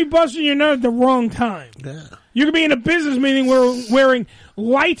 Like you can be busting your nut at the wrong time. Yeah. You could be in a business meeting wearing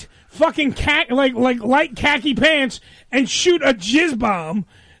light fucking light khaki pants and shoot a jizz bomb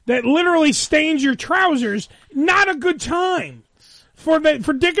that literally stains your trousers. Not a good time for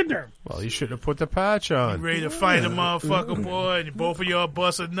Dicoderm. Well, you should have put the patch on. You ready to fight a motherfucker, boy, and both of y'all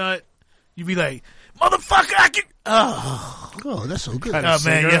bust a nut. You be like, motherfucker, I can. Oh, that's so good. Oh,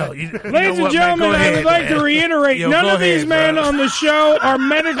 man, ladies and gentlemen, I would like to reiterate, none of these men on the show are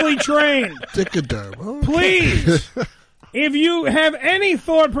medically trained. Dicoderm. Okay. Please. If you have any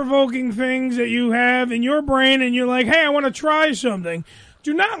thought-provoking things that you have in your brain and you're like, hey, I want to try something,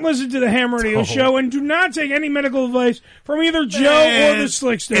 do not listen to the HAMRADIO Show and do not take any medical advice from either Joe or the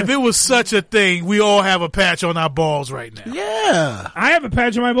Slickster. If it was such a thing, we all have a patch on our balls right now. Yeah. I have a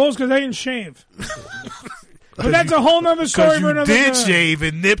patch on my balls because I didn't shave. But that's a whole nother story for another time. You did shave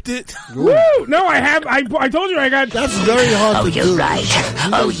and nipped it? Woo! No, I have. I told you I got. That's very hard to do. Oh, you're right.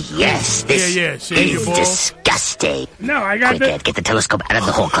 Oh, yes. This is disgusting. No, I got Quick, get the telescope out of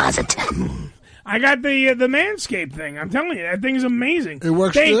the whole closet. I got the Manscaped thing. I'm telling you, that thing's amazing. It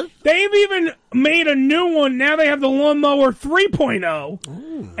works good? They've even made a new one. Now they have the Lawnmower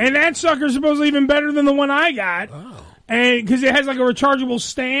 3.0. And that sucker's supposedly even better than the one I got. Oh. And because it has like a rechargeable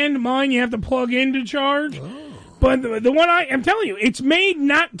stand. Mine, you have to plug in to charge. Oh. But the one I'm telling you, it's made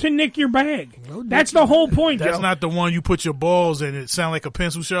not to nick your bag. No, that's the whole point, That's Joe. not the one you put your balls in. It sound like a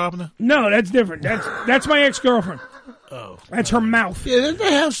pencil sharpener? No, that's different. That's my ex-girlfriend. Oh. That's her mouth. Yeah, didn't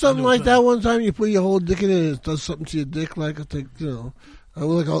they have something like that one time? You put your whole dick in it and it does something to your dick, like I think, like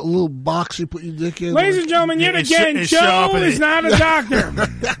a little box you put your dick in. Ladies and gentlemen, yet again, Joe is not a doctor.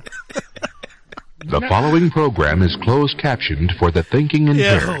 The following program is closed captioned for the thinking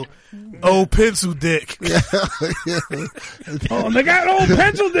impaired. Old pencil dick. Oh, they got old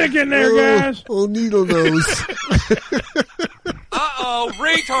pencil dick in there, guys. Old needle nose. Uh-oh,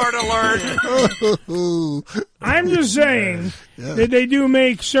 retard alert. I'm just saying that they do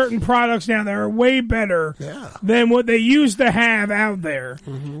make certain products now that are way better than what they used to have out there.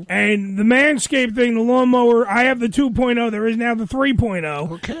 Mm-hmm. And the Manscaped thing, the lawnmower, I have the 2.0. There is now the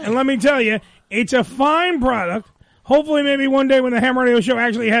 3.0. Okay. And let me tell you, it's a fine product. Hopefully, maybe one day when the HAMRADIO Show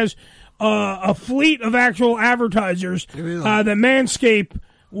actually has a fleet of actual advertisers, that Manscaped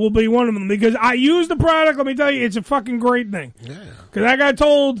will be one of them. Because I use the product, let me tell you, it's a fucking great thing. Because I got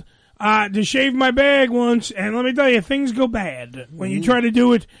told to shave my bag once, and let me tell you, things go bad when you try to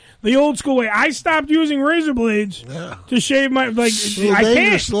do it the old school way. I stopped using razor blades to shave my I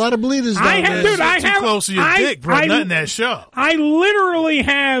can't. A lot of bleeders down there. Dude, I have too close to your dick, bro. Nothing that sharp. I literally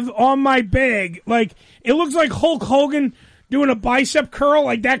have on my bag, like it looks like Hulk Hogan doing a bicep curl,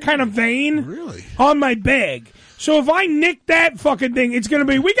 like that kind of vein. Really? On my bag. So if I nick that fucking thing, it's going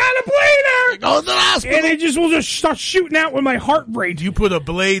to be, we got a bleeder! Go to the hospital! And it will just start shooting out with my heart rate. You put a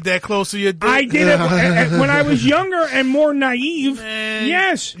blade that close to your dick? I did it when I was younger and more naive. Man,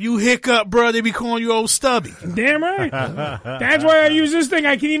 yes. You hiccup, bro, they be calling you old stubby. Damn right. That's why I use this thing.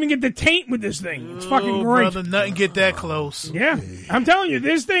 I can even get the taint with this thing. It's fucking great. Brother, nothing get that close. Yeah. I'm telling you,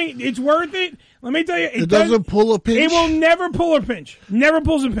 this thing, it's worth it. Let me tell you. It doesn't pull a pinch? It will never pull a pinch. Never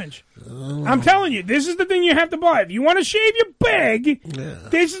pulls a pinch. I'm telling you, this is the thing you have to buy. If you want to shave your bag,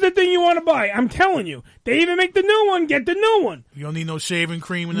 this is the thing you want to buy. I'm telling you. They even make the new one. Get the new one. You don't need no shaving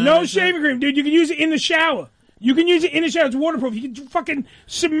cream? No shaving cream. Dude, you can use it in the shower. You can use it in the shower. It's waterproof. You can fucking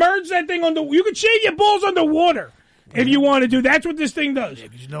submerge that thing you can shave your balls underwater. If you want to do, that's what this thing does. Yeah,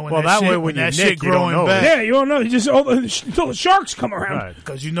 you know when that shit growing back. Yeah, you don't know. Just until the sharks come around.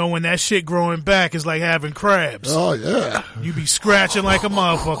 Because you know when that shit growing back is like having crabs. Oh yeah, you be scratching like a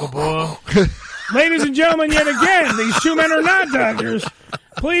motherfucker, boy. Ladies and gentlemen, yet again, these two men are not doctors.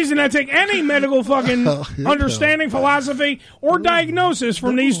 Please do not take any medical fucking understanding, philosophy, or diagnosis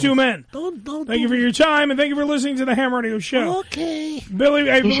from these two men. Thank you for your time, and thank you for listening to the Ham Radio Show. Okay. Billy,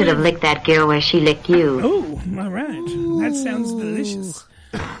 You should have licked that girl where she licked you. Ooh, all right. That sounds delicious.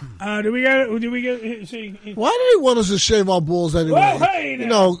 Do we got? See, why did he want us to shave our balls anyway? Well, hey, you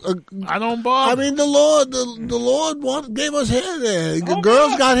know, I don't bother. I mean, the Lord gave us hair there. The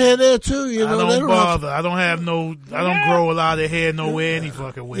girls got hair there too. You know, I don't bother. I don't grow a lot of hair nowhere any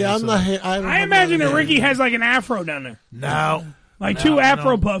fucking way. Yeah, I'm not. I imagine that Ricky has like an afro down there. No, like two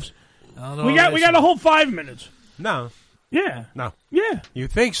afro puffs. We got a whole 5 minutes. No. Yeah. No. Yeah. You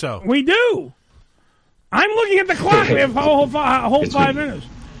think so? We do. I'm looking at the clock. We have a whole 5 minutes.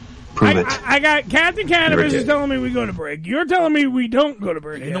 I got Captain Cannabis is telling me we go to break. You're telling me we don't go to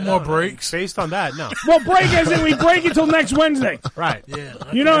break. Ain't no more breaks. Based on that, no. Well, break as in we break until next Wednesday. Right. Yeah.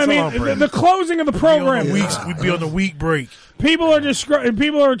 You know what I mean? The closing of the program. We'd be on the week break. People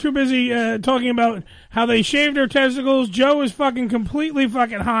are too busy talking about how they shaved their testicles. Joe is fucking completely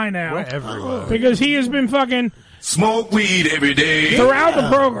fucking high now. We're everywhere. Because he has been fucking smoke weed every day throughout the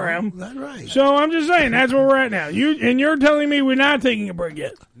program. That's right. So I'm just saying that's where we're at now. You're telling me we're not taking a break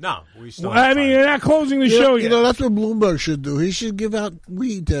yet. No, we still. I mean, you're not closing the show yet. You know, that's what Bloomberg should do. He should give out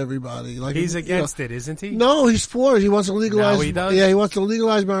weed to everybody. Like he's against it, isn't he? No, he's for it. He wants to legalize. No, he does? Yeah, he wants to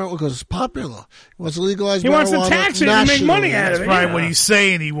legalize marijuana because it's popular. He wants to legalize. He wants to tax it and make money out of it. That's probably what he's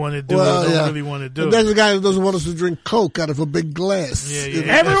saying he want to do. Well, don't really want to do. And there's a guy who doesn't want us to drink Coke out of a big glass. Yeah.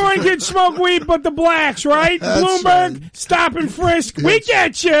 Everyone can smoke weed but the blacks, right? Bloomberg, right. Stop and frisk. We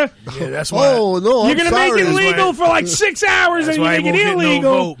get you. Yeah, that's why. Oh no, you're gonna make it legal for like 6 hours, and you make it illegal.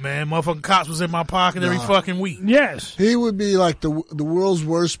 No vote, man. Motherfucking cops was in my pocket every fucking week. Yes, he would be like the world's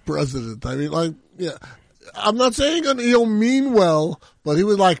worst president. I mean, like, yeah, I'm not saying he'll mean well, but he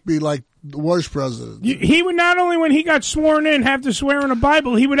would be like the worst president. He would not only, when he got sworn in, have to swear in a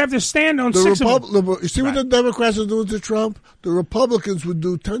Bible. He would have to stand on six of them. You see what the Democrats are doing to Trump? The Republicans would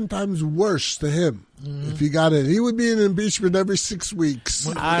do 10 times worse to him if he got in. He would be in impeachment every 6 weeks.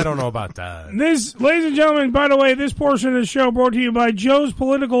 I don't know about that. This, ladies and gentlemen, by the way, this portion of the show brought to you by Joe's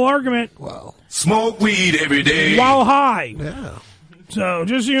Political Argument. Wow. Smoke weed every day while high. Yeah. So,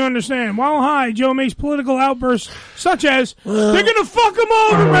 just so you understand, while high, Joe makes political outbursts such as, they're going to fuck him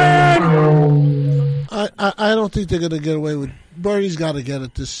over, man! I don't think they're going to get away with Bernie's got to get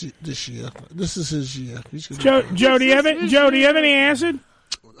it this year. This is his year. Joe, do you have any acid?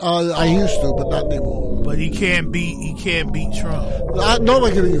 I used to, but not anymore. But he can't beat Trump.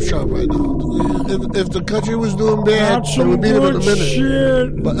 Nobody can beat Trump right now. If the country was doing bad, it would beat him in a minute.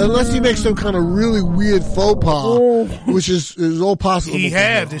 Shit. But unless he makes some kind of really weird faux pas, which is all possible. He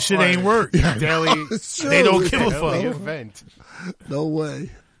have. This shit ain't work. Yeah, they don't give a fuck. No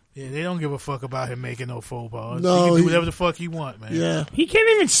way. Yeah, they don't give a fuck about him making no faux pas. No, he can do whatever the fuck he want, man. Yeah. He can't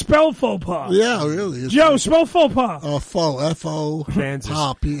even spell faux pas. Yeah, really. Joe, spell faux pas. Faux, F-O,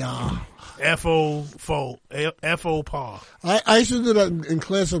 pa, P-R. F-O, faux, F-O, pa. I used to do that in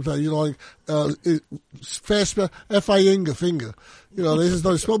class sometimes, fast spell, F-I-N-G, finger. They just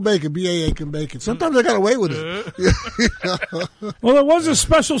don't spell bacon, B-A-A-K, bacon. Sometimes I got away with it. Well, there was a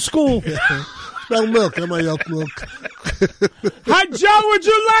special school. Spell milk, M-I-L milk. Hi, Joe, would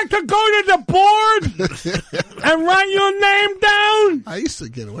you like to go to the board and write your name down? I used to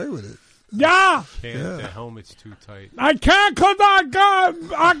get away with it. Yeah. The helmet's too tight. I can't because I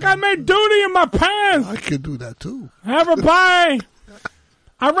got made duty in my pants. I could do that too. Have a pie.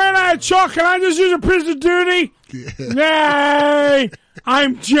 I ran out of chalk. Can I just use a prisoner duty? Yay!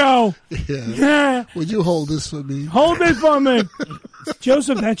 I'm Joe. Yeah. Would you hold this for me? Hold this for me.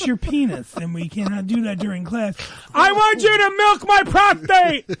 Joseph, that's your penis, and we cannot do that during class. I want you to milk my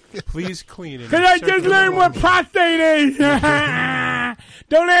prostate. Please clean it. Because I just learned what prostate is.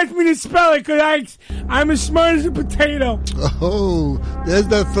 Don't ask me to spell it, because I'm as smart as a potato. Oh, there's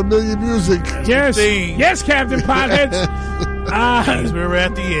that familiar music. Yes. Yes, Captain Potheads. We're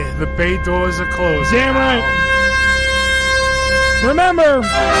at the end. The bay doors are closed. Damn right. Remember,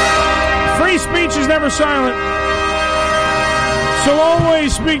 free speech is never silent. So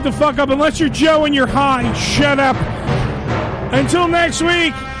always speak the fuck up. Unless you're Joe and you're high, shut up. Until next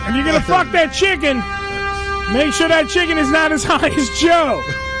week, if you're going to fuck that chicken, make sure that chicken is not as high as Joe.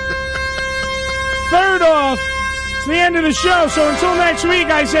 Third off, it's the end of the show. So until next week,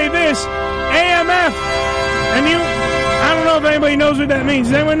 I say this, AMF. And I don't know if anybody knows what that means.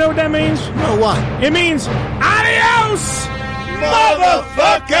 Does anyone know what that means? No, what? It means adios,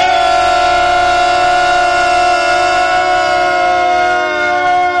 motherfucker!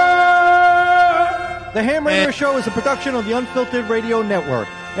 The Ham Radio Show is a production of the Unfiltered Radio Network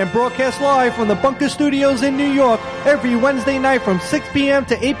and broadcast live from the Bunker Studios in New York every Wednesday night from 6 p.m.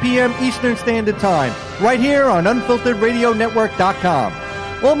 to 8 p.m. Eastern Standard Time, right here on UnfilteredRadioNetwork.com.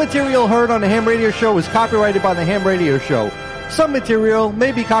 All material heard on the Ham Radio Show is copyrighted by the Ham Radio Show. Some material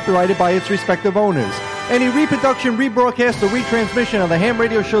may be copyrighted by its respective owners. Any reproduction, rebroadcast, or retransmission of the Ham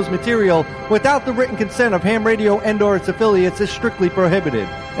Radio Show's material without the written consent of Ham Radio and/or its affiliates is strictly prohibited.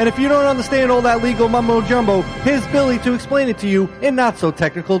 And if you don't understand all that legal mumbo-jumbo, here's Billy to explain it to you in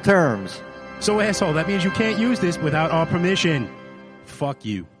not-so-technical terms. So, asshole, that means you can't use this without our permission. Fuck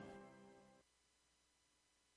you.